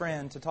best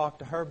friend to talk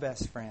to her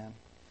best friend,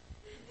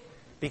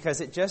 because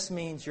it just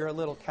means you're a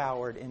little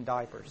coward in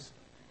diapers.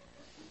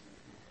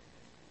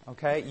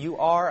 Okay? You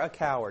are a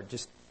coward.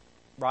 Just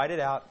write it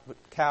out.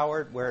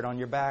 Coward, wear it on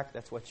your back.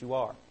 That's what you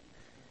are.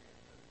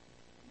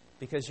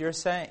 Because you're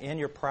saying, and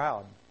you're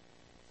proud.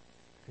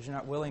 Because you're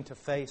not willing to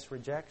face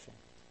rejection.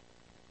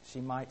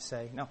 She might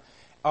say no.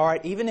 All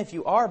right, even if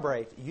you are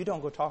brave, you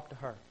don't go talk to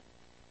her.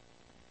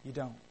 You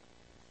don't.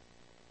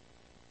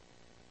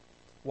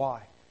 Why?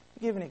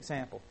 I'll give an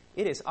example.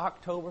 It is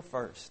October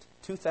 1st,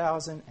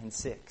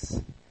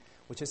 2006,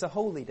 which is a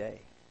holy day.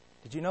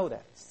 Did you know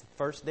that? It's the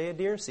first day of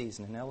deer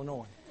season in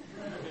Illinois.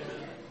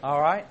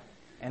 All right?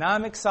 And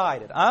I'm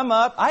excited. I'm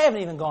up. I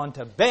haven't even gone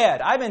to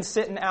bed. I've been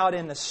sitting out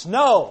in the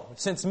snow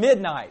since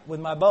midnight with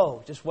my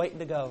bow, just waiting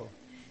to go.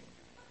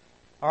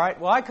 All right?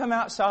 Well, I come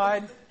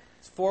outside.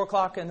 It's 4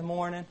 o'clock in the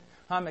morning.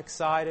 I'm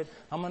excited.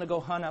 I'm going to go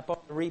hunt up on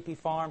the Reapy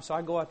farm. So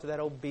I go out to that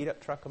old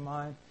beat-up truck of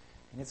mine,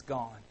 and it's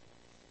gone.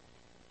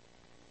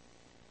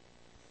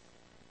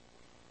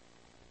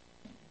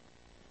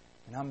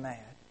 And I'm mad.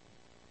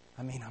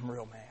 I mean, I'm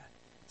real mad.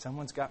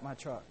 Someone's got my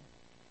truck.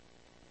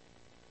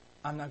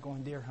 I'm not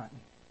going deer hunting.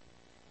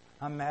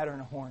 I'm madder than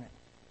a hornet.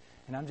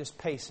 And I'm just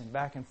pacing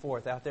back and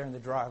forth out there in the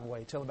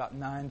driveway till about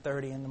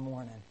 9:30 in the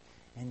morning.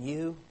 And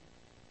you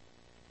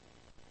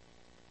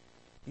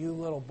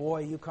little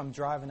boy, you come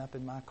driving up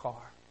in my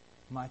car,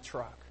 my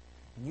truck.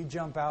 And you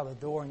jump out of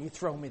the door and you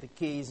throw me the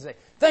keys and say,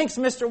 "Thanks,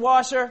 Mr.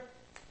 Washer.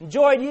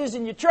 Enjoyed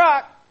using your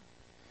truck."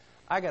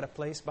 I got a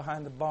place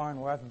behind the barn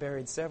where I've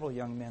buried several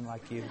young men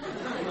like you.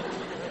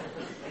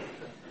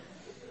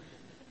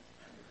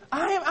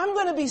 I'm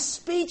going to be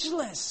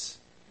speechless.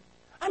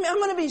 I mean, I'm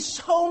going to be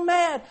so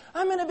mad.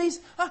 I'm going to be...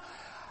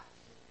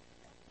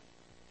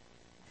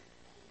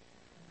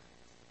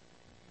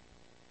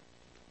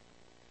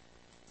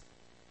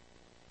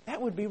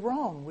 That would be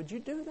wrong. Would you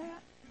do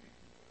that?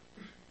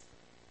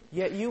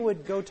 Yet you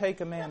would go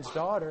take a man's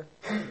daughter.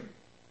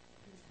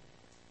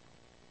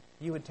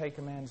 You would take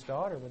a man's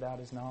daughter without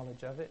his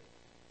knowledge of it.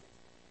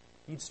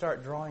 You'd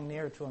start drawing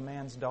near to a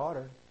man's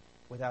daughter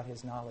without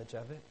his knowledge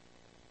of it.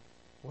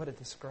 What a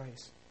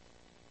disgrace.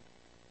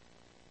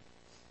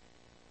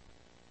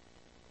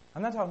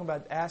 I'm not talking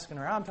about asking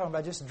her out. I'm talking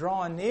about just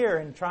drawing near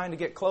and trying to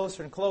get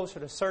closer and closer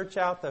to search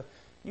out the...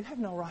 You have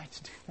no right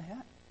to do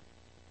that.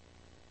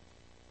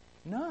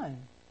 None.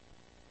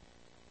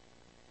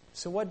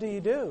 So what do?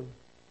 You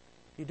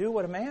do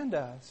what a man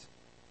does.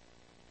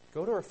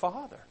 Go to her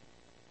father.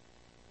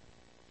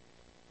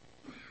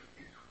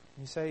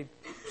 You say,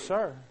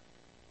 "Sir,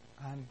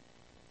 I've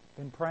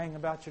been praying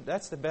about you."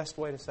 That's the best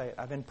way to say it.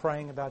 I've been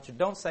praying about you.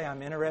 Don't say,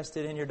 "I'm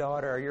interested in your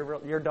daughter," or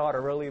your daughter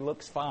really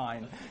looks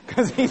fine,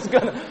 because he's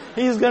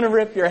gonna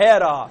rip your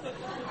head off.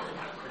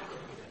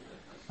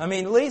 I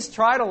mean, at least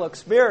try to look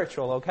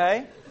spiritual,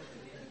 okay?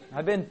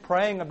 I've been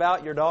praying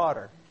about your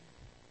daughter.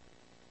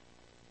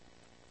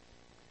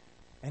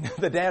 And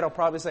the dad will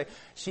probably say,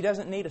 "She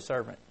doesn't need a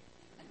servant."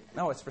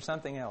 No, it's for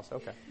something else.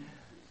 Okay.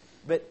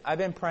 But I've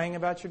been praying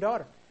about your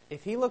daughter.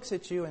 If he looks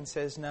at you and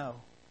says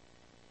no,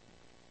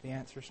 the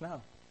answer is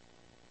no.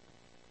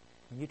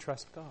 And you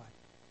trust God.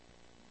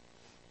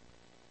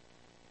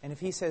 And if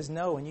he says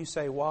no and you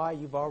say why,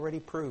 you've already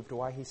proved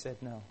why he said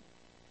no.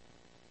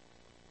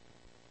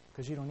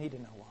 Because you don't need to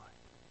know why.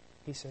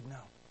 He said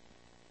no.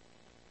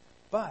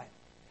 But,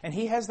 and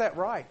he has that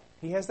right.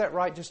 He has that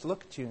right just to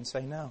look at you and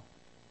say no.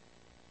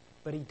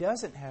 But he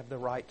doesn't have the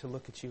right to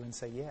look at you and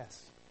say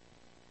yes.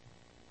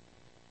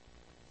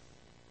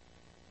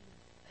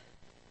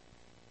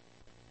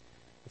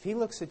 If he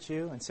looks at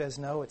you and says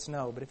no, it's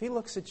no. But if he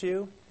looks at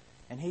you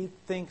and he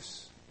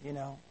thinks,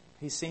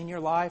 he's seen your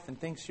life and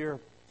thinks you'd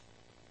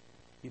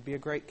be a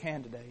great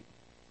candidate,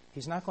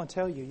 he's not going to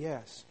tell you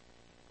yes.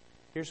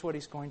 Here's what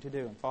he's going to do.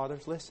 And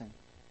fathers, listen.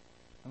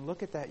 And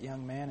look at that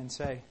young man and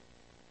say,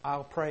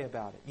 "I'll pray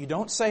about it." You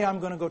don't say, "I'm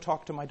going to go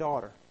talk to my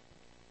daughter."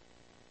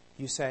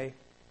 You say,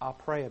 "I'll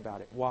pray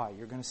about it." Why?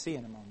 You're going to see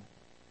in a moment.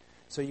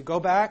 So you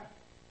go back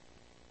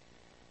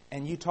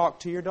and you talk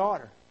to your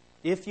daughter.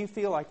 If you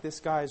feel like this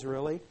guy is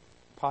really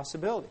a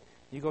possibility,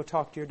 you go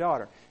talk to your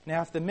daughter.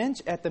 Now, if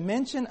at the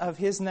mention of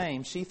his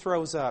name she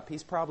throws up,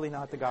 he's probably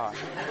not the guy.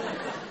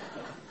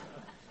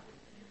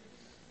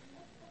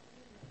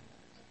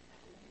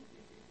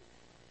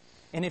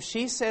 And if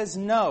she says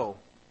no,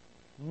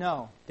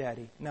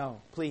 Daddy,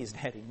 no, please,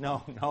 Daddy,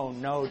 no,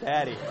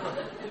 Daddy,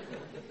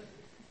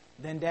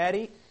 then,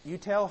 Daddy, you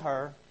tell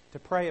her to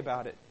pray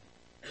about it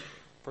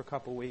for a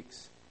couple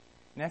weeks.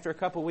 And after a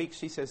couple weeks,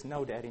 she says,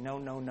 "No, Daddy,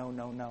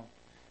 no.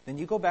 Then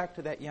you go back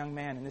to that young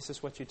man, and this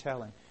is what you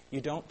tell him.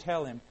 You don't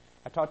tell him,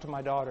 "I talked to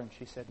my daughter, and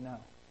she said no."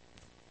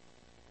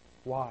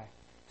 Why?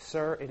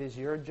 Sir, it is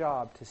your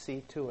job to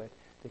see to it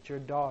that your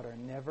daughter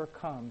never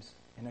comes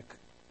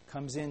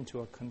into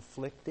a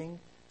conflicting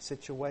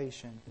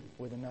situation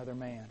with another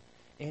man.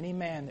 Any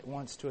man that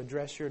wants to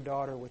address your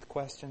daughter with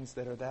questions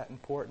that are that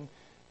important,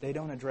 they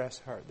don't address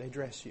her. They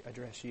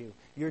address you.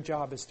 Your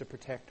job is to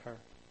protect her.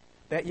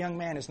 That young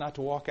man is not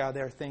to walk out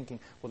there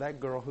thinking, "Well, that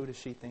girl, who does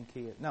she think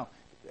he is?" No,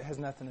 it has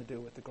nothing to do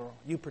with the girl.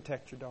 You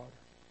protect your daughter.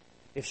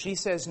 If she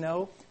says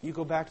no, you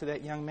go back to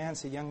that young man and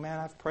say, "Young man,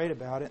 I've prayed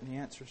about it," and the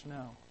answer is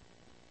no.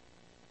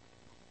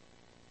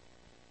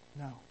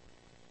 No.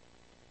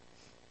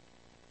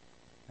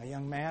 Now,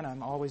 young man,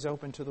 I'm always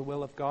open to the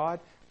will of God.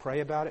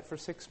 Pray about it for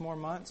 6 more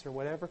months or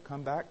whatever.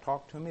 Come back,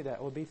 talk to me.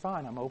 That will be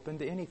fine. I'm open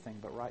to anything.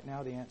 But right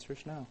now, the answer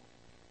is no.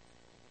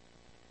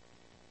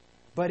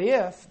 But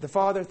if the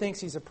father thinks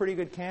he's a pretty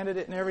good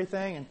candidate and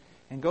everything,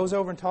 and goes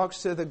over and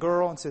talks to the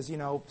girl and says,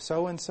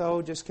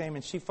 so-and-so just came,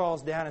 and she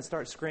falls down and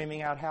starts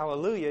screaming out,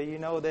 hallelujah, you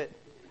know that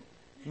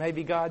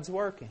maybe God's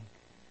working.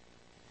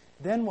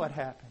 Then what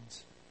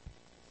happens?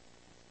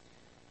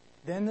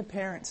 Then the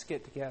parents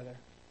get together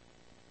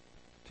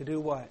to do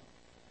what?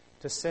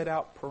 To set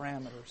out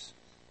parameters.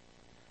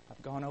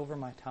 I've gone over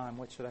my time.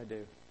 What should I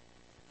do?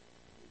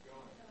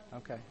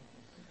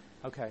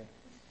 Okay.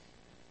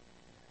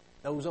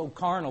 Those old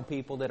carnal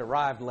people that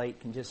arrived late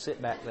can just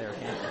sit back there,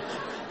 can't they?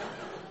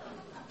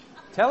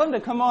 Tell them to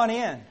come on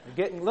in.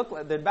 Look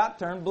like they're about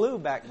to turn blue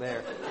back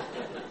there.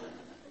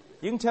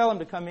 You can tell them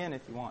to come in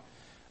if you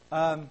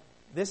want.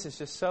 This is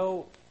just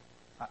so...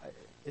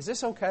 is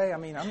this okay? I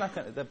mean, I'm not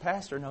going to... The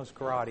pastor knows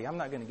karate. I'm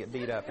not going to get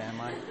beat up,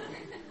 am I?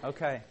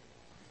 Okay.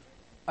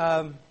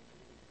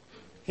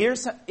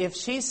 If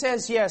she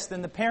says yes,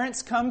 then the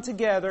parents come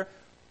together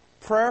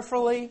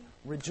prayerfully,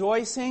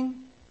 rejoicing,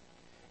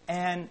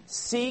 and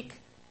seek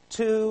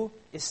to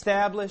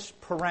establish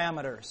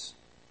parameters.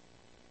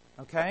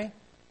 Okay?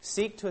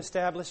 Seek to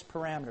establish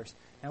parameters.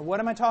 Now, what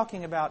am I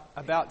talking about?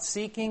 About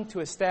seeking to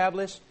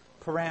establish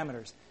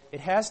parameters.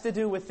 It has to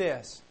do with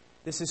this.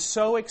 This is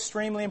so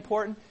extremely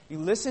important. You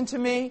listen to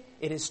me.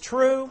 It is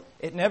true.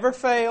 It never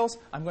fails.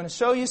 I'm going to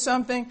show you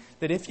something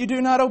that if you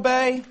do not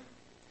obey,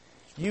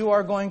 you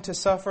are going to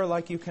suffer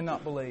like you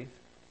cannot believe.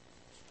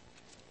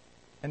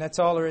 And that's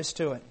all there is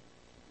to it.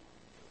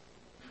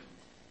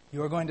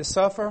 You are going to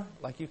suffer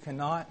like you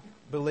cannot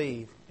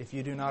believe if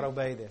you do not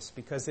obey this,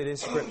 because it is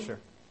Scripture.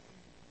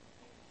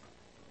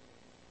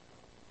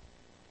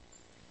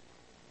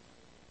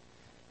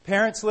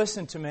 Parents,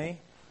 listen to me.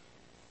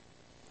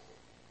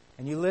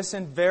 And you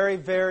listen very,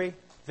 very,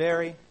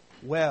 very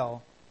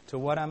well to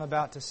what I'm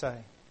about to say.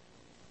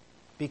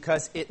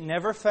 Because it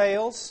never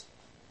fails.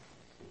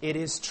 It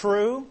is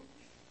true.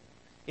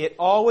 It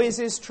always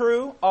is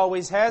true,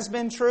 always has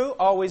been true,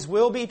 always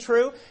will be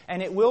true,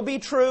 and it will be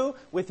true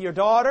with your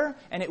daughter,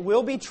 and it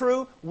will be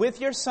true with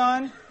your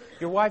son.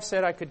 Your wife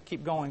said I could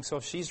keep going, so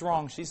if she's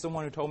wrong, she's the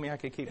one who told me I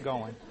could keep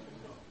going.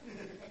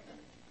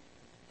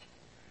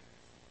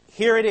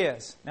 Here it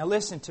is. Now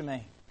listen to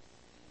me.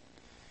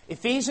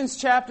 Ephesians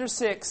chapter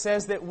 6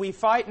 says that we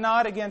fight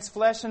not against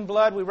flesh and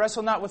blood. We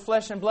wrestle not with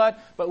flesh and blood,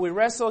 but we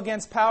wrestle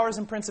against powers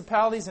and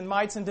principalities and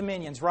mights and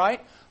dominions,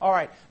 right? All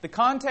right. The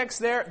context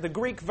there, the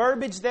Greek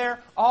verbiage there,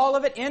 all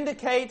of it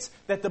indicates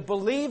that the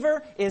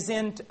believer is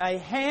in a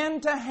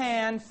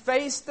hand-to-hand,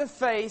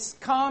 face-to-face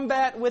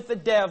combat with the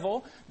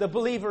devil. The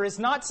believer is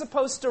not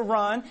supposed to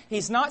run.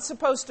 He's not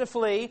supposed to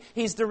flee.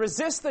 He's to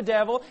resist the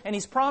devil. And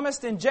he's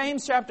promised in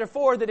James chapter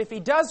 4 that if he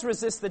does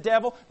resist the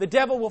devil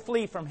will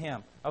flee from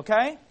him.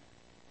 Okay?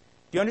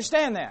 Do you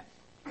understand that?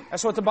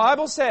 That's what the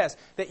Bible says.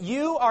 That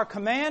you are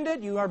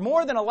commanded, you are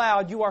more than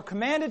allowed, you are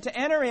commanded to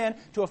enter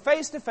into a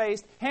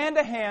face-to-face,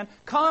 hand-to-hand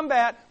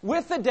combat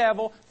with the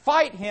devil,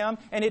 fight him,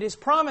 and it is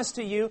promised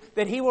to you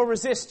that he will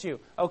resist you.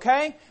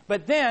 Okay?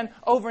 But then,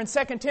 over in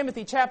 2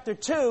 Timothy chapter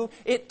 2,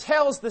 it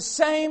tells the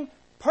same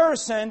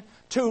person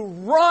to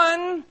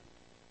run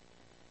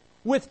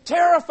with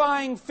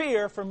terrifying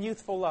fear from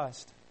youthful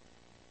lust.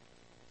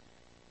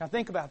 Now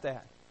think about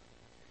that.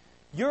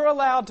 You're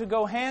allowed to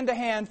go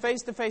hand-to-hand,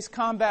 face-to-face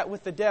combat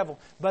with the devil.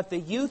 But the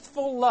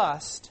youthful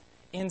lust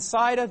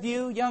inside of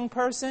you, young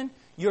person,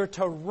 you're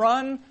to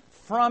run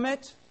from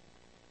it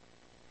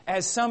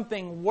as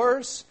something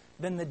worse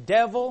than the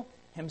devil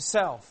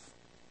himself.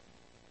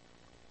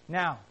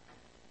 Now,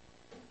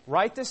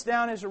 write this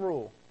down as a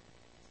rule.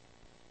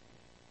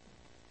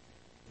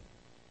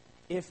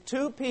 If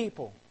two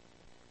people,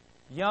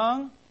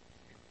 young,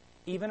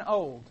 even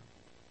old,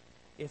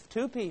 if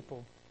two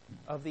people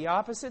of the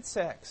opposite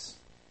sex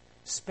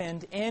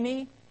spend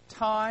any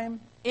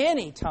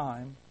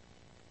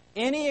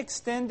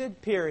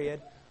extended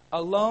period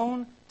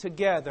alone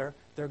together,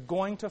 they're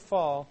going to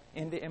fall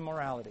into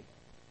immorality.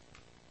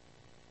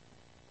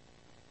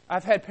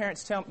 I've had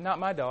parents tell me, not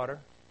my daughter,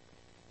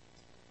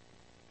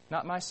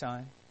 not my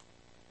son.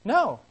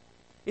 No,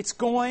 it's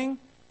going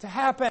to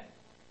happen.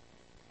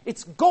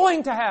 It's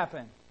going to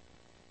happen.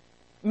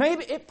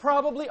 Maybe it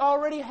probably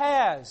already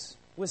has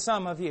with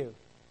some of you.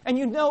 And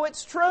you know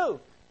it's true.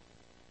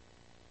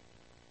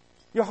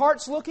 Your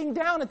heart's looking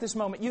down at this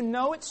moment. You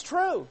know it's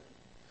true.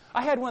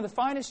 I had one of the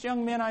finest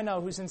young men I know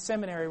who's in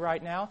seminary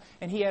right now,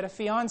 and he had a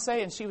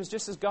fiancée, and she was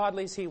just as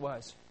godly as he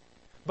was.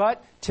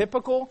 But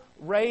typical,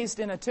 raised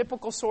in a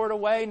typical sort of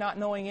way, not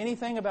knowing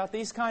anything about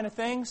these kind of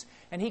things.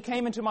 And he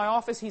came into my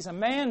office. He's a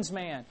man's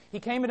man. He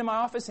came into my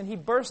office and he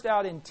burst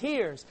out in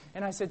tears.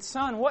 And I said,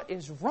 "Son, what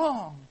is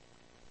wrong?"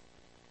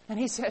 And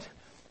he said,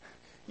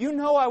 "You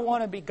know I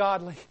want to be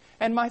godly.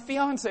 And my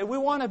fiancé, we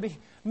want to be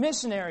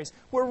missionaries.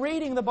 We're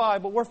reading the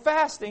Bible, we're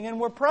fasting, and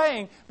we're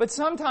praying. But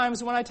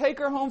sometimes when I take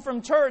her home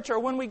from church, or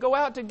when we go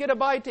out to get a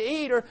bite to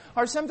eat, or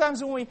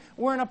sometimes when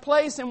we're in a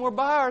place and we're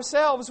by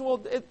ourselves,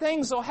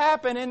 things will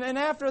happen. And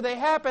after they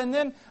happen,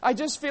 then I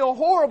just feel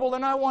horrible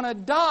and I want to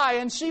die.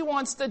 And she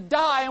wants to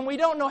die, and we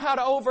don't know how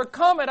to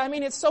overcome it. I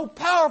mean, it's so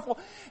powerful.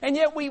 And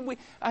yet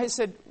I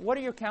said, "What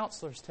do your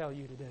counselors tell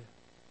you to do?"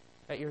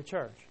 at your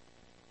church?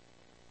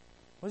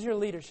 What does your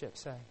leadership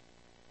say?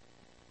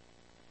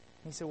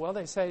 He said, well,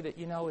 they say that,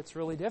 it's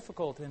really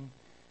difficult and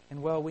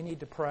well, we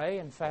need to pray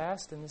and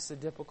fast, and this is a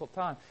difficult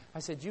time. I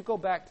said, you go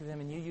back to them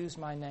and you use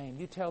my name.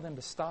 You tell them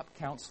to stop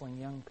counseling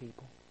young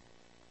people.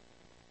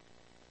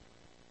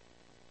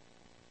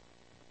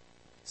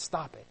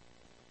 Stop it.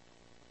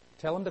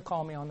 Tell them to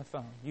call me on the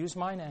phone. Use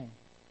my name.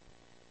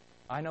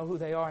 I know who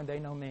they are and they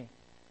know me.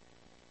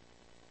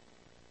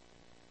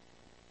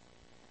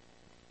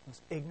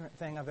 Most ignorant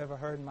thing I've ever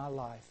heard in my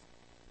life.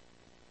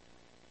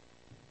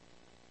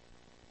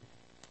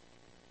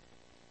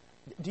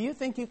 Do you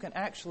think you can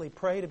actually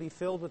pray to be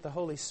filled with the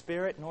Holy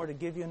Spirit in order to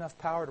give you enough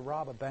power to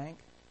rob a bank?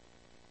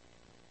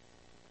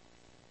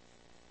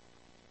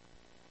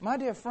 My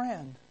dear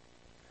friend,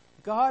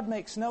 God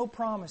makes no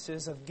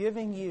promises of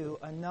giving you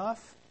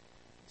enough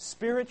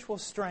spiritual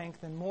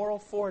strength and moral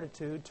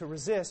fortitude to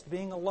resist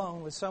being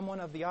alone with someone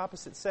of the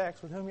opposite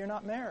sex with whom you're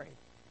not married.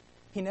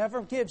 He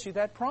never gives you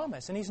that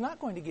promise, and He's not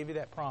going to give you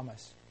that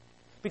promise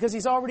because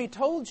He's already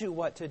told you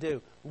what to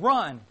do.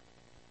 Run.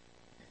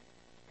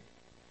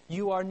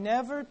 You are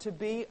never to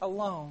be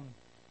alone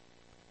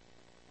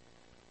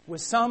with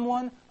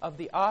someone of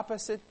the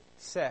opposite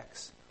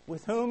sex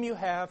with whom you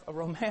have a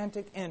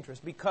romantic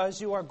interest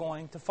because you are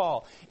going to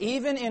fall.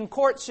 Even in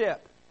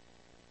courtship,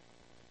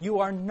 you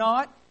are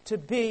not to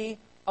be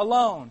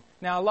alone.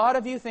 Now, a lot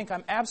of you think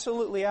I'm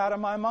absolutely out of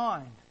my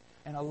mind.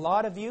 And a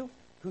lot of you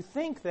who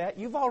think that,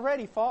 you've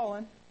already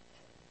fallen.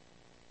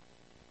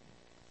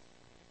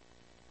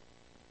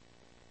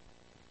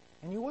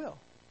 And you will.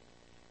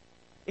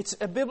 It's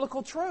a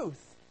biblical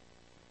truth.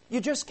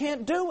 You just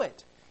can't do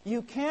it.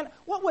 You can't.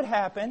 What would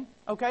happen?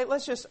 Okay,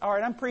 all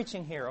right, I'm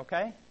preaching here,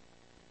 okay?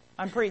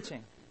 I'm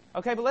preaching.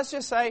 Okay, but let's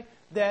just say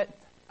that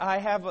I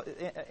have,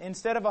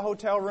 instead of a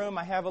hotel room,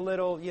 I have a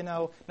little,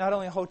 not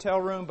only a hotel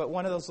room, but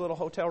one of those little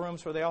hotel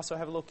rooms where they also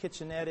have a little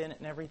kitchenette in it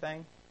and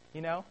everything,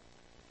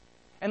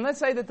 And let's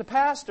say that the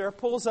pastor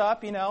pulls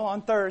up,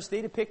 on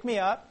Thursday to pick me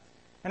up.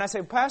 And I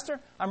say, Pastor,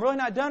 I'm really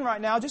not done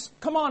right now. Just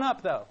come on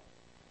up, though.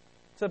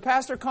 So the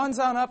pastor comes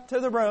on up to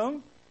the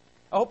room,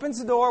 opens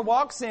the door,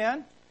 walks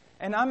in,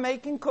 and I'm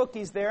making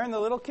cookies there in the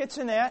little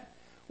kitchenette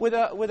with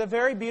a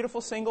very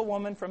beautiful single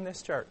woman from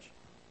this church.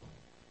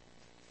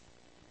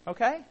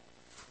 Okay?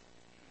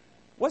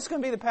 What's going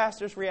to be the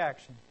pastor's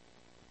reaction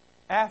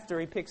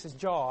after he picks his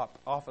jaw up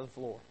off of the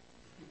floor?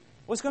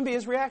 What's going to be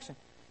his reaction?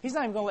 He's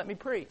not even going to let me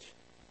preach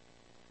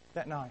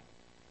that night.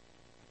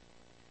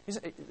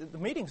 The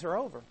meetings are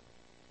over.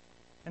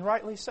 And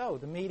rightly so.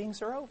 The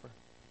meetings are over.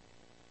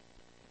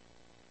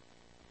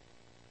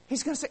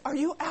 He's going to say, are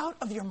you out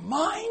of your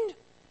mind?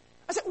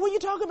 I said, what are you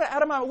talking about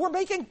out of my mind? We're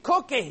making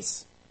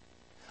cookies.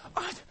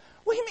 What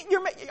do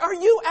you mean? Are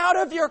you out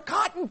of your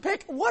cotton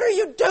pick? What are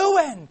you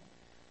doing?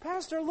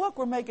 Pastor, look,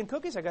 we're making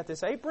cookies. I got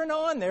this apron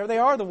on. There they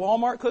are, the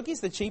Walmart cookies,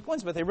 the cheap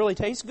ones, but they really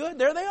taste good.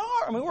 There they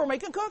are. We're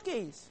making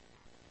cookies.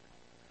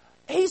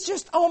 He's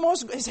just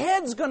his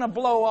head's going to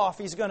blow off.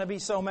 He's going to be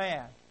so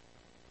mad.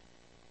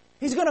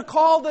 He's going to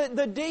call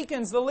the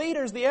deacons, the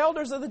leaders, the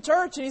elders of the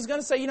church, and he's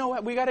going to say, you know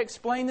what, we got to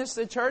explain this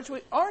to the church.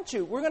 Aren't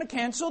you? We're going to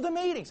cancel the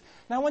meetings.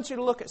 Now I want you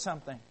to look at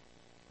something.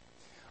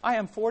 I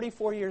am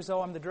 44 years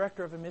old. I'm the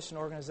director of a mission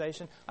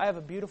organization. I have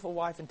a beautiful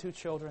wife and 2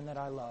 children that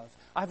I love.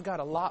 I've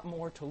got a lot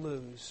more to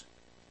lose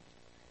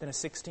than a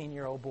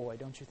 16-year-old boy,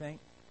 don't you think?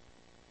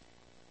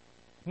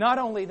 Not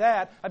only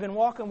that, I've been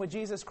walking with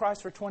Jesus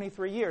Christ for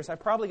 23 years. I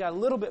probably got a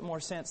little bit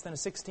more sense than a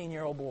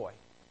 16-year-old boy.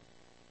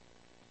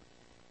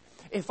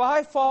 If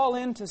I fall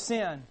into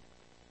sin,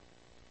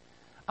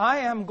 I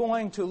am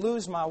going to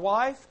lose my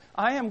wife.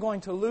 I am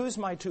going to lose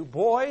my 2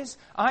 boys.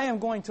 I am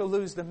going to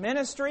lose the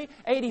ministry.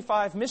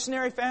 85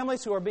 missionary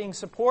families who are being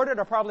supported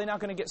are probably not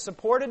going to get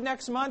supported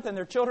next month, and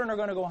their children are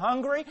going to go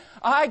hungry.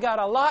 I got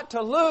a lot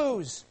to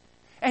lose.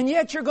 And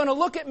yet you're going to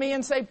look at me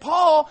and say,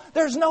 Paul,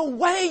 there's no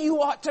way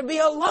you ought to be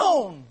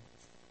alone.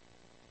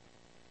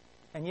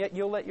 And yet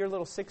you'll let your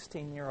little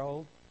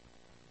 16-year-old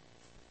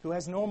who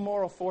has no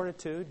moral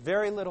fortitude,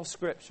 very little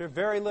Scripture,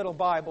 very little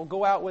Bible,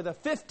 go out with a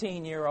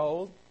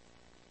 15-year-old,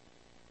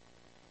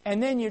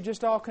 and then you're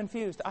just all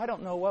confused. I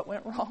don't know what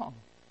went wrong.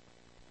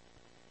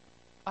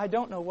 I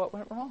don't know what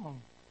went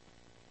wrong.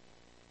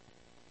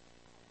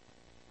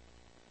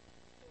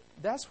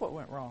 That's what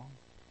went wrong.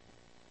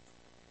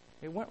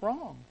 It went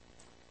wrong.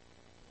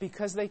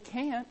 Because they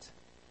can't.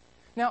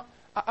 Now,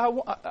 I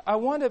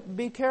want to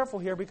be careful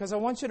here because I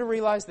want you to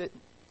realize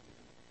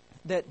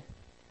that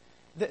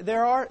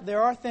there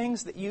are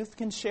things that youth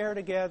can share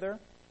together,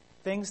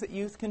 things that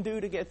youth can do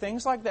together,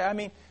 things like that. I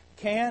mean,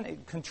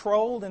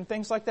 controlled and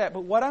things like that.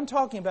 But what I'm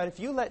talking about, if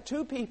you let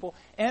 2 people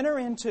enter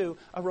into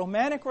a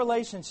romantic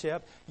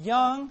relationship,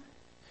 young,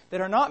 that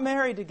are not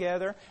married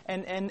together,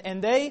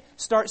 and they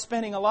start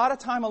spending a lot of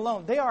time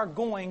alone, they are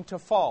going to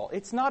fall.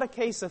 It's not a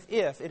case of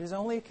if, it is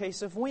only a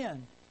case of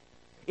when.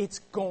 It's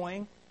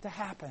going to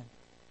happen.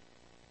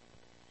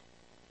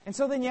 And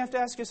so then you have to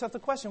ask yourself the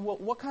question, well,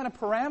 what kind of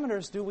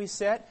parameters do we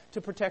set to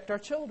protect our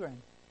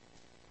children?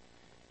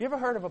 You ever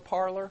heard of a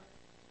parlor? Do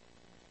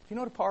you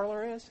know what a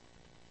parlor is?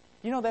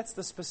 You know that's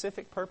the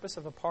specific purpose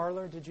of a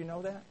parlor. Did you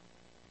know that?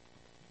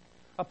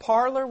 A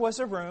parlor was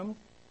a room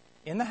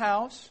in the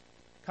house,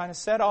 kind of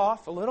set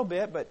off a little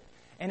bit,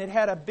 and it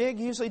had a big,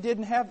 usually it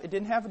didn't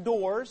have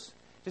doors,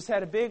 just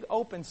had a big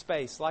open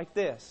space like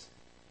this.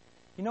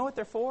 You know what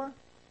they're for?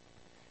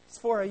 It's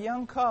for a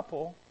young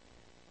couple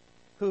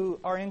who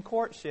are in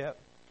courtship.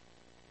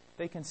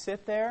 They can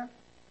sit there,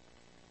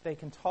 they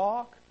can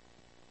talk,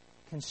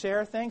 can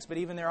share things, but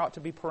even there ought to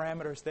be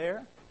parameters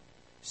there.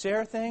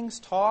 Share things,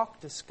 talk,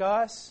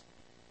 discuss,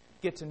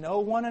 get to know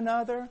one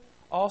another,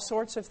 all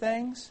sorts of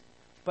things.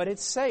 But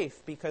it's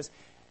safe because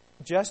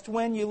just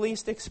when you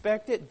least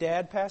expect it,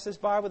 Dad passes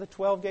by with a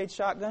 12-gauge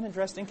shotgun and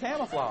dressed in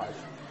camouflage.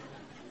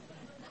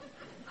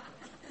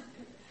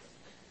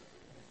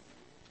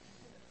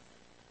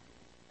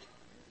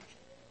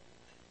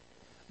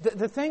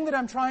 The thing that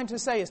I'm trying to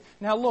say is,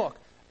 now look,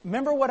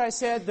 remember what I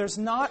said,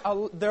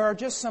 there are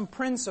just some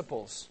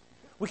principles.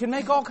 We can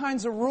make all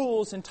kinds of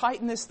rules and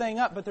tighten this thing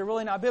up, but they're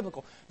really not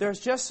biblical. There's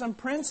just some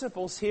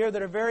principles here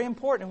that are very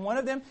important. And one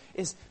of them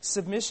is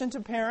submission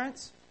to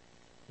parents,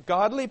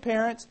 godly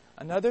parents.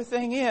 Another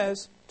thing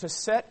is to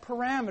set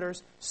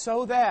parameters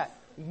so that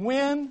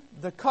when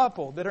the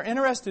couple that are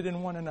interested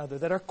in one another,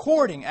 that are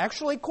courting,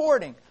 actually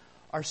courting,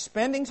 are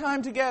spending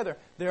time together,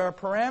 there are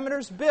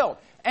parameters built.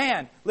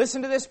 And,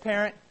 listen to this,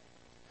 parent.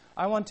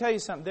 I want to tell you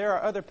something. There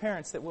are other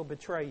parents that will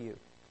betray you.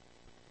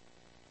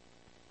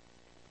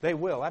 They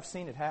will. I've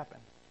seen it happen.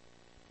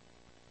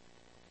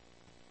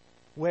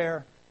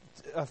 Where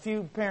a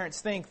few parents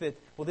think that,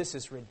 well, this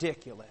is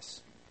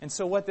ridiculous. And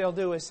so what they'll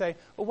do is say,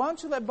 well, why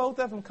don't you let both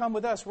of them come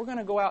with us? We're going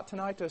to go out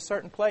tonight to a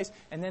certain place.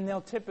 And then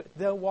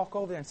they'll walk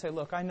over there and say,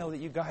 look, I know that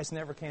you guys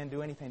never can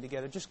do anything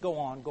together. Just go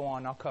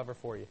on, I'll cover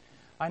for you.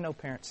 I know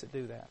parents that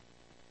do that.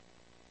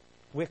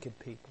 Wicked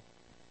people.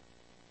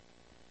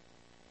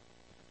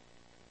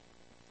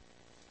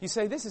 You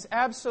say, this is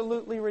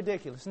absolutely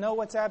ridiculous. No,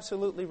 what's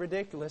absolutely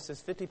ridiculous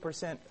is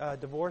 50%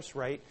 divorce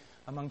rate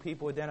among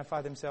people who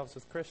identify themselves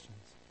as Christians.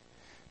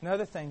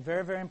 Another thing,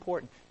 very, very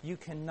important, you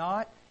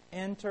cannot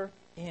enter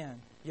in.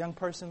 Young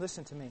person,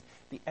 listen to me.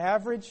 The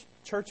average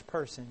church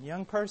person,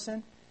 young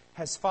person,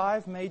 has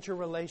 5 major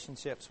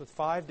relationships with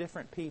 5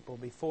 different people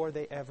before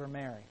they ever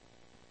marry.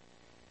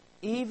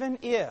 Even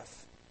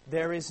if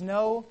there is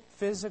no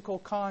physical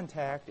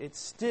contact, it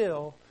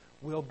still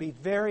will be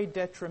very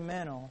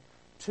detrimental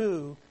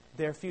to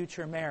their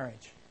future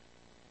marriage.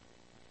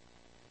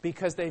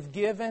 Because they've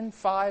given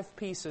 5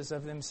 pieces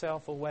of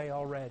themselves away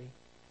already.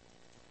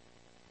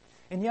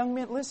 And young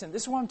men, listen,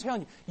 this is what I'm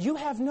telling you. You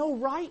have no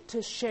right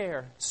to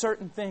share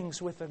certain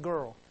things with a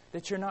girl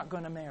that you're not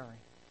going to marry.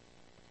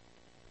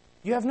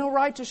 You have no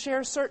right to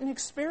share certain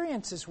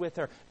experiences with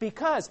her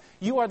because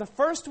you are the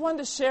first one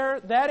to share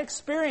that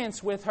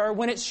experience with her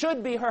when it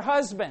should be her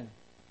husband.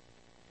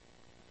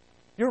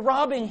 You're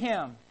robbing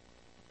him.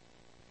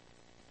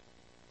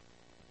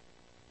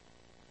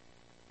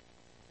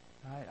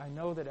 I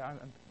know that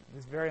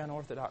it's very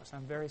unorthodox.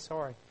 I'm very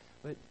sorry.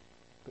 But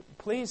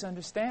please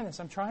understand this.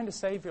 I'm trying to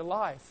save your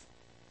life.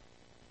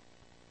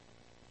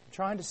 I'm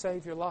trying to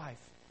save your life.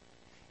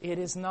 It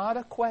is not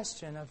a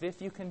question of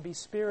if you can be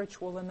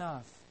spiritual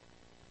enough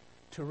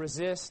to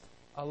resist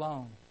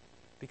alone.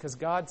 Because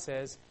God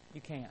says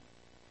you can't.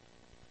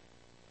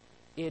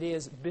 It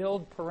is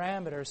build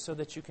parameters so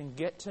that you can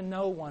get to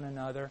know one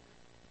another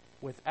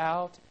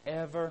without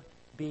ever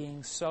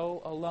being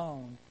so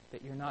alone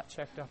that you're not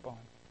checked up on.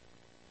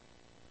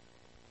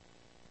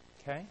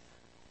 Okay?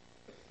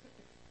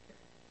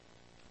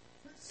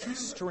 It's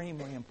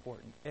extremely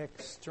important.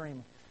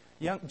 Extremely.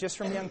 Just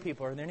from young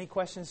people. Are there any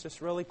questions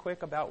just really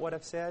quick about what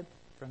I've said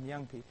from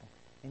young people?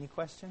 Any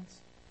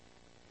questions?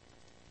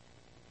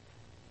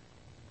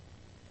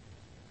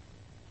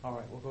 All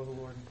right, we'll go to the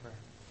Lord in prayer.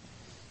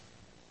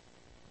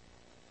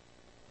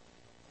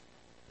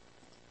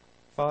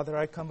 Father,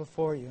 I come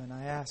before you and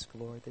I ask,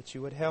 Lord, that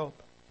you would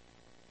help.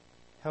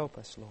 Help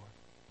us, Lord.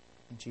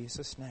 In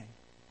Jesus' name,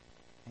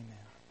 amen.